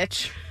Behar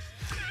bitch.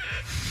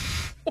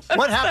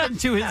 What happened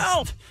to his...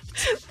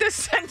 The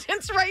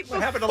sentence right before.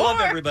 What happened to love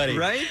everybody?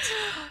 Right?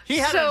 He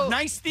had So- a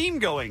nice theme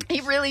going.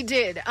 He really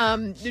did.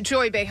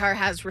 Joy Behar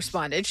has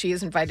responded. She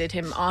has invited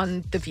him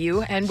on The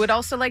View and would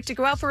also like to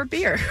go out for a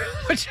beer,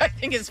 which I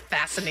think is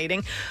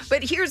fascinating.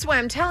 But here's why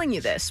I'm telling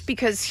you this,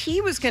 because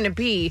he was going to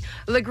be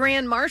the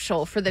Grand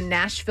Marshal for the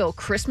Nashville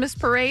Christmas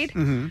Parade.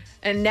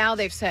 And now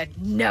they've said,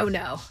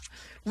 no.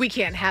 We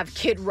can't have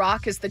Kid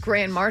Rock as the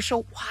Grand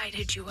Marshal. Why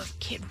did you have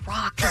Kid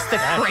Rock as the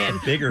Grand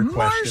That's a bigger question,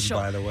 Marshal?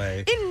 by the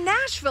way. In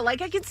Nashville, I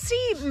could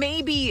see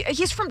maybe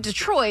he's from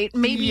Detroit,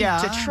 maybe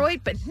Yeah. Detroit,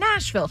 but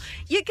Nashville,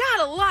 you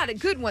got a lot of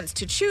good ones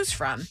to choose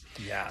from.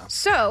 Yeah.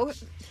 So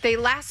they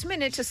last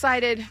minute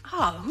decided,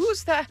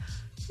 who's that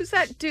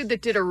dude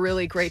that did a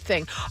really great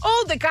thing?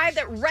 Oh, the guy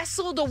that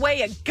wrestled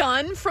away a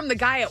gun from the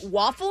guy at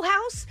Waffle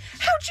House?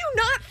 How'd you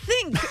not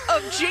think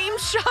of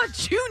James Shaw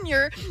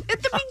Jr.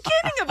 at the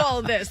beginning of all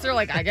of this? They're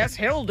like, I guess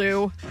he'll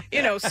do.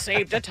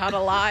 Saved a ton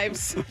of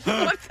lives.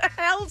 What the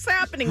hell's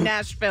happening,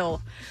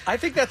 Nashville? I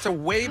think that's a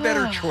way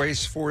better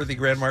choice for the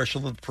Grand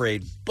Marshal of the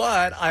Parade,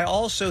 but I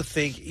also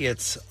think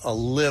it's a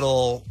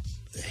little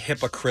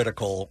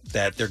hypocritical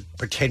that they're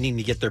pretending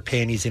to get their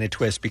panties in a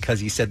twist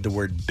because he said the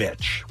word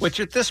bitch, which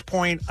at this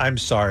point, I'm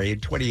sorry, in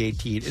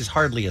 2018 is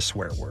hardly a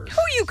swear word. Who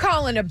you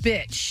calling a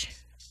bitch?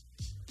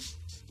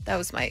 That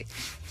was my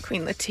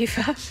Queen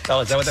Latifah.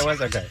 Oh, is that what that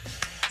was? Okay.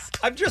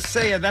 I'm just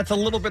saying that's a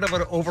little bit of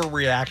an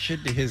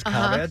overreaction to his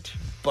comment,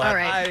 but All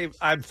right.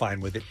 I'm fine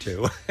with it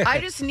too. I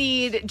just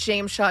need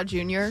James Shaw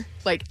Jr.,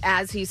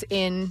 as he's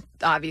in,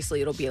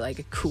 obviously it'll be like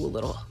a cool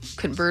little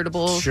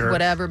convertible, Sure.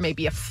 whatever,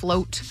 maybe a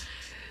float.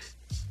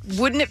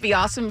 wouldn't it be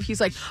awesome if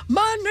he's like,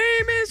 my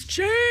name is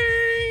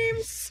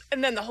James,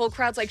 and then the whole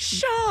crowd's like,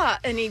 Shaw,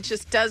 and he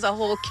just does a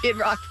whole Kid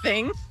Rock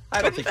thing?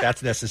 I don't think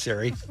that's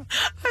necessary.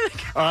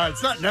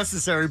 It's not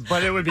necessary,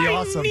 but it would be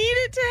awesome. I need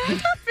it to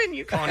happen,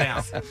 you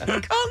guys. Call now.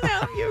 Call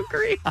now, you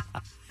agree?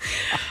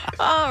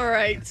 All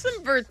right,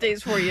 some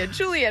birthdays for you.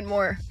 Julianne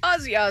Moore,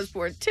 Ozzy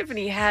Osbourne,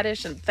 Tiffany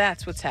Haddish, and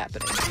that's what's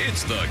happening.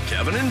 It's the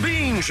Kevin and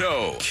Bean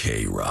Show.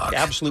 K-Rock. The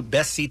absolute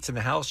best seats in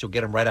the house. You'll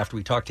get them right after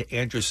we talk to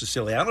Andrew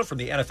Siciliano from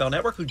the NFL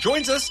Network, who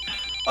joins us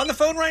on the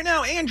phone right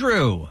now.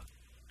 Andrew.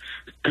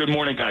 Good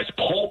morning, guys.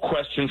 Poll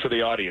question for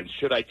the audience.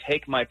 Should I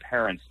take my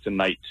parents to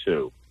night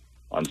 2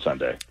 on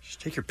Sunday? Just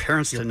take your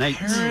parents to night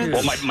 2.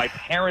 Well, my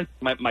parents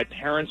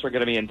are going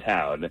to be in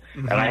town,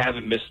 and I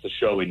haven't missed the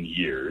show in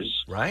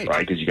years. Right.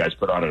 Because you guys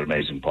put on an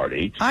amazing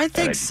party. I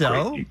think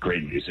so.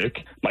 Great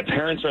music. My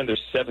parents are in their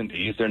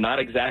 70s. They're not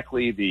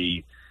exactly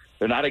the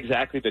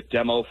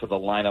demo for the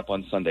lineup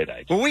on Sunday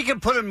night. Well, we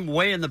can put them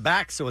way in the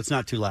back so it's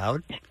not too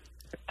loud.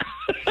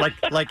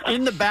 like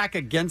in the back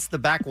against the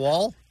back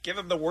wall. Give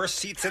them the worst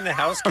seats in the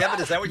house, Kevin.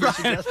 Is that what you're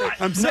suggesting?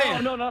 I'm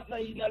saying.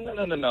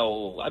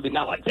 No. I mean,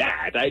 not like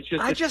that. I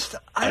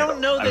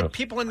don't know that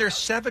people in their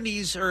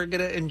 70s are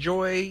going to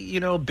enjoy,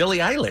 Billie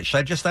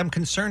Eilish. I'm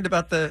concerned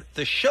about the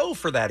show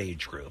for that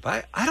age group.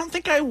 I don't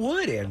think I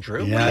would,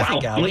 Andrew. Yeah. What do you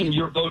think, Allie?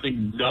 You're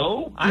voting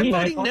no? I'm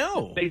voting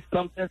no.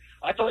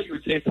 I thought you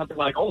would say something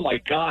like, oh, my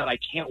God, I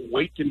can't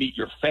wait to meet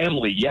your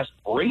family. Yes,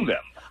 bring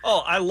them.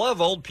 Oh, I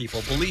love old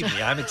people. Believe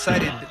me, I'm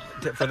excited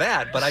for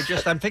that. But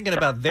I'm thinking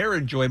about their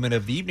enjoyment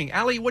of the evening.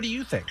 Allie, what do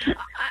you think?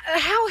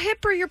 How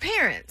hip are your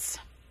parents?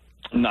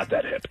 Not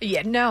that hip.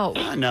 Yeah, no.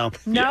 No.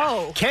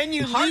 No. Can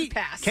you leave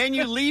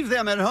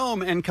them at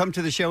home and come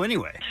to the show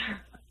anyway?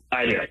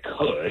 I mean, I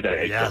could.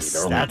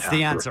 Yes, that's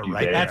the answer,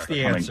 right? That's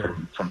the answer.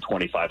 From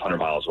 2,500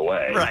 miles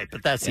away. Right,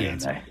 but that's the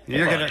answer.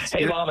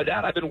 Hey, Mom and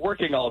Dad, I've been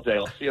working all day.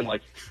 I'll see you in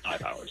like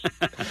 5 hours.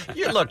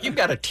 Look, you've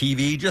got a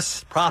TV.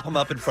 Just prop them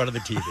up in front of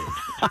the TV.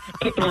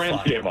 Put the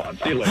Rams game on.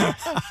 See you later.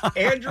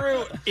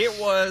 Andrew,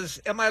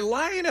 am I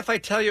lying if I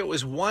tell you it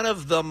was one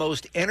of the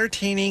most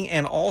entertaining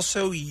and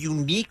also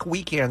unique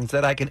weekends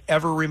that I can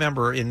ever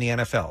remember in the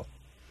NFL?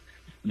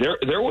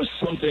 There was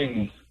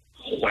something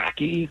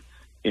wacky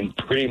in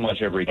pretty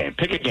much every game.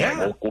 Pick a game.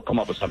 Yeah. We'll come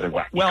up with something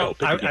wacky. Well,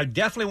 I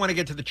definitely want to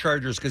get to the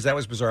Chargers because that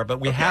was bizarre, but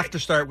we have to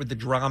start with the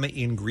drama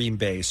in Green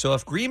Bay. So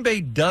if Green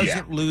Bay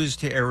doesn't lose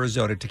to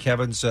Arizona, to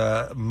Kevin's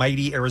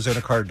mighty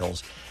Arizona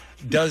Cardinals,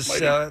 does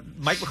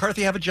Mike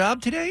McCarthy have a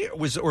job today?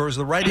 Or was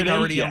the writing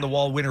already on the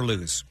wall, win or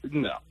lose?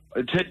 No.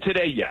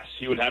 Today, yes.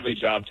 He would have a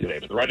job today,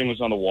 but the writing was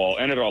on the wall,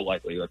 and in all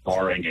likelihood,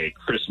 barring a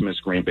Christmas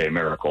Green Bay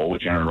miracle,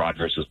 which Aaron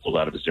Rodgers has pulled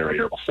out of his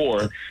derriere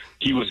before,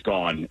 he was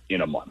gone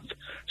in a month.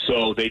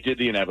 So they did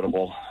the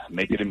inevitable,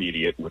 make it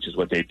immediate, which is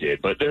what they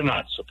did, but they're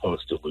not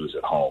supposed to lose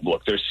at home.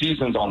 Look, their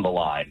season's on the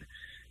line.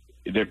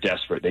 They're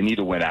desperate. They need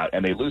to win out,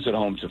 and they lose at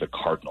home to the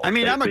Cardinals. I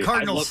mean, I'm a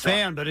Cardinals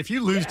fan, but if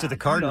you lose to the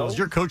Cardinals,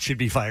 your coach should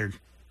be fired.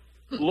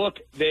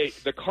 Look, the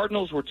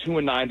Cardinals were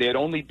 2-9. They had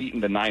only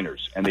beaten the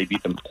Niners, and they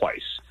beat them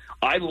twice.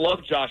 I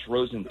love Josh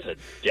Rosen to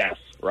death,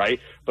 right?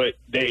 But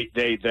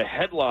the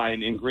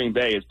headline in Green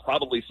Bay is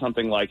probably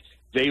something like,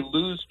 they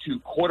lose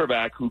to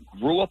quarterback who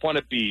grew up on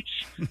a beach,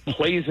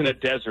 plays in a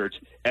desert,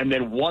 and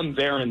then won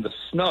there in the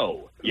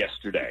snow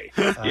yesterday.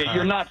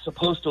 You're not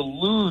supposed to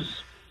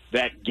lose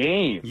that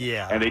game.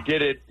 Yeah. And they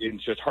did it in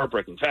just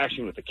heartbreaking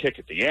fashion with the kick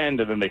at the end,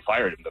 and then they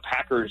fired him. The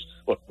Packers,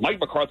 look, Mike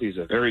McCarthy is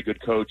a very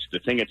good coach. The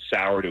thing had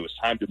soured. It was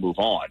time to move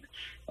on.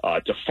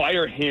 To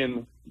fire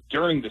him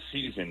during the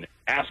season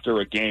after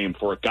a game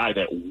for a guy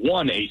that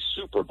won a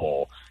Super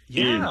Bowl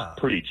is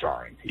pretty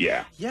jarring.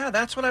 Yeah,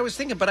 that's what I was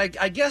thinking. But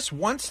I guess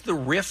once the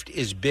rift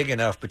is big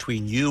enough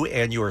between you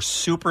and your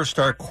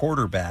superstar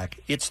quarterback,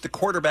 it's the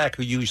quarterback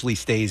who usually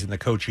stays and the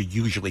coach who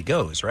usually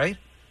goes, right?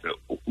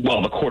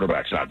 Well, the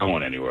quarterback's not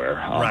going anywhere.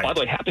 Right. By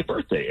the way, happy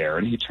birthday,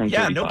 Aaron. He turned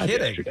 35 no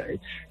kidding. yesterday.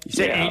 You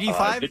say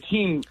 85? The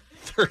team...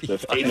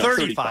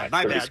 35.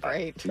 My bad.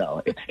 Great.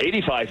 No,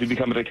 85. He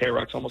become a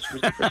K-Rock's almost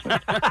Christmas.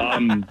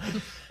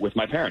 With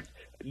my parents.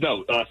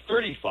 No,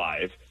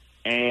 35.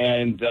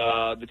 And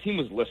the team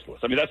was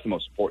listless. I mean, that's the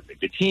most important thing.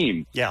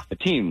 The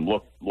team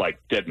looked like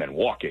dead men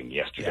walking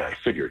yesterday,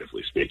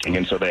 figuratively speaking,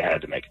 and so they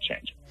had to make a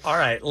change. All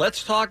right,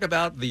 let's talk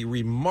about the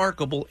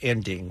remarkable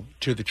ending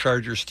to the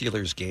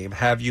Chargers-Steelers game.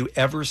 Have you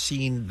ever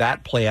seen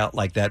that play out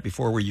like that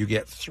before, where you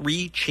get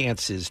 3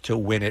 chances to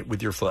win it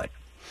with your foot?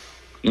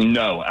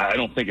 No, I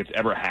don't think it's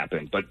ever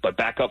happened. But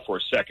back up for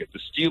a second. The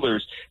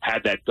Steelers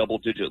had that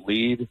double-digit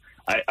lead.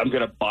 I'm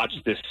going to botch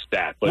this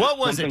stat. But what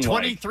was it,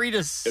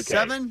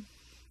 23-7?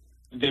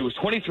 It was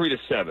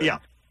 23-7. Yeah.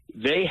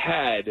 They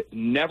had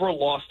never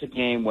lost a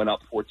game when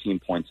up 14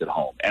 points at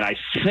home. And I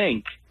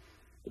think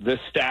the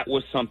stat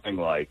was something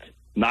like,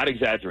 not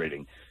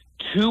exaggerating,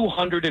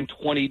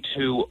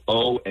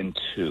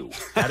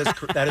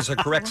 222-0-2. That is a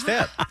correct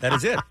stat. That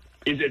is it.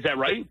 Is that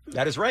right?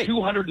 That is right.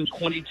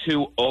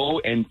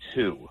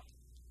 222-0-2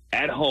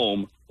 at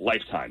home,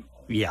 lifetime.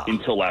 Yeah.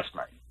 Until last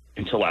night.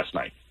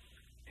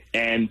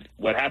 And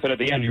what happened at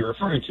the end you're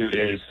referring to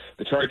is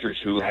the Chargers,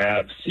 who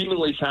have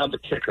seemingly found the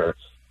kicker,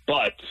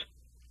 but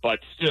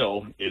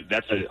still,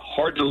 that's a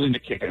hard to win the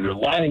kick. And they're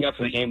lining up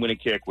for the game-winning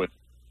kick with,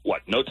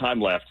 no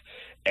time left.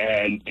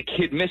 And the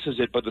kid misses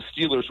it, but the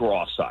Steelers were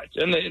offsides.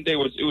 And it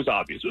was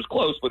obvious. It was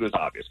close, but it was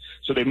obvious.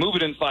 So they move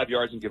it in 5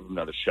 yards and give him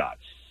another shot.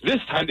 This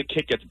time the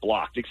kick gets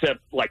blocked, except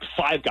like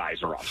 5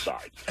 guys are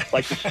offside.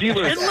 Like the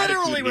Steelers. It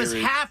literally was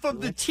half of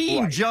the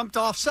team jumped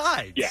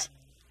offsides. Yeah.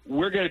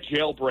 We're going to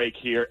jailbreak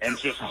here and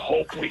just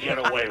hope we get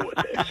away with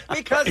it.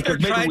 Because they're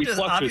maybe trying we to,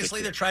 fluctuate obviously,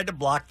 the they're kick. trying to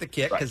block the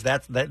kick because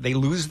that they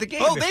lose the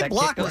game. Oh, if they that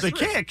blocked kick goes the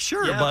through. kick,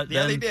 sure, Yeah, but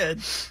yeah, then- they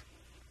did.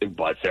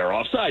 But they're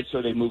offside,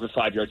 so they move it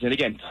 5 yards. And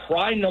again,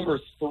 try number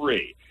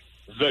 3.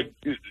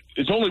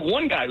 There's only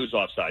one guy who's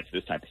offside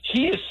this time.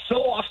 He is so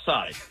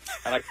offside,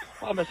 and I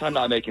promise I'm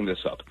not making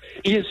this up.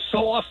 He is so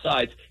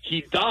offside,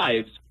 he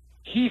dives,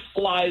 he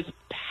flies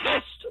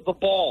past the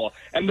ball,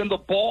 and then the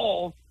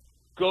ball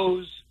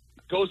goes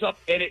up,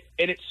 and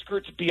it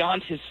skirts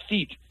beyond his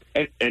feet.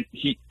 And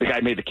the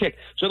guy made the kick.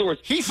 So in other words,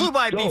 he flew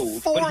by dove,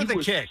 before but he the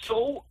was kick.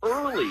 so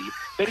early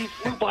that he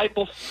flew by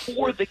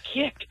before the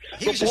kick.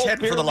 He was just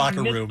heading for the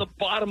locker missed room. the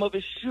bottom of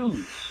his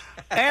shoes.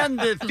 And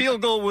the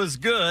field goal was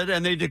good,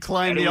 and they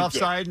declined And the it was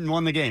offside and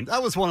won the game.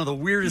 That was one of the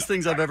weirdest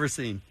things I've ever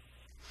seen.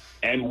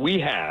 And we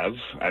have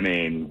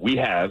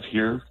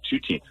here 2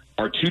 teams.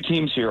 Our 2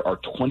 teams here are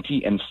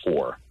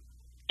 20-4.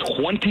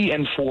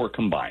 20-4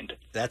 combined.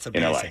 That's in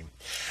LA. amazing.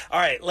 All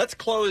right, let's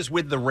close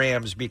with the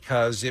Rams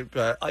because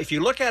if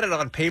you look at it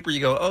on paper, you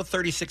go,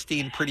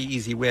 30-16, pretty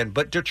easy win.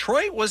 But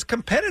Detroit was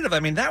competitive.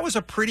 I mean, that was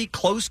a pretty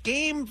close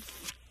game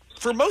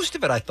for most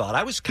of it, I thought.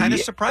 I was kind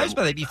of surprised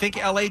by that. Do you think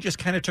LA just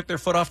kind of took their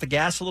foot off the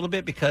gas a little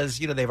bit because,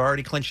 they've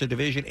already clinched the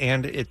division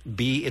and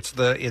it's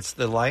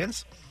the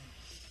Lions?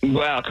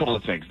 Well, a couple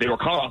of things. They were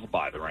coming off a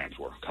bye. The Rams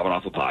were coming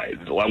off a bye.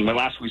 When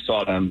last we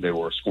saw them, they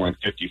were scoring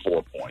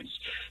 54 points.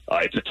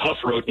 It's a tough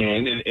road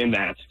game in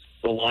that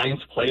the Lions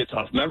play it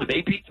tough. Remember,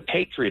 they beat the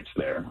Patriots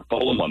there a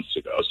couple of months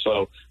ago,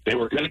 so they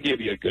were going to give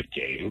you a good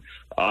game.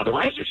 The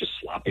Rams are just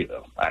sloppy,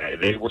 though.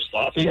 They were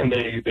sloppy, and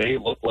they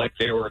looked like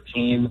they were a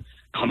team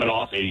coming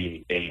off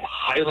a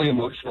highly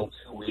emotional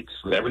 2 weeks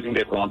with everything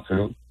they've gone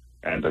through,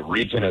 and the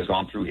region has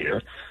gone through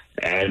here,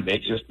 and they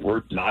just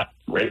were not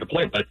ready to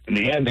play. But in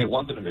the end, they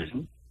won the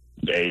division.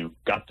 They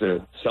got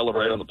to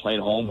celebrate on the plane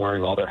home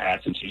wearing all their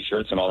hats and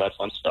T-shirts and all that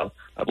fun stuff.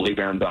 I believe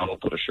Aaron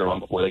Donald put a shirt on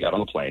before they got on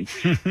the plane.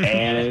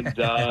 And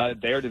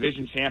they're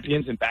division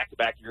champions in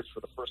back-to-back years for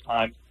the first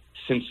time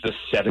since the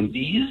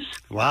 70s.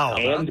 Wow.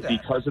 And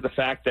because of the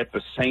fact that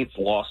the Saints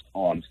lost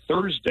on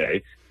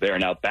Thursday, they are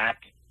now back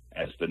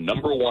as the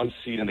number 1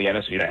 seed in the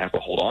NFC. They have to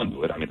hold on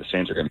to it. I mean, the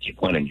Saints are going to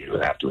keep winning, you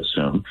have to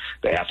assume.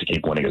 They have to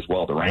keep winning as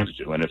well. The Rams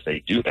do. And if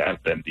they do that,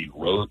 then the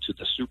road to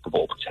the Super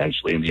Bowl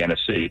potentially in the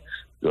NFC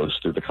goes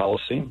through the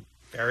Coliseum.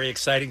 Very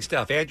exciting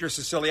stuff. Andrew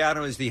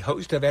Siciliano is the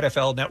host of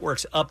NFL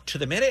Network's Up to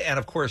the Minute and,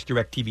 of course,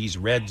 DirecTV's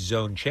Red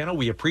Zone channel.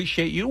 We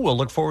appreciate you. We'll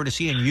look forward to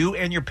seeing you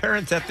and your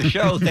parents at the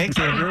show. Thanks,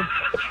 Andrew.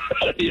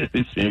 See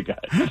you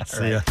guys.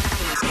 See ya.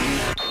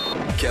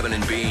 Kevin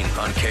and Bean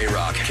on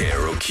K-Rock,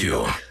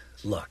 KROQ.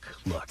 Look.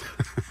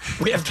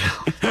 We have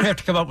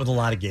to come up with a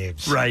lot of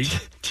games. Right.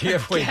 To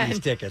give away these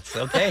tickets,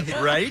 okay?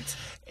 Right.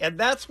 And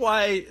that's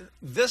why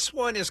this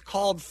one is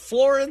called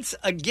Florence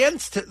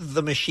Against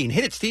the Machine.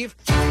 Hit it, Steve.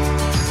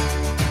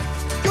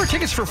 Your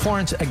tickets for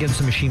Florence Against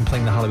the Machine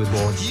playing the Hollywood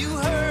Bowl. You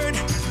heard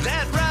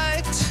that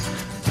right.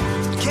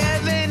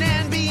 Kevin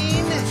and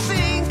Bean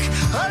think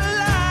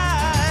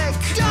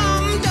alike.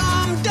 Dumb.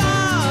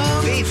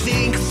 They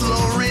think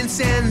Florence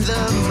and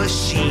the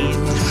Machine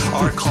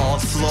are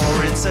called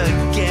Florence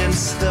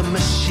Against the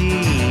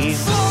Machine.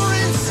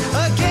 Florence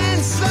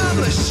Against the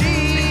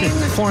Machine.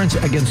 Florence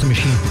Against the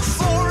Machine.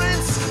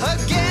 Florence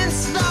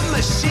Against the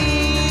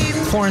Machine.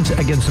 Florence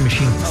Against the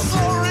Machine.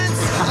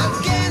 Florence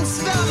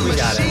Against the We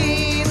got it.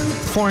 Machine.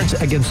 Florence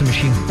Against the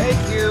Machine.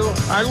 Thank you.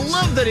 I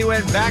love that he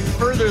went back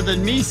further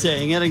than me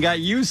saying it and got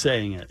you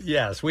saying it.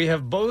 Yes, we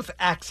have both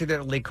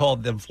accidentally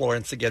called them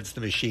Florence Against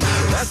the Machine. So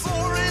that's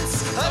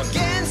Florence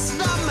Against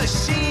the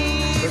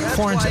Machine.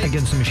 Florence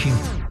Against the Machine.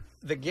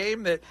 the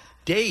game that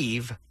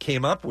Dave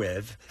came up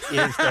with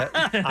is that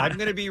I'm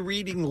going to be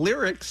reading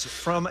lyrics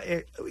from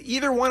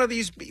either one of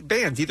these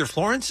bands, either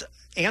Florence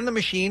and the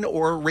Machine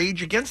or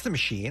Rage Against the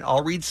Machine.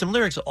 I'll read some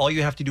lyrics. All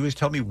you have to do is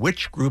tell me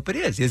which group it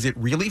is. Is it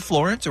really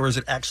Florence or is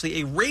it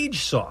actually a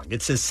Rage song?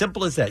 It's as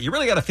simple as that. You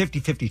really got a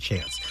 50-50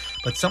 chance.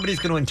 But somebody's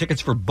going to win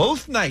tickets for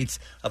both nights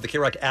of the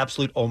K-Rock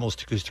Absolute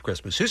Almost Acoustic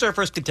Christmas. Who's our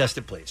first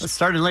contestant, please? Let's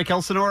start in Lake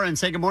Elsinore and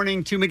say good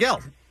morning to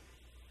Miguel.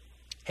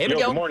 Hey,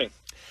 Miguel. Good morning.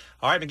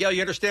 All right, Miguel, you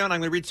understand?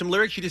 I'm going to read some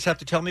lyrics. You just have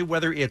to tell me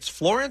whether it's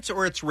Florence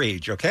or it's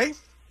Rage, okay?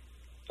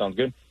 Sounds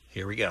good.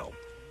 Here we go.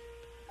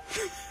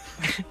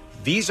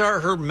 These are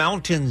her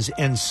mountains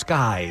and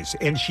skies,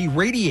 and she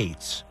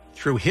radiates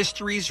through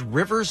history's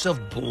rivers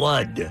of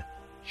blood.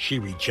 She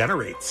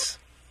regenerates.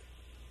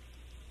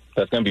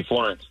 That's going to be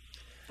Florence.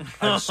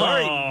 I'm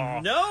sorry.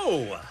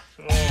 No.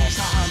 These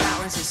are her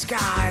mountains and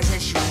skies,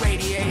 and she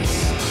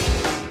radiates.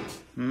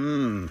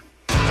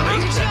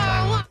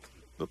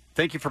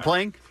 Thank you for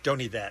playing. Don't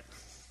need that.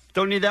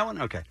 Don't need that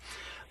one? Okay.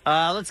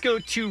 Let's go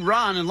to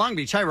Ron in Long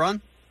Beach. Hi,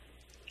 Ron.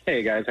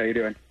 Hey, guys. How you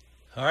doing?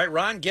 All right,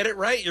 Ron, get it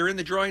right. You're in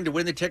the drawing to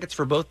win the tickets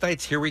for both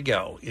nights. Here we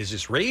go. Is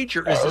this Rage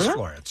or is this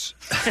Florence?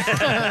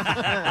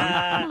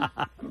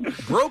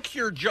 Broke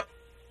your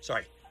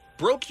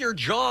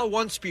jaw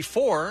once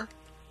before.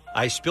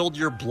 I spilled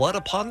your blood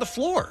upon the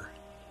floor.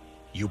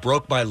 You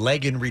broke my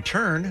leg in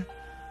return.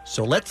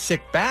 So let's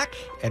sit back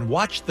and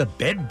watch the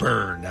bed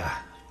burn.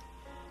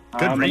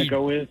 I'm going to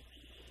go with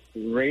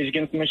Rage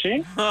Against the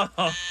Machine. Oh,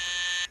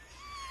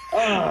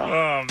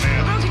 man.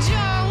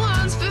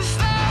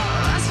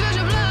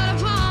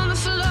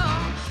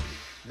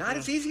 Not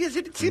as easy as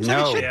it seems like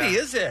it should be,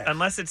 is it?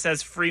 Unless it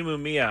says Free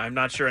Mumia, I'm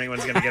not sure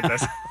anyone's going to get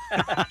this.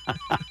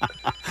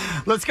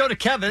 Let's go to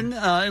Kevin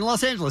in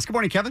Los Angeles. Good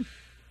morning, Kevin.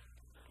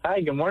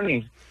 Hi, good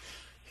morning.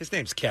 His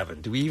name's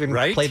Kevin. Do we even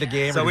Right? play the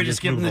game? So or we do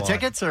just give him move the on?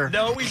 tickets, or?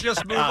 No, we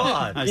just move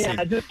on. I see.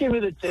 Yeah, just give me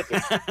the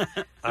ticket.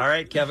 All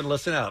right, Kevin,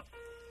 listen up.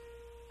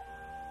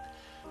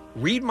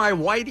 Read my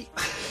whitey.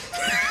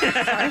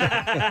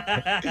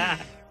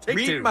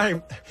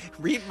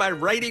 read my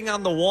writing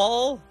on the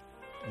wall.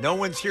 No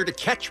one's here to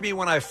catch me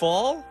when I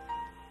fall.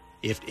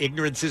 If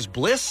ignorance is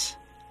bliss,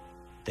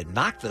 then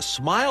knock the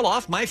smile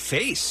off my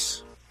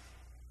face.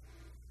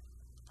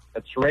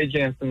 That's Rage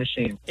Against the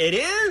Machine. It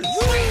is.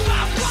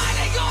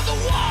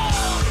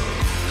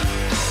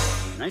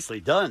 Nicely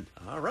done.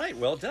 All right,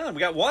 well done. We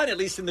got one, at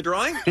least in the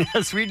drawing.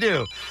 Yes, we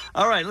do.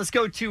 All right, let's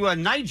go to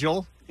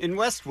Nigel in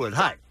Westwood.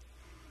 Hi.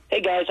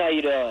 Hey, guys, how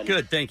you doing?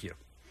 Good, thank you.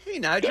 Hey,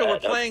 Nigel, we're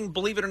playing,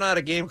 believe it or not,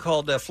 a game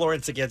called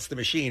Florence Against the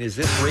Machine. Is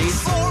this Rage?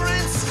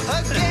 Florence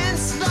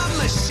Against the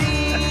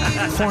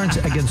Machine. Florence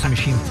Against the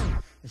Machine.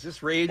 Is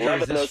this Rage or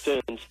Loving is this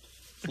those tunes.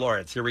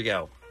 Florence? Here we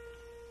go.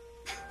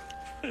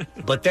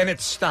 But then it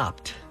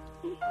stopped,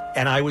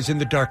 and I was in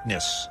the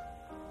darkness.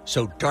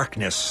 So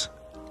darkness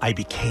I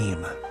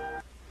became.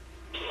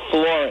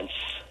 Florence.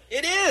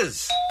 It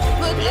is.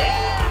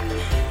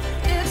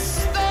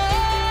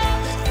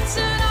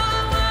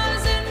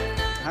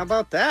 How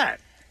about that?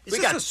 Is We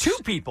this got a two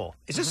people.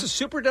 Is this a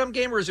super dumb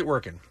game or is it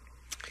working?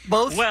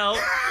 Both? Well,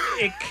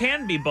 it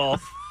can be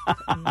both,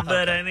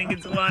 but I think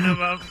it's one of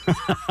them.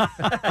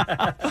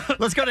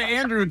 Let's go to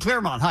Andrew in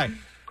Claremont. Hi.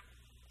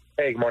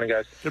 Hey, good morning,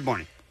 guys. Good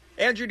morning.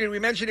 Andrew, did we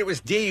mention it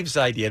was Dave's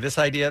idea? This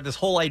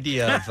whole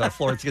idea of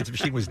Florence Against the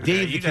Machine was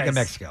Dave, you the King of guys-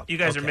 Mexico. You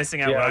guys are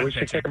missing out. Yeah, what I'm we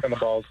should pitching. kick him in the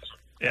balls.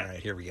 Yeah. All right,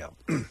 here we go.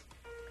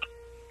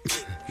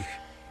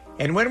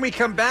 And when we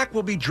come back,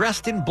 we'll be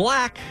dressed in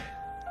black,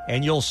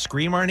 and you'll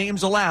scream our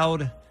names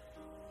aloud,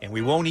 and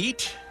we won't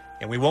eat,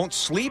 and we won't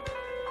sleep.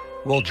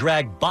 We'll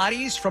drag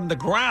bodies from the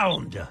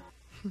ground.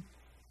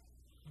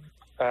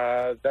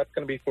 That's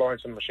going to be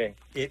Florence and the Machine.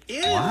 It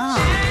is.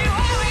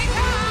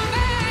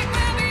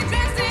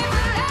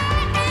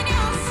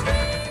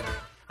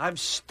 I'm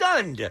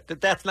stunned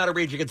that that's not a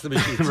Rage Against the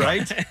Machine.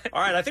 Right?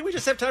 All right, I think we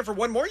just have time for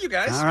one more, you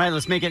guys. All right,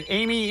 let's make it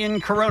Amy in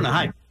Corona.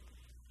 Hi.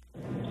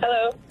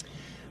 Hello.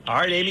 All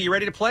right, Amy, you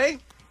ready to play?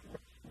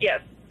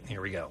 Yes.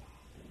 Here we go.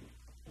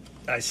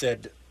 I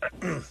said,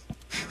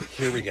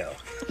 here we go.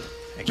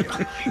 Thank you.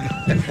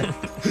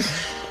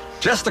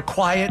 Just a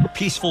quiet,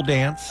 peaceful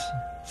dance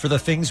for the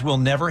things we'll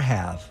never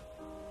have.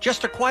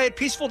 Just a quiet,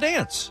 peaceful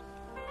dance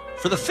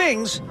for the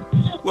things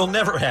we'll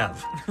never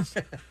have.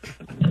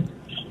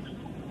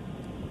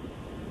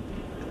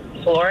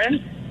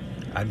 Florence?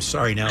 I'm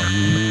sorry, no.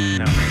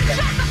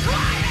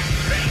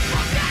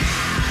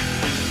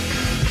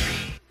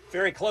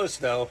 Very close,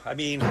 though. I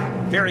mean,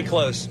 very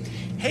close.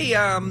 Hey,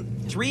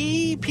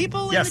 3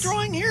 people in the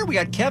drawing here. We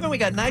got Kevin, we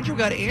got Nigel, we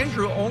got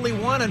Andrew. Only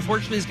one,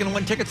 unfortunately, is going to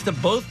win tickets to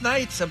both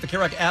nights of the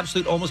K-Rock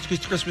Absolute Almost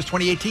Acoustic Christmas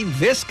 2018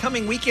 this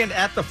coming weekend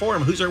at the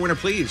Forum. Who's our winner,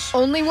 please?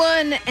 Only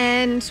one,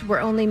 and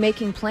we're only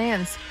making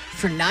plans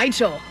for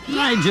Nigel.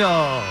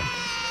 Nigel.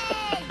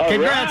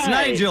 Congrats,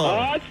 right. Nigel.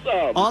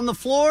 Awesome. On the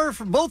floor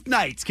for both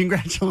nights.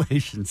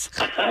 Congratulations.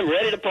 I'm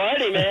ready to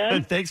party,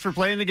 man. Thanks for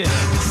playing the game.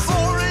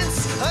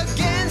 Florence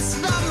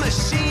Against the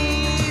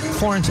Machine.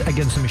 Florence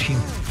Against the Machine.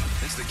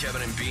 It's the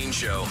Kevin and Bean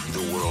Show, the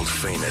world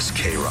famous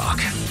K-Rock.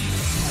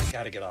 I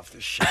got to get off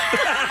this shit.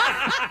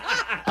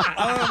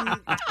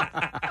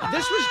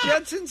 This was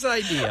Jensen's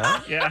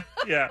idea. Yeah.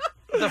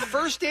 The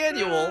first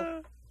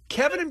annual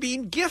Kevin and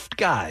Bean gift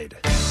guide.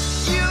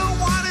 You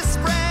want to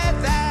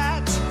spread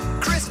that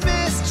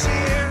Christmas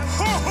cheer.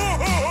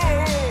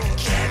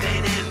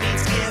 Kevin and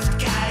Bean's gift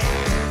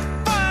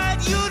guide.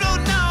 But you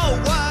don't know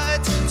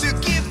what to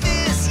give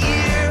this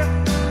year.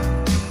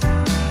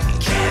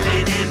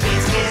 Kevin and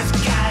Bean's gift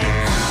guide.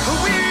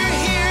 We're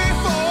here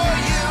for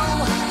you,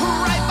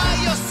 right by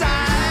your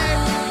side.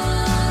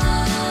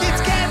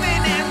 It's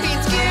Kevin and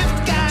Bean's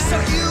gift guide, so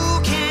you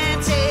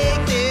can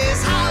take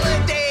this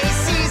holiday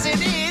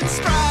season in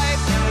stride.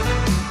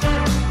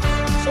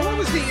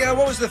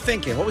 was the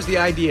thinking? What was the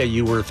idea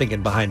you were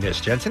thinking behind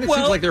this, Jensen? It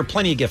seems like there are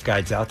plenty of gift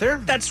guides out there.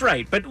 That's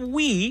right. But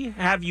we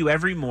have you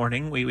every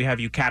morning. We have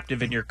you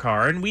captive in your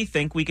car, and we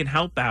think we can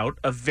help out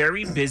a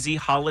very busy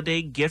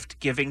holiday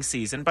gift-giving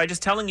season by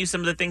just telling you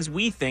some of the things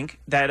we think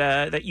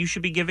that you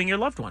should be giving your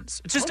loved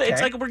ones. It's just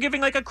it's like we're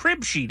giving like a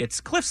crib sheet.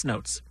 It's Cliff's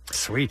Notes.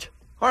 Sweet.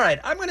 All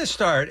right, I'm going to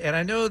start, and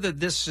I know that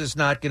this is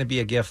not going to be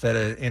a gift that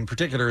in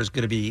particular is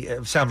going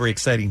to sound very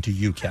exciting to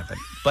you, Kevin.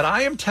 But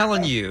I am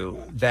telling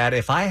you that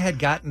if I had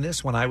gotten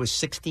this when I was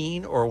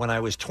 16 or when I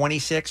was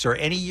 26 or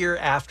any year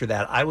after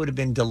that, I would have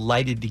been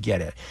delighted to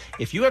get it.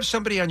 If you have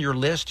somebody on your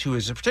list who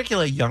is a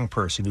particularly young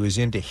person who is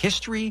into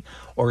history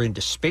or into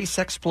space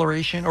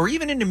exploration or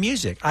even into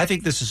music, I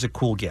think this is a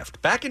cool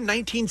gift. Back in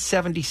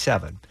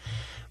 1977,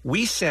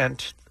 we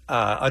sent...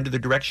 under the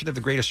direction of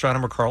the great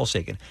astronomer Carl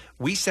Sagan,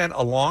 we sent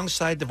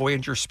alongside the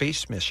Voyager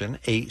space mission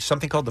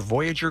something called the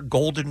Voyager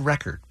Golden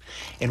Record.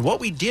 And what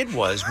we did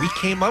was we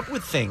came up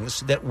with things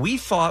that we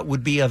thought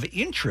would be of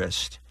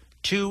interest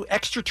to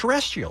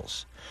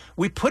extraterrestrials.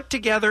 We put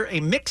together a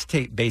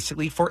mixtape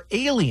basically for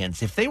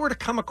aliens. If they were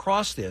to come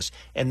across this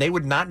and they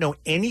would not know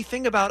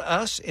anything about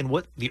us and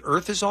what the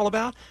Earth is all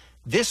about,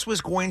 this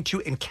was going to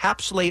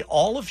encapsulate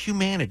all of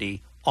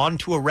humanity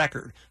onto a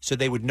record so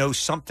they would know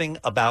something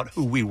about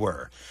who we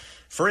were.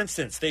 For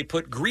instance, they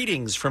put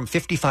greetings from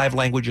 55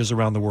 languages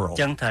around the world.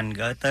 Chân thành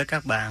gửi tới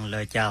các bạn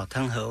lời chào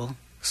thân hữu.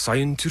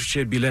 Sayın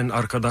Türkçe bilen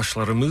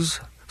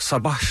arkadaşlarımız,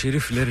 sabah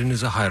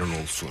şeriflerinize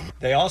hayırlı olsun.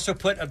 They also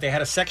they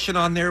had a section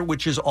on there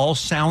which is all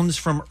sounds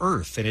from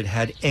Earth, and it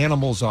had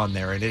animals on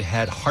there, and it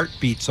had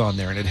heartbeats on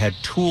there, and it had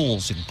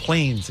tools and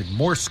planes and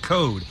Morse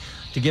code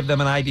to give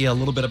them an idea a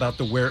little bit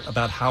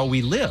about how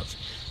we live.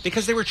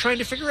 Because they were trying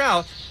to figure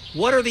out,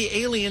 what are the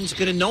aliens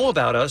going to know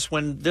about us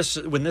when this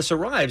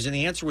arrives? And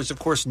the answer was, of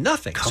course,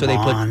 nothing.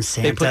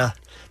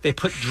 They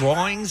put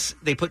drawings.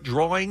 They put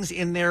drawings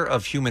in there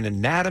of human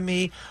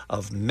anatomy,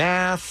 of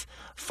math,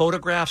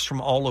 photographs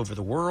from all over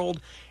the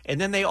world, and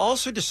then they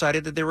also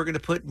decided that they were going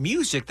to put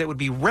music that would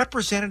be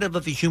representative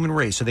of the human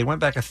race. So they went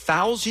back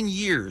 1,000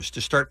 years to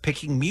start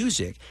picking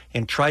music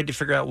and tried to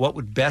figure out what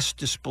would best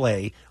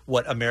display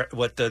what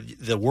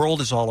the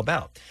world is all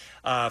about.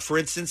 For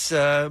instance,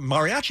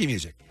 mariachi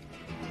music.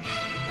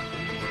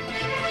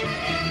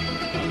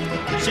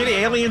 See, the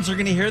aliens are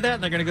going to hear that,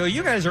 and they're going to go,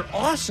 you guys are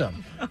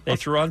awesome. They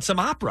threw on some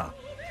opera.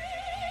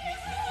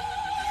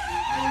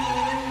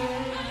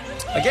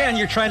 Again,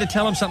 you're trying to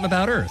tell them something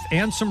about Earth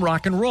and some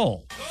rock and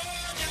roll.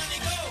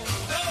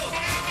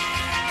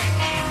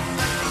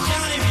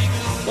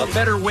 What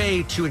better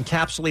way to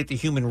encapsulate the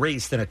human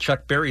race than a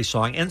Chuck Berry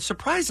song? And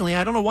surprisingly,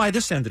 I don't know why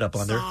this ended up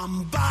on there.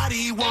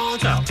 Somebody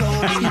wants It's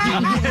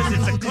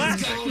a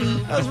classic.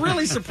 I was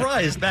really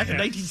surprised back in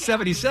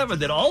 1977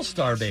 that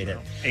All-Star made it.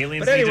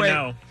 Aliens But anyway, need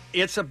to know.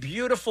 It's a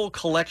beautiful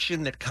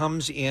collection that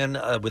comes in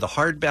with a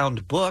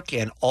hardbound book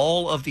and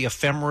all of the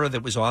ephemera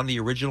that was on the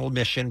original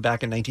mission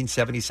back in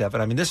 1977.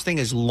 I mean, this thing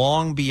is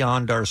long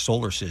beyond our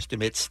solar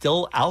system. It's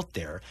still out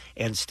there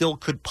and still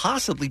could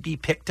possibly be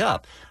picked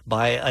up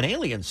by an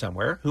alien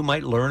somewhere who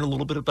might learn a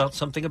little bit about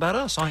something about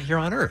us here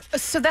on Earth.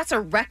 So that's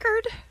a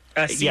record?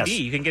 A CD. Yes.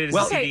 You can get it as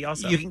a CD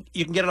also. You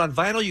can get it on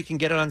vinyl. You can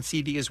get it on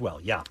CD as well.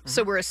 Yeah.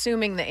 So we're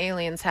assuming the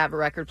aliens have a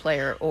record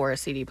player or a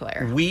CD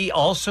player. We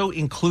also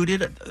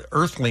included,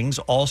 Earthlings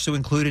also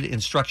included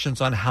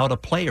instructions on how to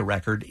play a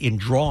record in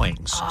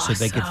drawings so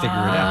they could figure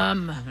it out.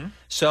 Mm-hmm.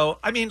 So,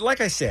 I mean, like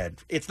I said,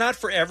 it's not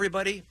for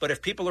everybody, but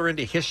if people are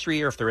into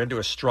history or if they're into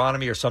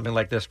astronomy or something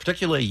like this,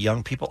 particularly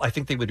young people, I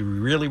think they would be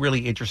really,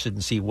 really interested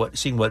in seeing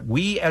what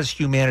we as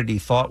humanity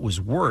thought was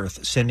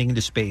worth sending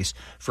into space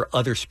for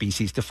other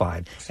species to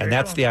find. And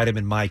that's the item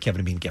in my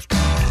Kevin and Bean gift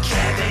guide.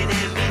 Kevin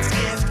and Bean's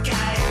gift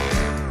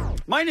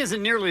guide. Mine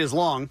isn't nearly as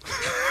long.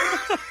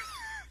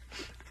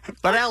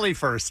 But Allie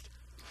first.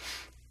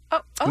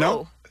 Oh.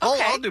 No?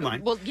 Okay. I'll do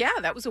mine. Well, yeah,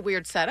 that was a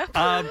weird setup.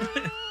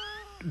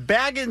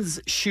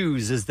 Baggins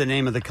Shoes is the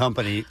name of the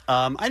company.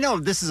 I know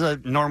this is a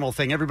normal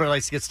thing. Everybody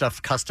likes to get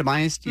stuff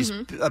customized.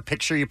 You a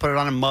picture, you put it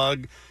on a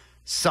mug,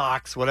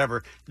 socks,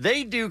 whatever.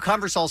 They do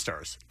Converse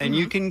All-Stars, and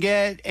you can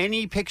get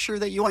any picture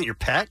that you want. Your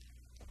pet,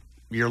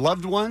 your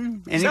loved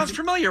one. Sounds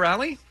familiar,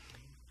 Allie.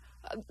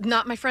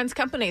 Not my friend's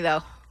company,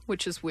 though,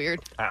 which is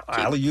weird.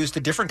 Allie used a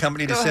different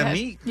company to Go send ahead.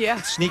 me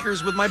Yeah.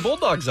 sneakers with my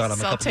Bulldogs on them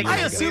a So I'll couple take years it.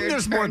 ago. I assume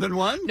there's more than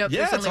one. Nope,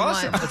 Yeah, there's it's only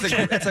awesome.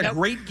 one. It's a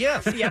great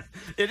gift. Yep.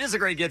 It is a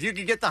great gift. You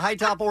can get the high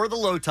top or the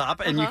low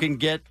top, and you can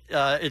get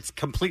it's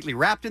completely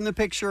wrapped in the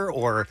picture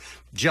or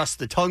just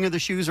the tongue of the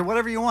shoes or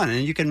whatever you want,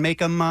 and you can make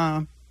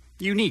them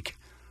unique.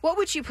 What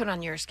would you put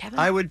on yours, Kevin?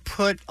 I would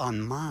put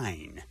on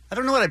mine. I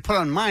don't know what I'd put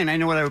on mine. I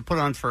know what I would put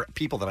on for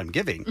people that I'm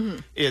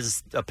giving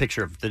is a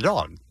picture of the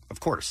dog. Of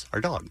course,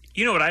 our dog.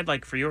 You know what I'd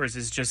like for yours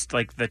is just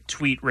like the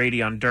tweet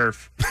Rady on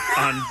Durf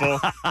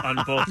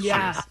on both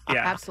Yeah, shoes.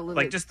 Yeah,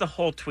 absolutely. Like just the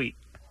whole tweet.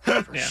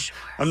 Yeah.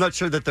 I'm not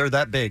sure that they're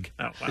that big.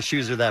 Oh, wow. The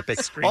shoes are that big.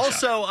 Screenshot.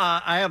 Also,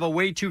 I have a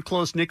way too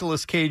close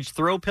Nicolas Cage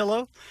throw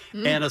pillow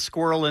and a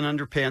squirrel in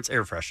underpants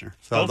air freshener.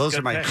 So Both those good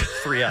are my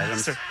picks. 3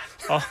 items.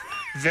 Oh,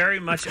 very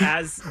much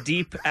as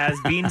deep as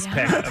Bean's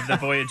pick of the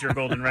Voyager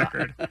Golden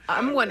Record.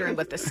 I'm wondering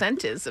what the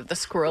scent is of the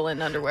squirrel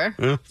in underwear.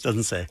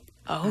 Doesn't say.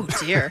 Oh,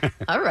 dear.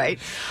 All right.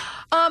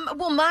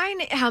 Well,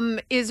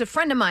 mine is a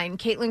friend of mine,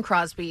 Caitlin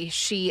Crosby.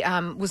 She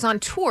was on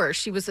tour.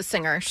 She was a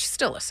singer. She's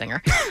still a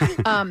singer.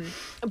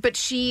 But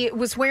she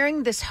was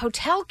wearing this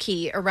hotel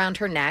key around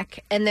her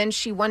neck. And then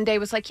she one day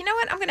was like, you know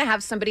what? I'm going to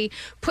have somebody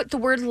put the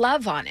word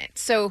love on it.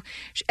 So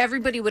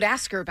everybody would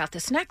ask her about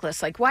this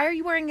necklace. Like, why are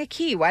you wearing a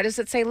key? Why does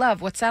it say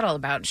love? What's that all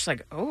about? And she's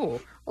like,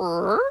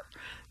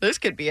 this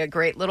could be a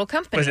great little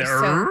company. Was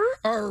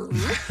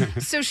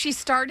it So she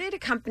started a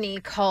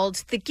company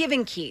called The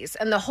Giving Keys.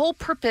 And the whole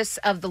purpose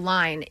of the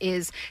line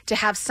is to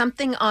have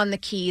something on the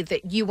key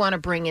that you want to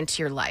bring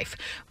into your life,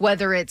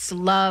 whether it's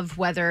love,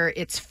 whether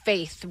it's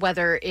faith,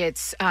 whether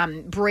it's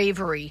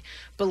bravery,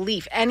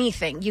 belief,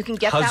 anything. You can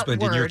get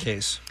Husband that word. in your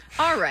case.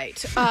 All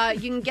right.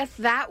 You can get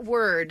that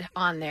word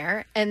on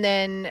there. And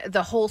then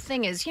the whole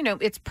thing is,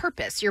 it's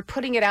purpose. You're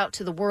putting it out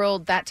to the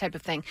world, that type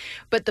of thing.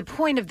 But the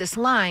point of this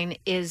line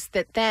is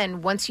that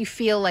then once you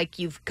feel like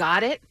you've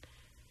got it,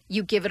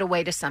 you give it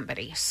away to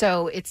somebody.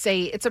 So it's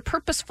a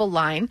purposeful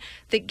line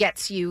that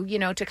gets you,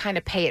 to kind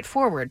of pay it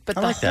forward. But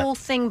the whole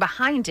thing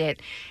behind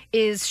it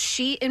is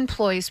she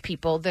employs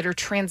people that are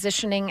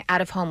transitioning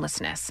out of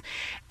homelessness.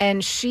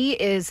 And she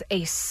is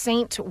a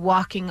saint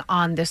walking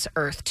on this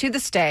earth. To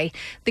this day,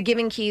 The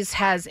Giving Keys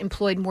has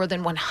employed more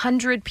than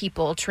 100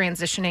 people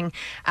transitioning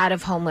out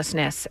of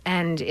homelessness.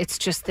 And it's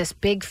just this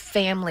big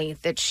family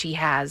that she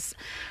has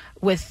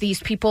with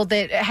these people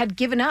that had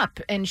given up,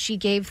 and she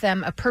gave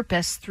them a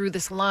purpose through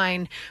this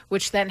line,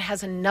 which then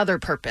has another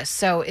purpose.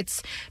 So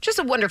it's just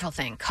a wonderful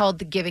thing called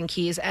The Giving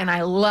Keys, and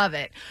I love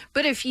it.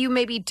 But if you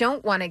maybe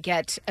don't want to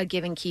get a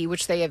giving key,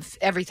 which they have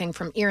everything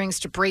from earrings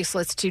to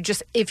bracelets to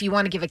just if you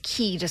want to give a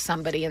key to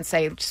somebody and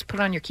say, just put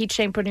it on your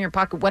keychain, put it in your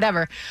pocket,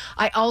 whatever.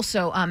 I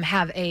also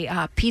have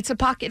a pizza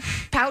pocket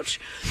pouch.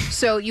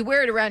 So you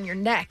wear it around your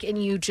neck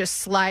and you just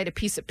slide a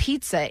piece of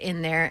pizza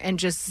in there and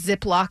just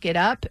Ziploc it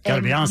up.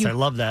 Gotta be honest, I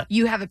love that.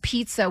 You have a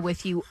pizza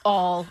with you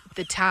all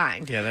the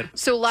time. Yeah,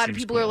 so a lot of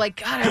people are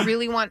like, God, I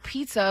really want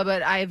pizza,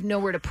 but I have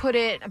nowhere to put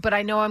it. But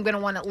I know I'm going to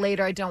want it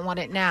later. I don't want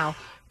it now.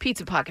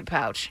 Pizza pocket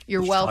pouch.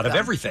 You're welcome. Thought of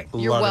everything.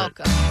 You're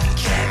welcome.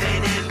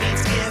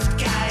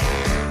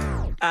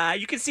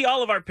 You can see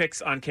all of our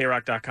picks on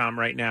KROC.com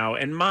right now.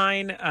 And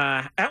mine,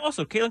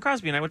 also, Caitlin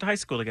Crosby and I went to high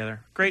school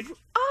together. Great.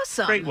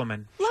 Awesome. Great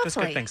woman. She does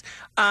good things.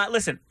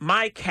 Listen,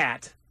 my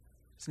cat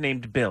is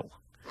named Bill.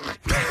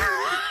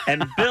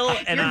 And Bill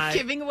and You're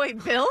giving away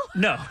Bill?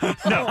 No.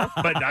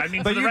 But I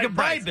mean, but for the you right can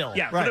buy price. Bill.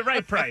 Yeah, right. for the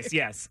right price,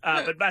 yes.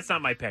 But that's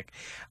not my pick.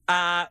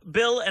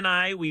 Bill and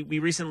I, we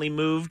recently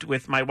moved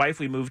with my wife.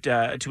 We moved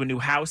to a new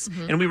house,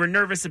 and we were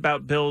nervous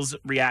about Bill's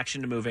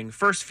reaction to moving.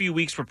 First few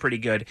weeks were pretty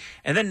good.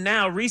 And then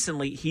now,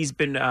 recently, he's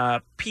been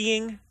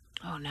peeing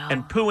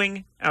and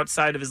pooing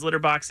outside of his litter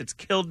box. It's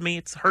killed me.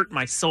 It's hurt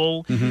my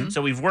soul.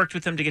 So we've worked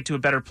with him to get to a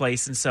better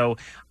place. And so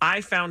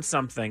I found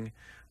something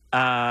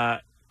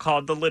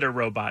called the Litter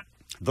Robot.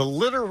 The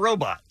Litter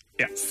Robot.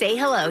 Yeah. Say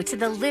hello to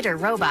the Litter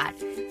Robot,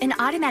 an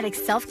automatic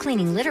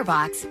self-cleaning litter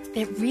box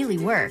that really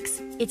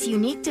works. Its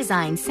unique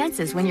design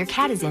senses when your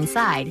cat is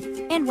inside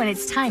and when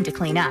it's time to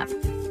clean up.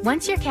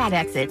 Once your cat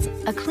exits,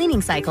 a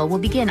cleaning cycle will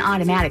begin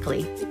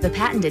automatically. The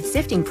patented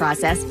sifting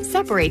process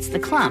separates the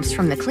clumps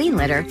from the clean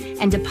litter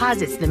and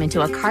deposits them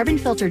into a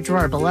carbon-filtered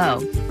drawer below,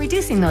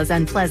 reducing those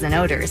unpleasant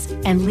odors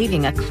and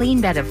leaving a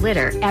clean bed of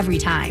litter every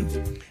time.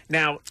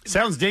 Now,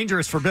 sounds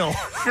dangerous for Bill.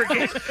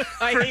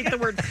 I hate the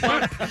word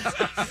clump.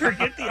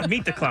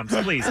 Meet the clumps,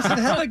 please. Does it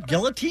have a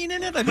guillotine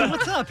in it? I mean,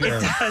 what's up here?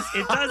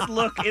 It does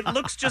look. It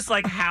looks just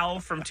like Hal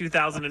from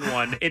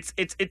 2001. It's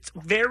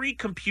very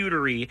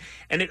computery,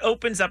 and it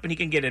opens up and he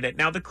can get in it.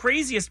 Now, the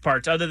craziest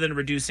parts, other than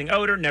reducing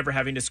odor, never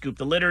having to scoop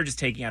the litter, just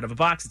taking out of a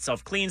box, it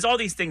self cleans. All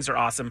these things are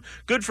awesome.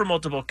 Good for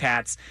multiple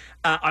cats.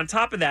 On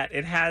top of that,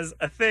 it has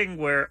a thing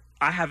where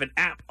I have an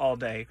app all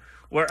day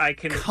where I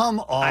can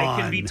I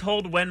can be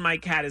told when my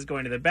cat is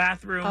going to the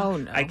bathroom. Oh,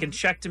 no. I can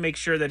check to make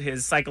sure that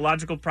his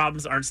psychological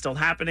problems aren't still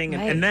happening.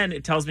 And then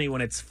it tells me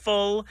when it's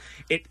full.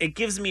 It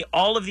gives me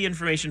all of the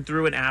information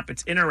through an app.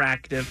 It's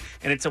interactive,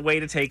 and it's a way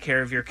to take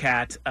care of your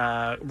cat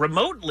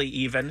remotely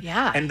even.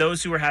 Yeah. And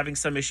those who are having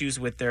some issues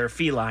with their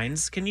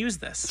felines can use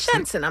this.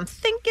 Jensen, I'm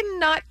thinking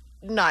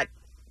not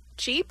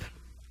cheap.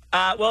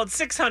 Well, it's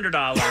 $600.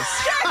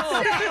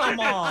 Oh, come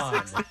on.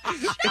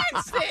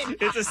 Jensen!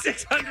 It's a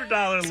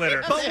 $600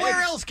 litter. But where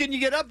else can you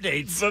get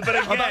updates But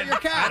again, about your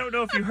cat? I don't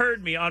know if you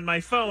heard me on my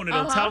phone.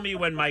 It'll tell me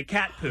when my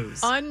cat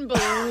poos.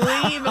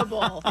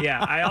 Unbelievable.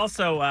 Yeah, I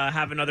also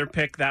have another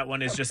pick. That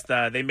one is just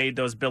they made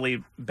those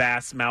Billy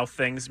Bass mouth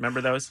things.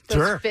 Remember those?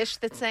 Those fish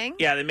that sing?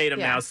 Yeah, they made them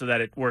now so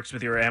that it works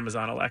with your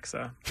Amazon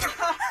Alexa.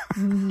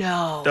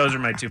 No. Those are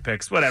my two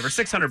picks. Whatever,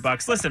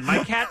 $600. Listen,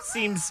 my cat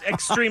seems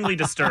extremely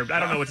disturbed.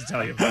 I don't know what to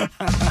tell you.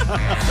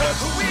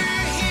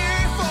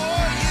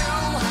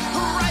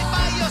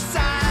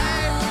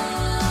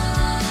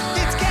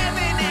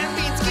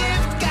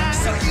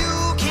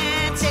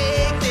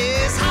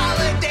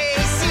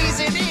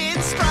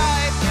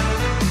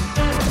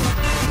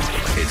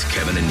 It's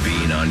Kevin and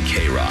Bean on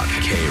K-Rock.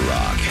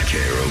 K-Rock.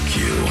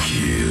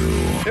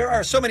 K-R-O-Q. There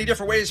are so many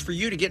different ways for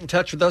you to get in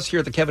touch with us here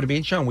at the Kevin and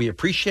Bean Show, and we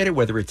appreciate it,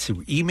 whether it's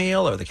through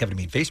email or the Kevin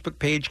and Bean Facebook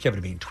page, Kevin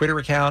and Bean Twitter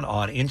account,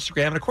 on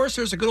Instagram. And, of course,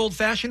 there's a good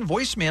old-fashioned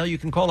voicemail. You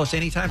can call us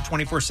anytime,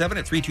 24/7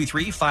 at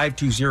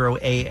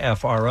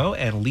 323-520-AFRO,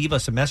 and leave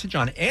us a message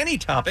on any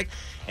topic,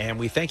 and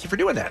we thank you for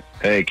doing that.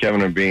 Hey,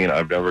 Kevin and Bean,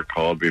 I've never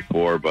called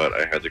before, but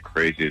I had the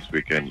craziest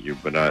weekend you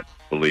would not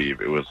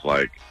believe. It was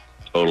like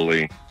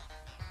totally...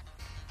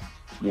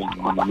 I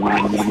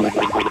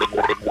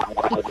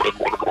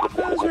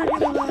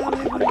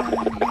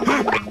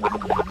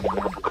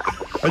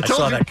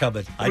saw that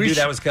coming. I knew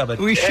that was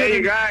coming. We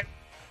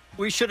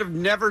should have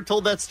never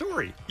told that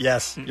story.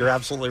 Yes, you're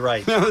absolutely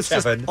right. That was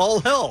just Kevin.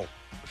 all hell.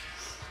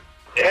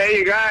 Hey,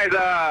 you guys,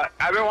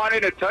 I've been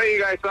wanting to tell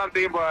you guys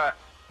something, but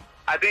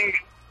I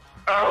think...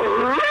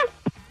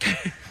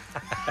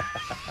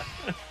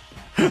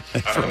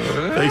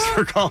 Thanks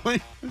for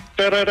calling.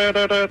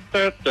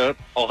 Oh,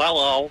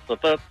 hello.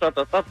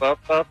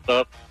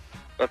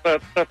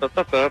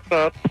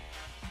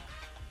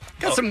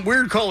 Got some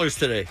weird callers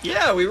today.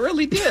 Yeah, we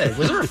really did.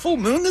 Was there a full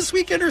moon this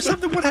weekend or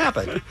something? What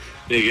happened?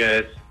 Hey,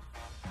 guys,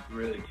 I'm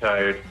really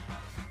tired.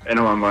 And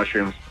I'm on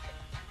mushrooms.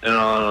 And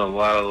on a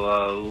lot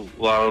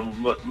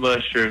of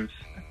mushrooms.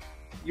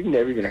 You've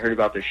never even heard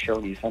about this show,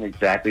 and you sound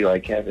exactly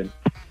like Kevin.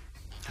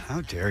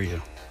 How dare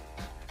you?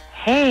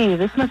 Hey,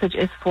 this message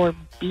is for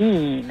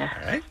Bean. All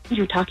right.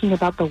 You're talking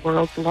about the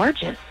world's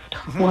largest.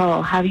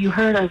 Well, have you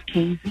heard of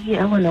Casey,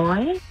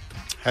 Illinois?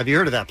 Have you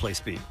heard of that place,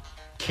 Bean?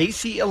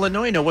 Casey,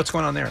 Illinois? No, what's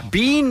going on there?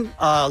 Bean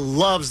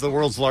loves the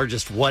world's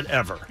largest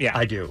whatever. Yeah,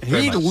 I do.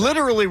 He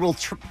literally will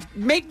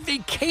make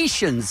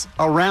vacations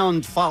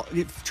around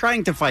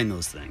trying to find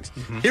those things.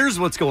 Here's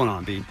what's going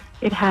on, Bean.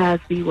 It has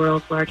the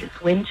world's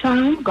largest wind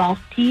chime, golf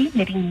tee,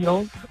 knitting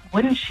needles,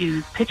 wooden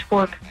shoes,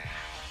 pitchfork,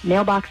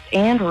 mailbox,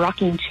 and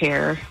rocking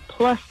chair.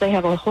 Plus, they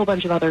have a whole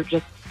bunch of other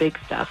just big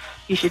stuff.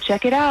 You should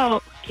check it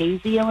out.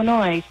 Casey,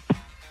 Illinois.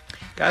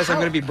 Guys, I'm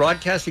going to be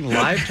broadcasting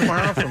live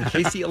tomorrow from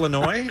Casey,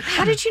 Illinois.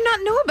 How did you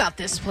not know about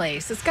this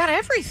place? It's got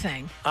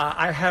everything.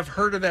 I have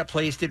heard of that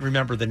place. Didn't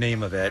remember the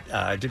name of it.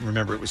 I didn't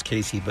remember it was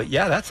Casey. But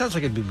yeah, that sounds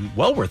like it'd be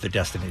well worth a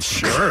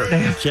destination. Sure. Are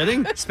you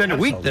kidding? Spend a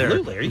week there.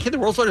 Absolutely. Are you kidding? The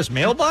world's largest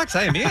mailbox?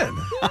 I am in.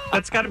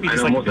 That's got to be I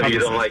just know like most of you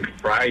don't like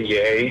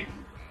Friday,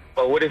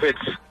 but what if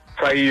it's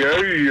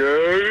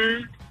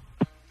Friday?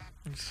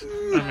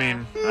 I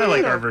mean, I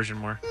like our version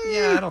more.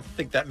 Yeah, I don't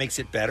think that makes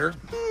it better.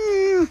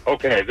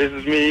 Okay, this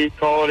is me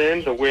calling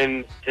in to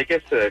win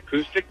tickets to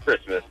Acoustic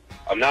Christmas.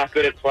 I'm not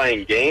good at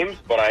playing games,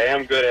 but I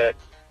am good at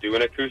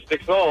doing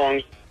acoustic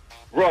songs.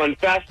 Run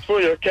fast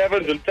for your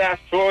Kevins and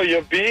fast for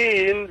your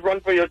Beans. Run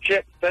for your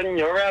Chips and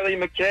your Rally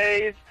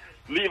McKays.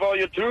 Leave all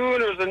your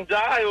tuners and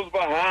dials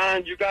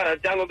behind. You gotta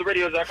download the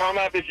radios.com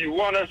app if you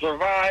want to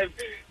survive.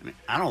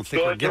 I don't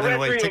think we're giving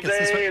away tickets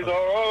this week.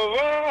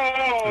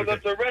 The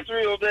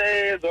terrestrial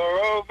days are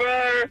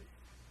over.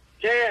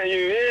 Can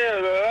you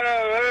hear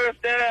the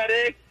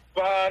static?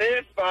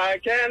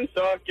 Spotify can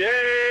suck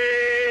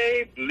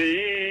a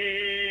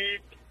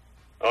bleep.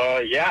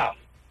 Yeah,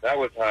 that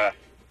was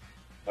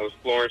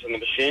Florence and the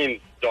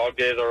Machine's Dog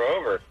Days Are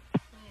Over.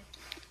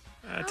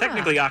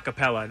 Technically a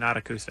cappella, not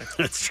acoustic.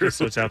 That's true.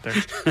 So it's out there.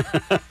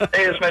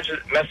 Hey, this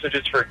message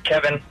is for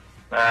Kevin.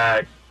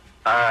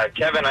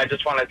 Kevin, I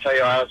just want to tell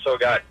you I also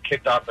got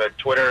kicked off of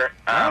Twitter,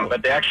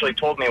 but they actually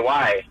told me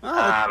why.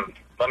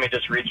 Let me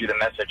just read you the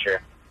message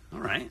here. All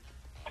right.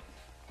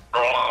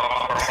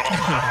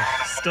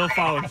 Still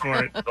falling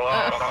for it.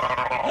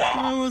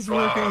 I was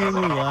working in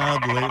the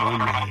lab late one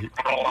night.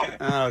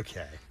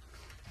 Okay.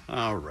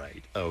 All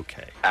right.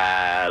 Okay.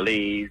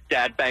 Allie's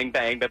dad bang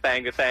bang ba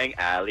bang ba bang.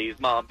 Allie's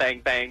mom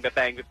bang bang ba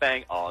bang ba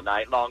bang. All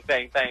night long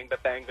bang bang ba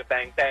bang ba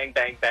bang bang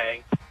bang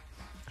bang.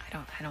 I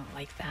don't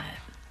like that.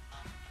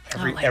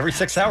 Every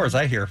 6 hours,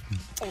 I hear.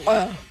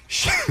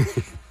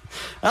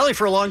 Allie,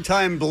 for a long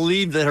time,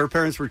 believed that her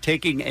parents were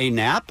taking a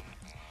nap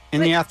in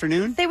the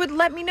afternoon. They would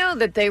let me know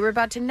that they were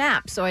about to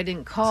nap, so I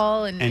didn't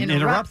call and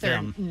interrupt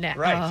their nap.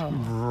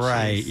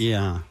 Right,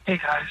 yeah. Hey,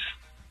 guys.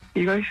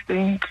 You guys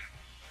think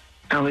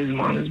Allie's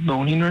mom is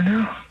boning right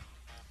now?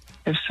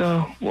 If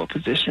so, what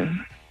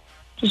position?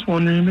 Just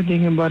wondering, been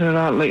thinking about it a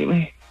lot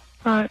lately.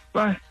 All right,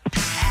 bye.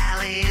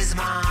 Allie's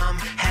mom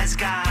has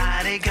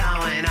got it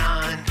going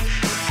on.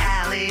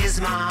 Allie's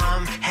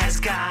mom has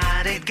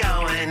got it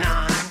going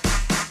on.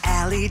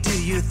 Allie, do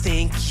you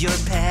think your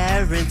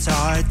parents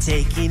are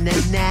taking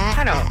a nap?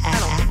 I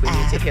don't think we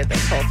need to hear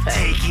this whole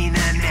thing. Taking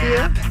a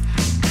nap.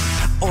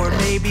 Or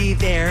maybe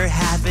they're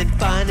having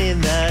fun in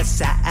the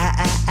sack.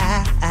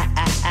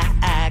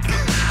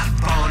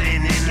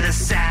 Boning in the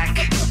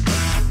sack.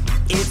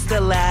 It's the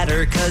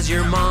latter, 'cause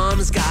your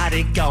mom's got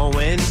it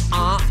going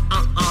on.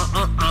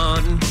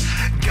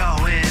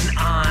 Going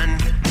on.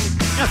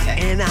 Okay.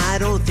 And I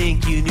don't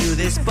think you knew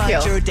this,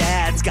 but your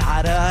dad's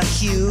got a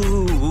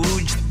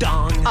huge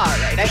dong. All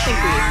right, I think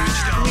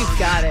we've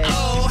got it.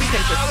 Oh,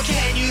 how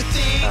can you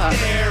think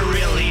they're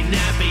really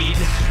nappied?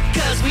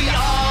 'Cause we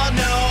all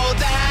know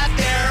that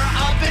they're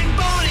up and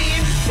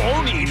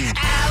boning.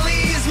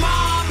 Allie's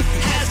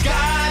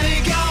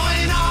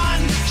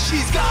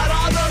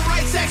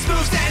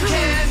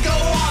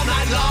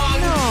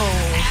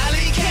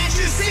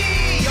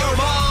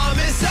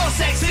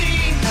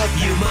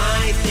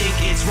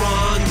what's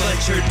wrong,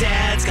 but your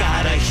dad's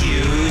got a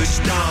huge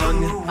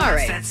dong. All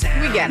right,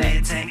 we get it.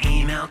 It's an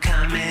email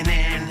coming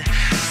in.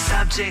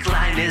 Subject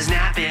line is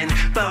napping,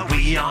 but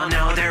we all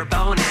know they're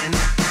boning.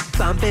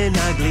 Bumping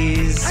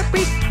uglies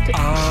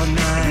all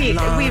night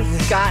long.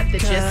 We've got the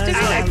gist of it.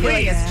 I feel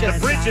like it's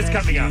just... The bridge is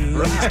coming up.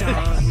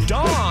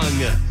 Dong.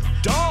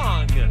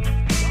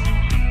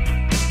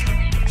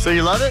 So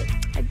you love it?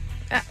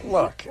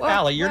 Look,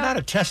 Allie, you're not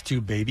a test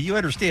tube baby. You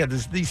understand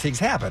these things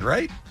happen,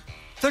 right?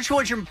 Don't you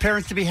want your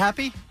parents to be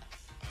happy?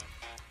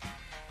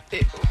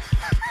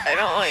 I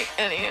don't like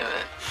any of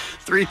it.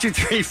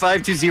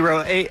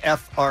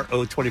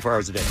 323-520-AFRO 24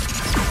 hours a day.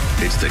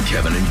 It's the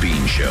Kevin and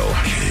Bean Show.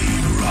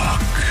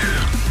 K-Rock.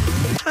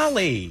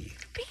 Allie.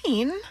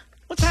 Bean?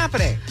 What's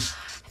happening?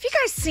 Have you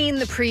guys seen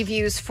the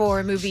previews for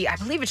a movie? I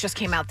believe it just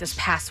came out this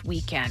past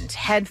weekend.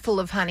 Head Full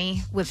of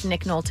Honey with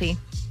Nick Nolte.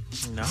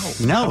 No.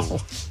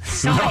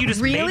 Sounds like you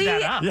just Really?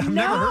 made that up. Yeah, I've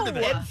never heard of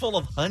No. Head Full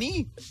of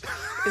Honey.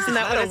 Isn't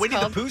that Is what a it's Winnie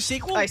called? the Pooh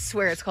sequel? I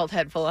swear it's called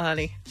Head Full of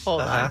Honey.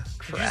 Hold on.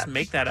 Did you just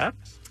make that up?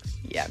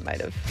 Yeah, I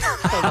might have.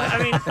 Hold on.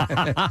 I mean,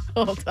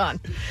 Hold on.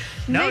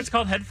 no, it's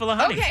called Head Full of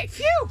Honey. Okay,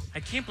 phew. I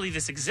can't believe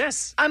this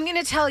exists. I'm going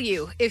to tell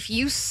you, if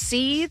you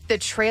see the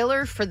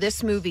trailer for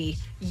this movie,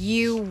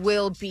 you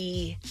will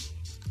be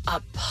a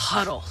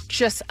puddle,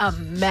 just a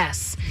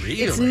mess.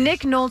 Really? It's Nick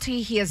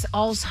Nolte. He has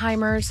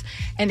Alzheimer's,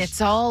 and it's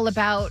all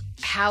about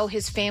how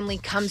his family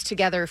comes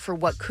together for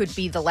what could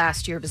be the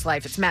last year of his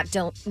life. It's Matt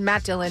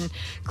Dillon,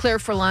 Claire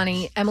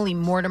Forlani, Emily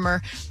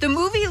Mortimer. The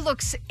movie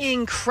looks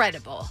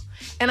incredible.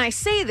 And I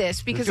say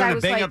this because They're I doing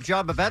was a bang like... up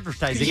job of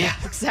advertising. Yeah,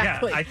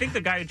 exactly. Yeah, I think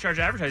the guy in charge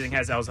of advertising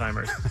has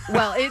Alzheimer's.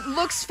 Well, it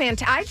looks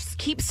fantastic. I just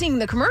keep seeing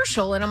the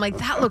commercial, and I'm like,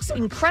 that looks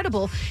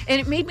incredible. And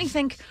it made me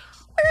think,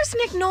 where's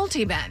Nick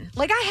Nolte been?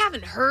 Like, I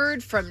haven't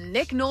heard from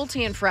Nick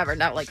Nolte in forever.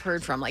 Not like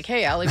heard from, like,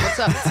 hey, Allie, what's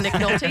up? It's Nick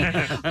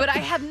Nolte. But I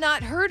have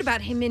not heard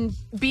about him in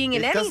being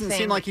in It anything doesn't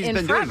seem like he's in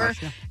been doing forever.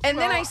 much, yeah. And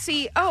then I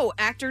see,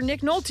 actor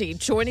Nick Nolte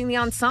joining the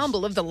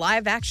ensemble of the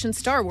live-action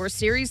Star Wars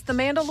series, The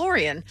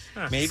Mandalorian.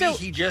 Maybe So-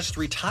 he just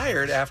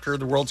retired after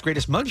the world's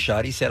greatest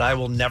mugshot. He said, I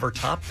will never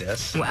top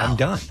this. Well, I'm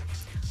done.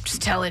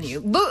 Just telling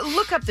you.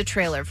 Look up the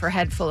trailer for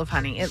Head Full of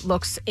Honey. It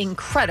looks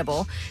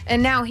incredible.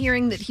 And now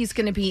hearing that he's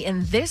going to be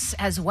in this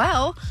as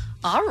well.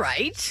 All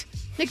right.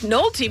 Nick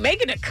Nolte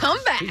making a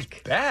comeback. He's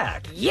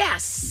back.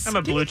 Yes. I'm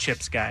a Blue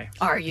Chips guy.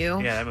 Are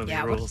you? Yeah, that movie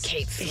yeah, rules. With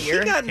Cape He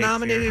Fear. got Cape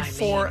nominated Fear.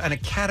 for an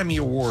Academy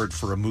Award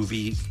for a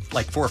movie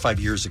like 4 or 5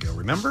 years ago.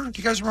 Remember? Do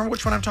you guys remember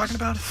which one I'm talking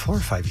about? 4 or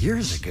 5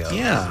 years ago.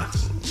 Yeah.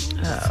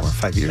 4 or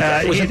 5 years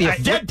ago. Was it The I-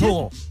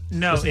 Deadpool?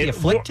 No, Was it The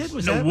Afflicted?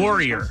 Was that-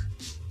 Warrior.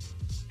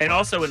 And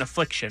also in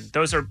Affliction.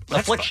 Those are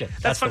Affliction.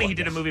 That's That's the funny. one, He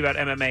did yeah. a movie about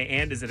MMA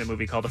and is in a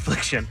movie called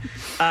Affliction.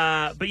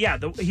 But yeah,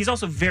 he's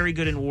also very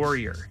good in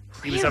Warrior.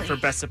 He was up for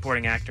Really? Best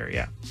Supporting Actor.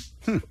 Yeah,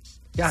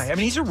 Yeah, I mean,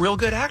 he's a real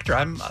good actor.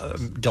 I'm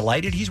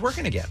delighted he's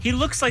working again. he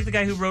looks like the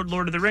guy who wrote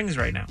Lord of the Rings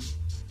right now.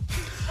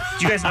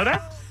 Do you guys know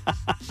that?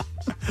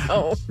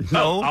 Oh.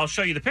 No. I'll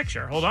show you the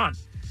picture. Hold on.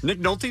 Nick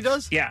Nolte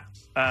does? Yeah,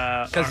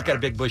 Because he's got a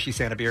big bushy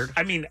Santa beard.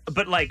 I mean,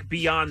 but like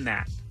beyond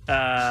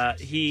that,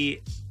 he.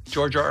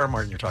 George R. R.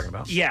 Martin you're talking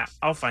about. Yeah,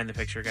 I'll find the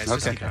picture, guys.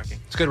 Just keep talking.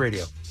 It's good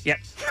radio. Yeah.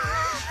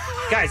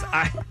 Guys,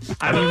 I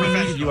I'm mean, a we needed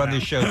professional you on now.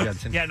 this show,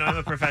 Jensen. Yeah, no, I'm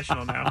a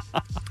professional now.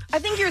 I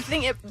think you're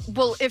thinking,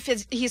 well, if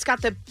he's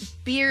got the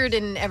beard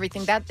and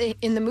everything, that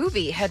in the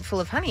movie Head Full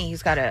of Honey,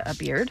 he's got a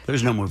beard.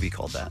 There's no movie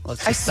called that.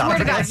 Let's I just stop. swear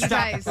to God, Let's you stop.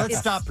 guys, Let's it's-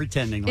 stop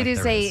pretending like It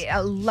is there is.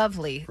 a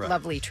lovely, Right.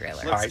 lovely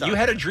trailer. All right, you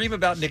had a dream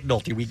about Nick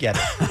Nolte. We get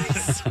it.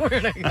 I swear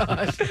to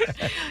God.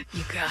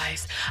 You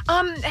guys.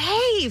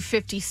 Hey,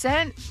 50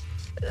 Cent.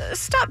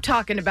 Stop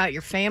talking about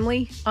your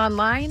family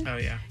online. Oh,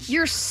 yeah.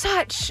 You're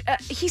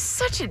he's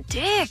such a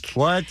dick.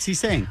 What's he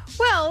saying?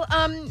 Well,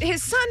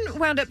 his son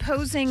wound up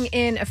posing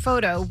in a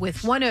photo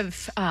with one of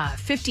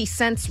 50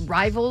 Cent's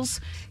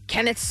rivals,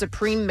 Kenneth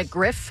Supreme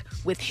McGriff,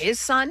 with his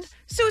son.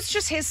 So it's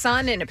just his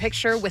son in a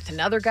picture with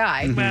another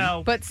guy.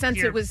 Well, but since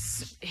you're- it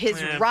was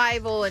his Eh,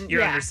 rival and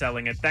You're yeah.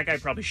 underselling it. That guy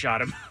probably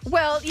shot him.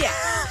 Well, yeah.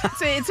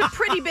 It's a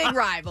pretty big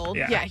rival.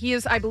 Yeah. Yeah, he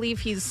is. I believe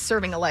he's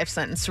serving a life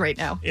sentence right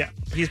now. Yeah,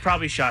 he's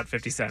probably shot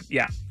 50 Cent.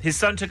 Yeah, his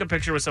son took a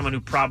picture with someone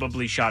who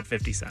probably shot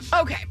 50 Cent.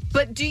 Okay,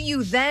 but do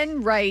you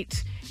then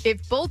write,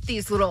 if both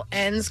these little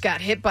ends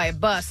got hit by a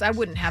bus, I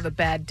wouldn't have a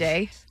bad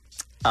day?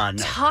 No.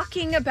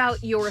 Talking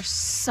about your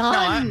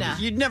son. No,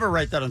 you'd never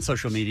write that on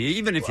social media,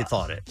 even if you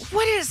thought it.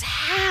 What is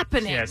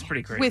happening Yeah, it's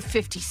pretty crazy. with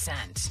 50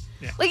 Cent?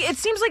 Yeah. Like, it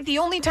seems like the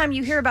only time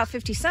you hear about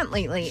 50 Cent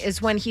lately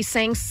is when he's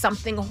saying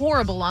something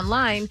horrible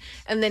online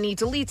and then he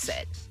deletes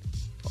it.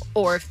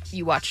 Or if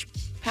you watch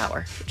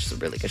Power, which is a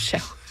really good show.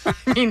 I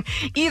mean,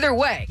 either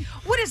way,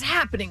 what is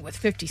happening with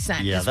 50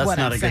 Cent? Yeah, is that's what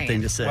not I'm a good saying.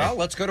 thing to say. Well,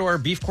 let's go to our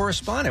beef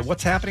correspondent.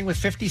 What's happening with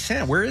 50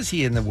 Cent? Where is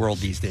he in the world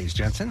these days,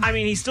 Jensen? I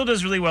mean, he still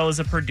does really well as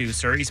a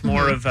producer. He's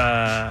more of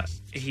a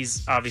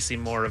he's obviously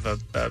more of a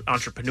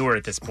entrepreneur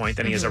at this point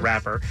than he is a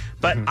rapper.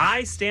 But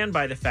I stand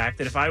by the fact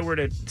that if I were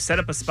to set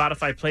up a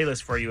Spotify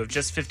playlist for you of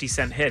just 50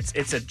 Cent hits,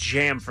 it's a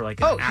jam for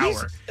like an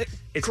hour.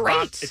 It's great.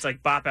 Bop, it's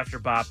like bop after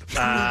bop.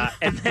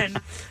 And then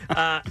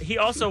he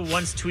also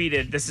once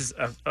tweeted, this is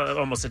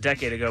almost a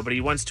decade ago, but he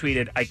once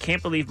tweeted, "I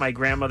can't believe my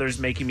grandmother's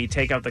making me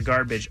take out the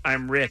garbage.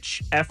 I'm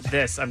rich. F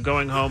this. I'm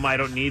going home. I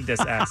don't need this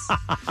S."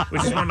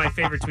 Which is one of my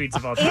favorite tweets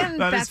of all time. And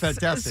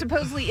that's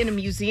supposedly in a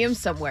museum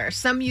somewhere.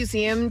 Some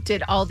museum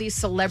did all these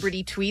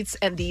celebrity tweets,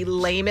 and the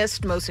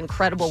lamest, most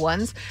incredible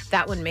ones,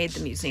 that one made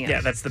the museum.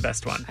 Yeah, that's the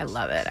best one. I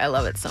love it. I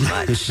love it so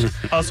much.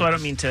 Also, I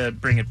don't mean to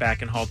bring it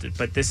back and halt it,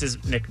 but this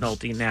is Nick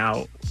Nolte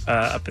now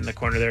up in the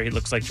corner there. He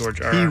looks like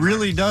George R. He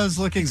really does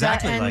look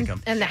exactly like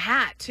him. And the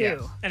hat, too.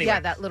 Yeah. Anyway. Yeah,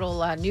 that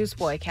little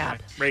newsboy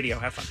cap. Radio,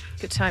 have fun.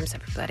 Good times,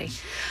 everybody.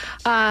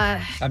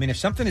 I mean, if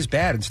something is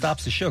bad and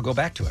stops the show, go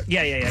back to it.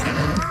 Yeah.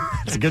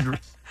 It's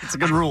a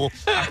good rule.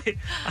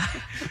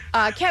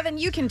 Kevin,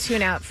 you can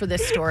tune out for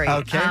this story.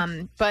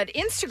 Okay. But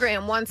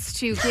Instagram wants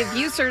to give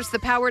users the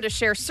power to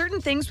share certain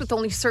things with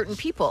only certain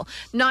people.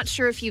 Not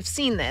sure if you've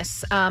seen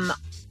this.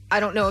 I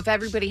don't know if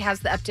everybody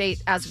has the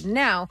update as of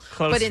now,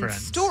 but in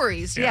friends.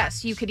 stories,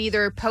 yes, you could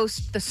either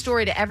post the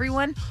story to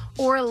everyone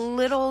or a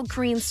little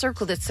green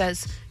circle that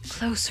says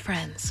close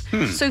friends.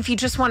 So if you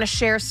just want to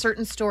share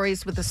certain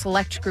stories with a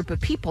select group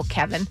of people,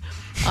 Kevin,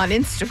 on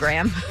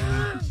Instagram,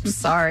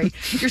 sorry,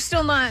 you're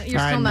still not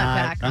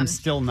back. I'm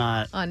still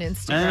not on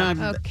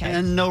Instagram. Okay,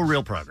 and no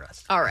real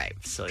progress. All right.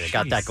 So I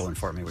got that going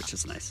for me, which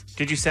is nice.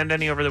 Did you send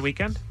any over the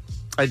weekend?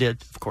 I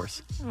did, of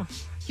course.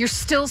 You're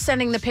still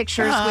sending the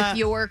pictures with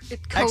your code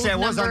Actually, I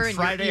was number on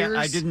Friday. and your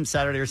ears? I didn't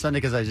Saturday or Sunday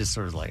because I just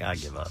sort of like, I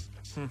give up.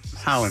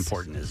 How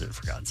important is it,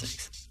 for God's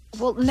sakes?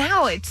 Well,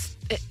 now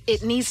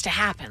it needs to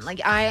happen. Like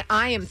I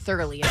am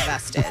thoroughly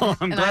invested. Well,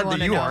 I'm and I glad wanna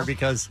that you know. are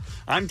because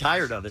I'm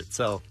tired of it.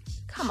 So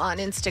Come on,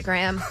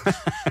 Instagram.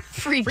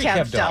 Free Free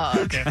Kev Kev Dog.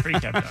 Dog. Yeah, Free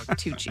Kev Dog.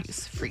 2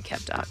 G's. Free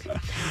Kev Dog.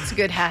 It's a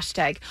good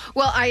hashtag.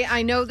 Well,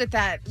 I know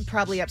that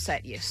probably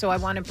upset you. So I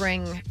want to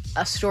bring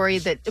a story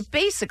that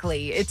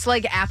basically it's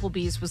like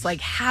Applebee's was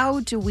like,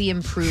 how do we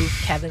improve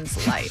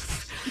Kevin's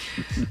life?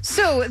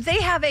 So they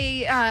have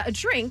a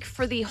drink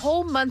for the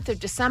whole month of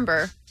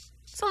December.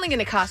 It's only going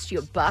to cost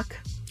you $1.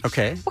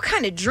 Okay. What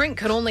kind of drink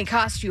could only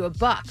cost you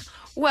 $1?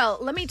 Well,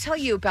 let me tell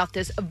you about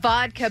this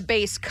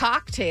vodka-based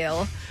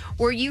cocktail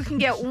where you can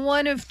get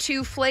one of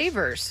 2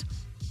 flavors.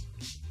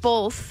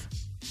 Both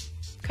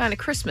kind of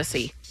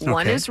Christmassy.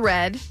 One Okay. is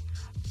red,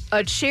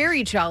 a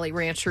cherry Jolly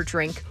Rancher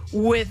drink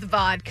with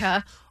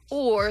vodka,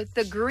 or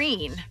the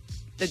green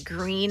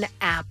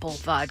apple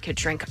vodka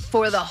drink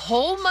for the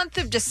whole month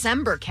of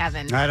December,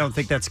 Kevin. I don't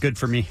think that's good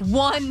for me.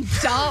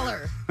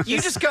 $1.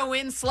 You just go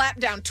in, slap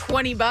down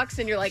 $20,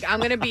 and you're like, I'm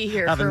going to be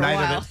here Have for a a night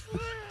while. of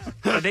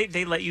it.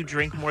 They let you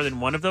drink more than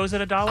one of those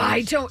at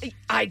 $1?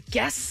 I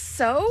guess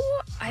so.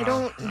 I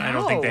don't know. I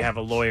don't think they have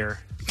a lawyer.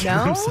 No?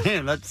 I'm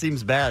saying that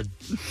seems bad.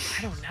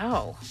 I don't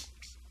know.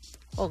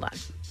 Hold on.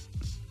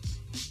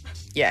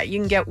 Yeah, you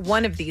can get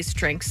one of these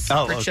drinks for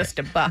okay. just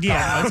 $1.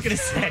 Yeah, I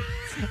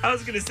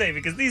was gonna say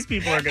because these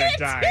people are gonna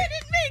die.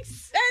 It makes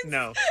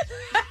sense.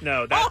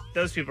 No,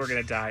 those people are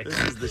gonna die. This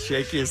is the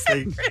shakiest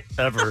thing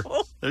ever.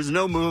 There's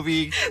no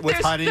movie with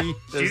honey.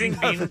 Do you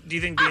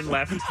think Bean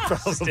left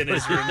just in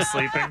his room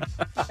sleeping?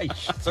 I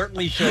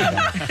certainly should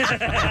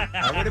have.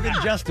 I would have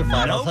been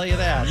justified, I'll tell you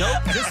that.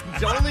 Nope, just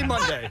only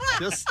Monday.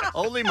 Just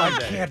only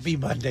Monday. It can't be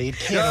Monday. It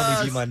can't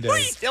only be Monday.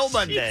 Still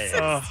Monday.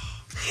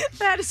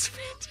 That is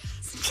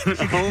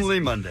fantastic. Only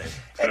Monday.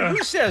 And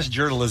who says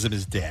journalism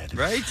is dead?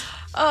 Right?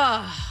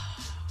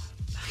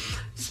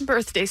 Some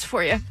birthdays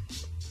for you.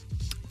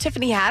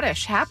 Tiffany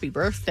Haddish, happy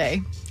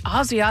birthday.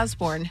 Ozzy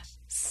Osbourne,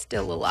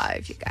 still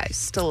alive, you guys,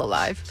 still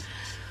alive.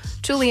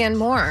 Julianne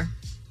Moore.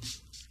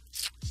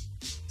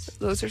 So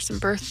those are some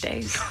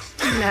birthdays.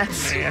 And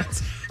that's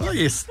Well,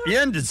 you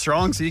ended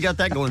strong, so you got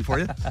that going for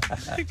you,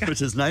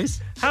 which is nice.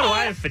 How do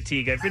I have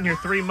fatigue? I've been here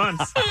 3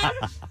 months.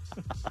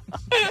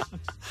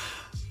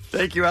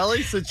 Thank you,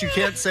 Ellie. Since you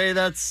can't say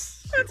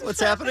that's what's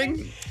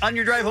happening on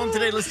your drive home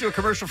today, let's do a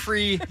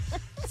commercial-free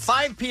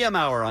 5 p.m.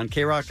 hour on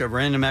K-Rock, a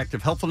random act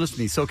of helpfulness from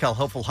the SoCal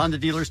Helpful Honda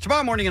dealers.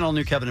 Tomorrow morning, an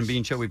all-new Kevin and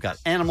Bean show. We've got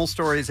animal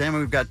stories, and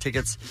we've got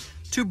tickets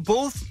to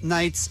both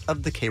nights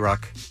of the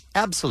K-Rock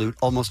Absolute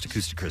Almost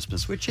Acoustic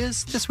Christmas, which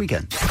is this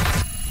weekend.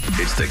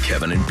 It's the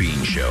Kevin and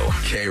Bean Show.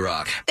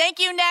 K-Rock. Thank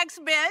you, next,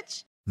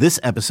 bitch. This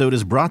episode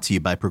is brought to you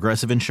by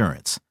Progressive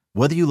Insurance.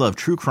 Whether you love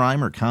true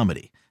crime or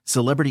comedy,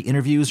 celebrity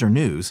interviews or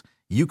news,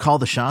 you call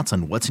the shots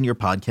on what's in your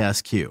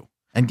podcast queue.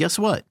 And guess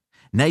what?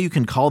 Now you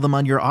can call them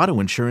on your auto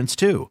insurance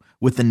too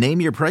with the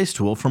Name Your Price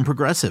tool from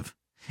Progressive.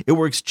 It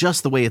works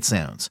just the way it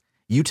sounds.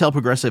 You tell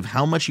Progressive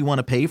how much you want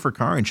to pay for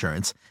car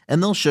insurance,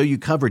 and they'll show you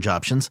coverage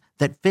options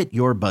that fit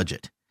your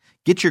budget.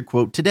 Get your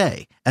quote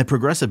today at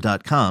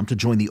Progressive.com to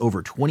join the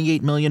over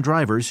 28 million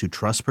drivers who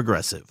trust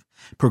Progressive.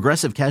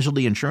 Progressive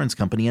Casualty Insurance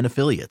Company and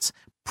Affiliates.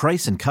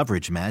 Price and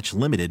coverage match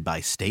limited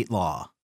by state law.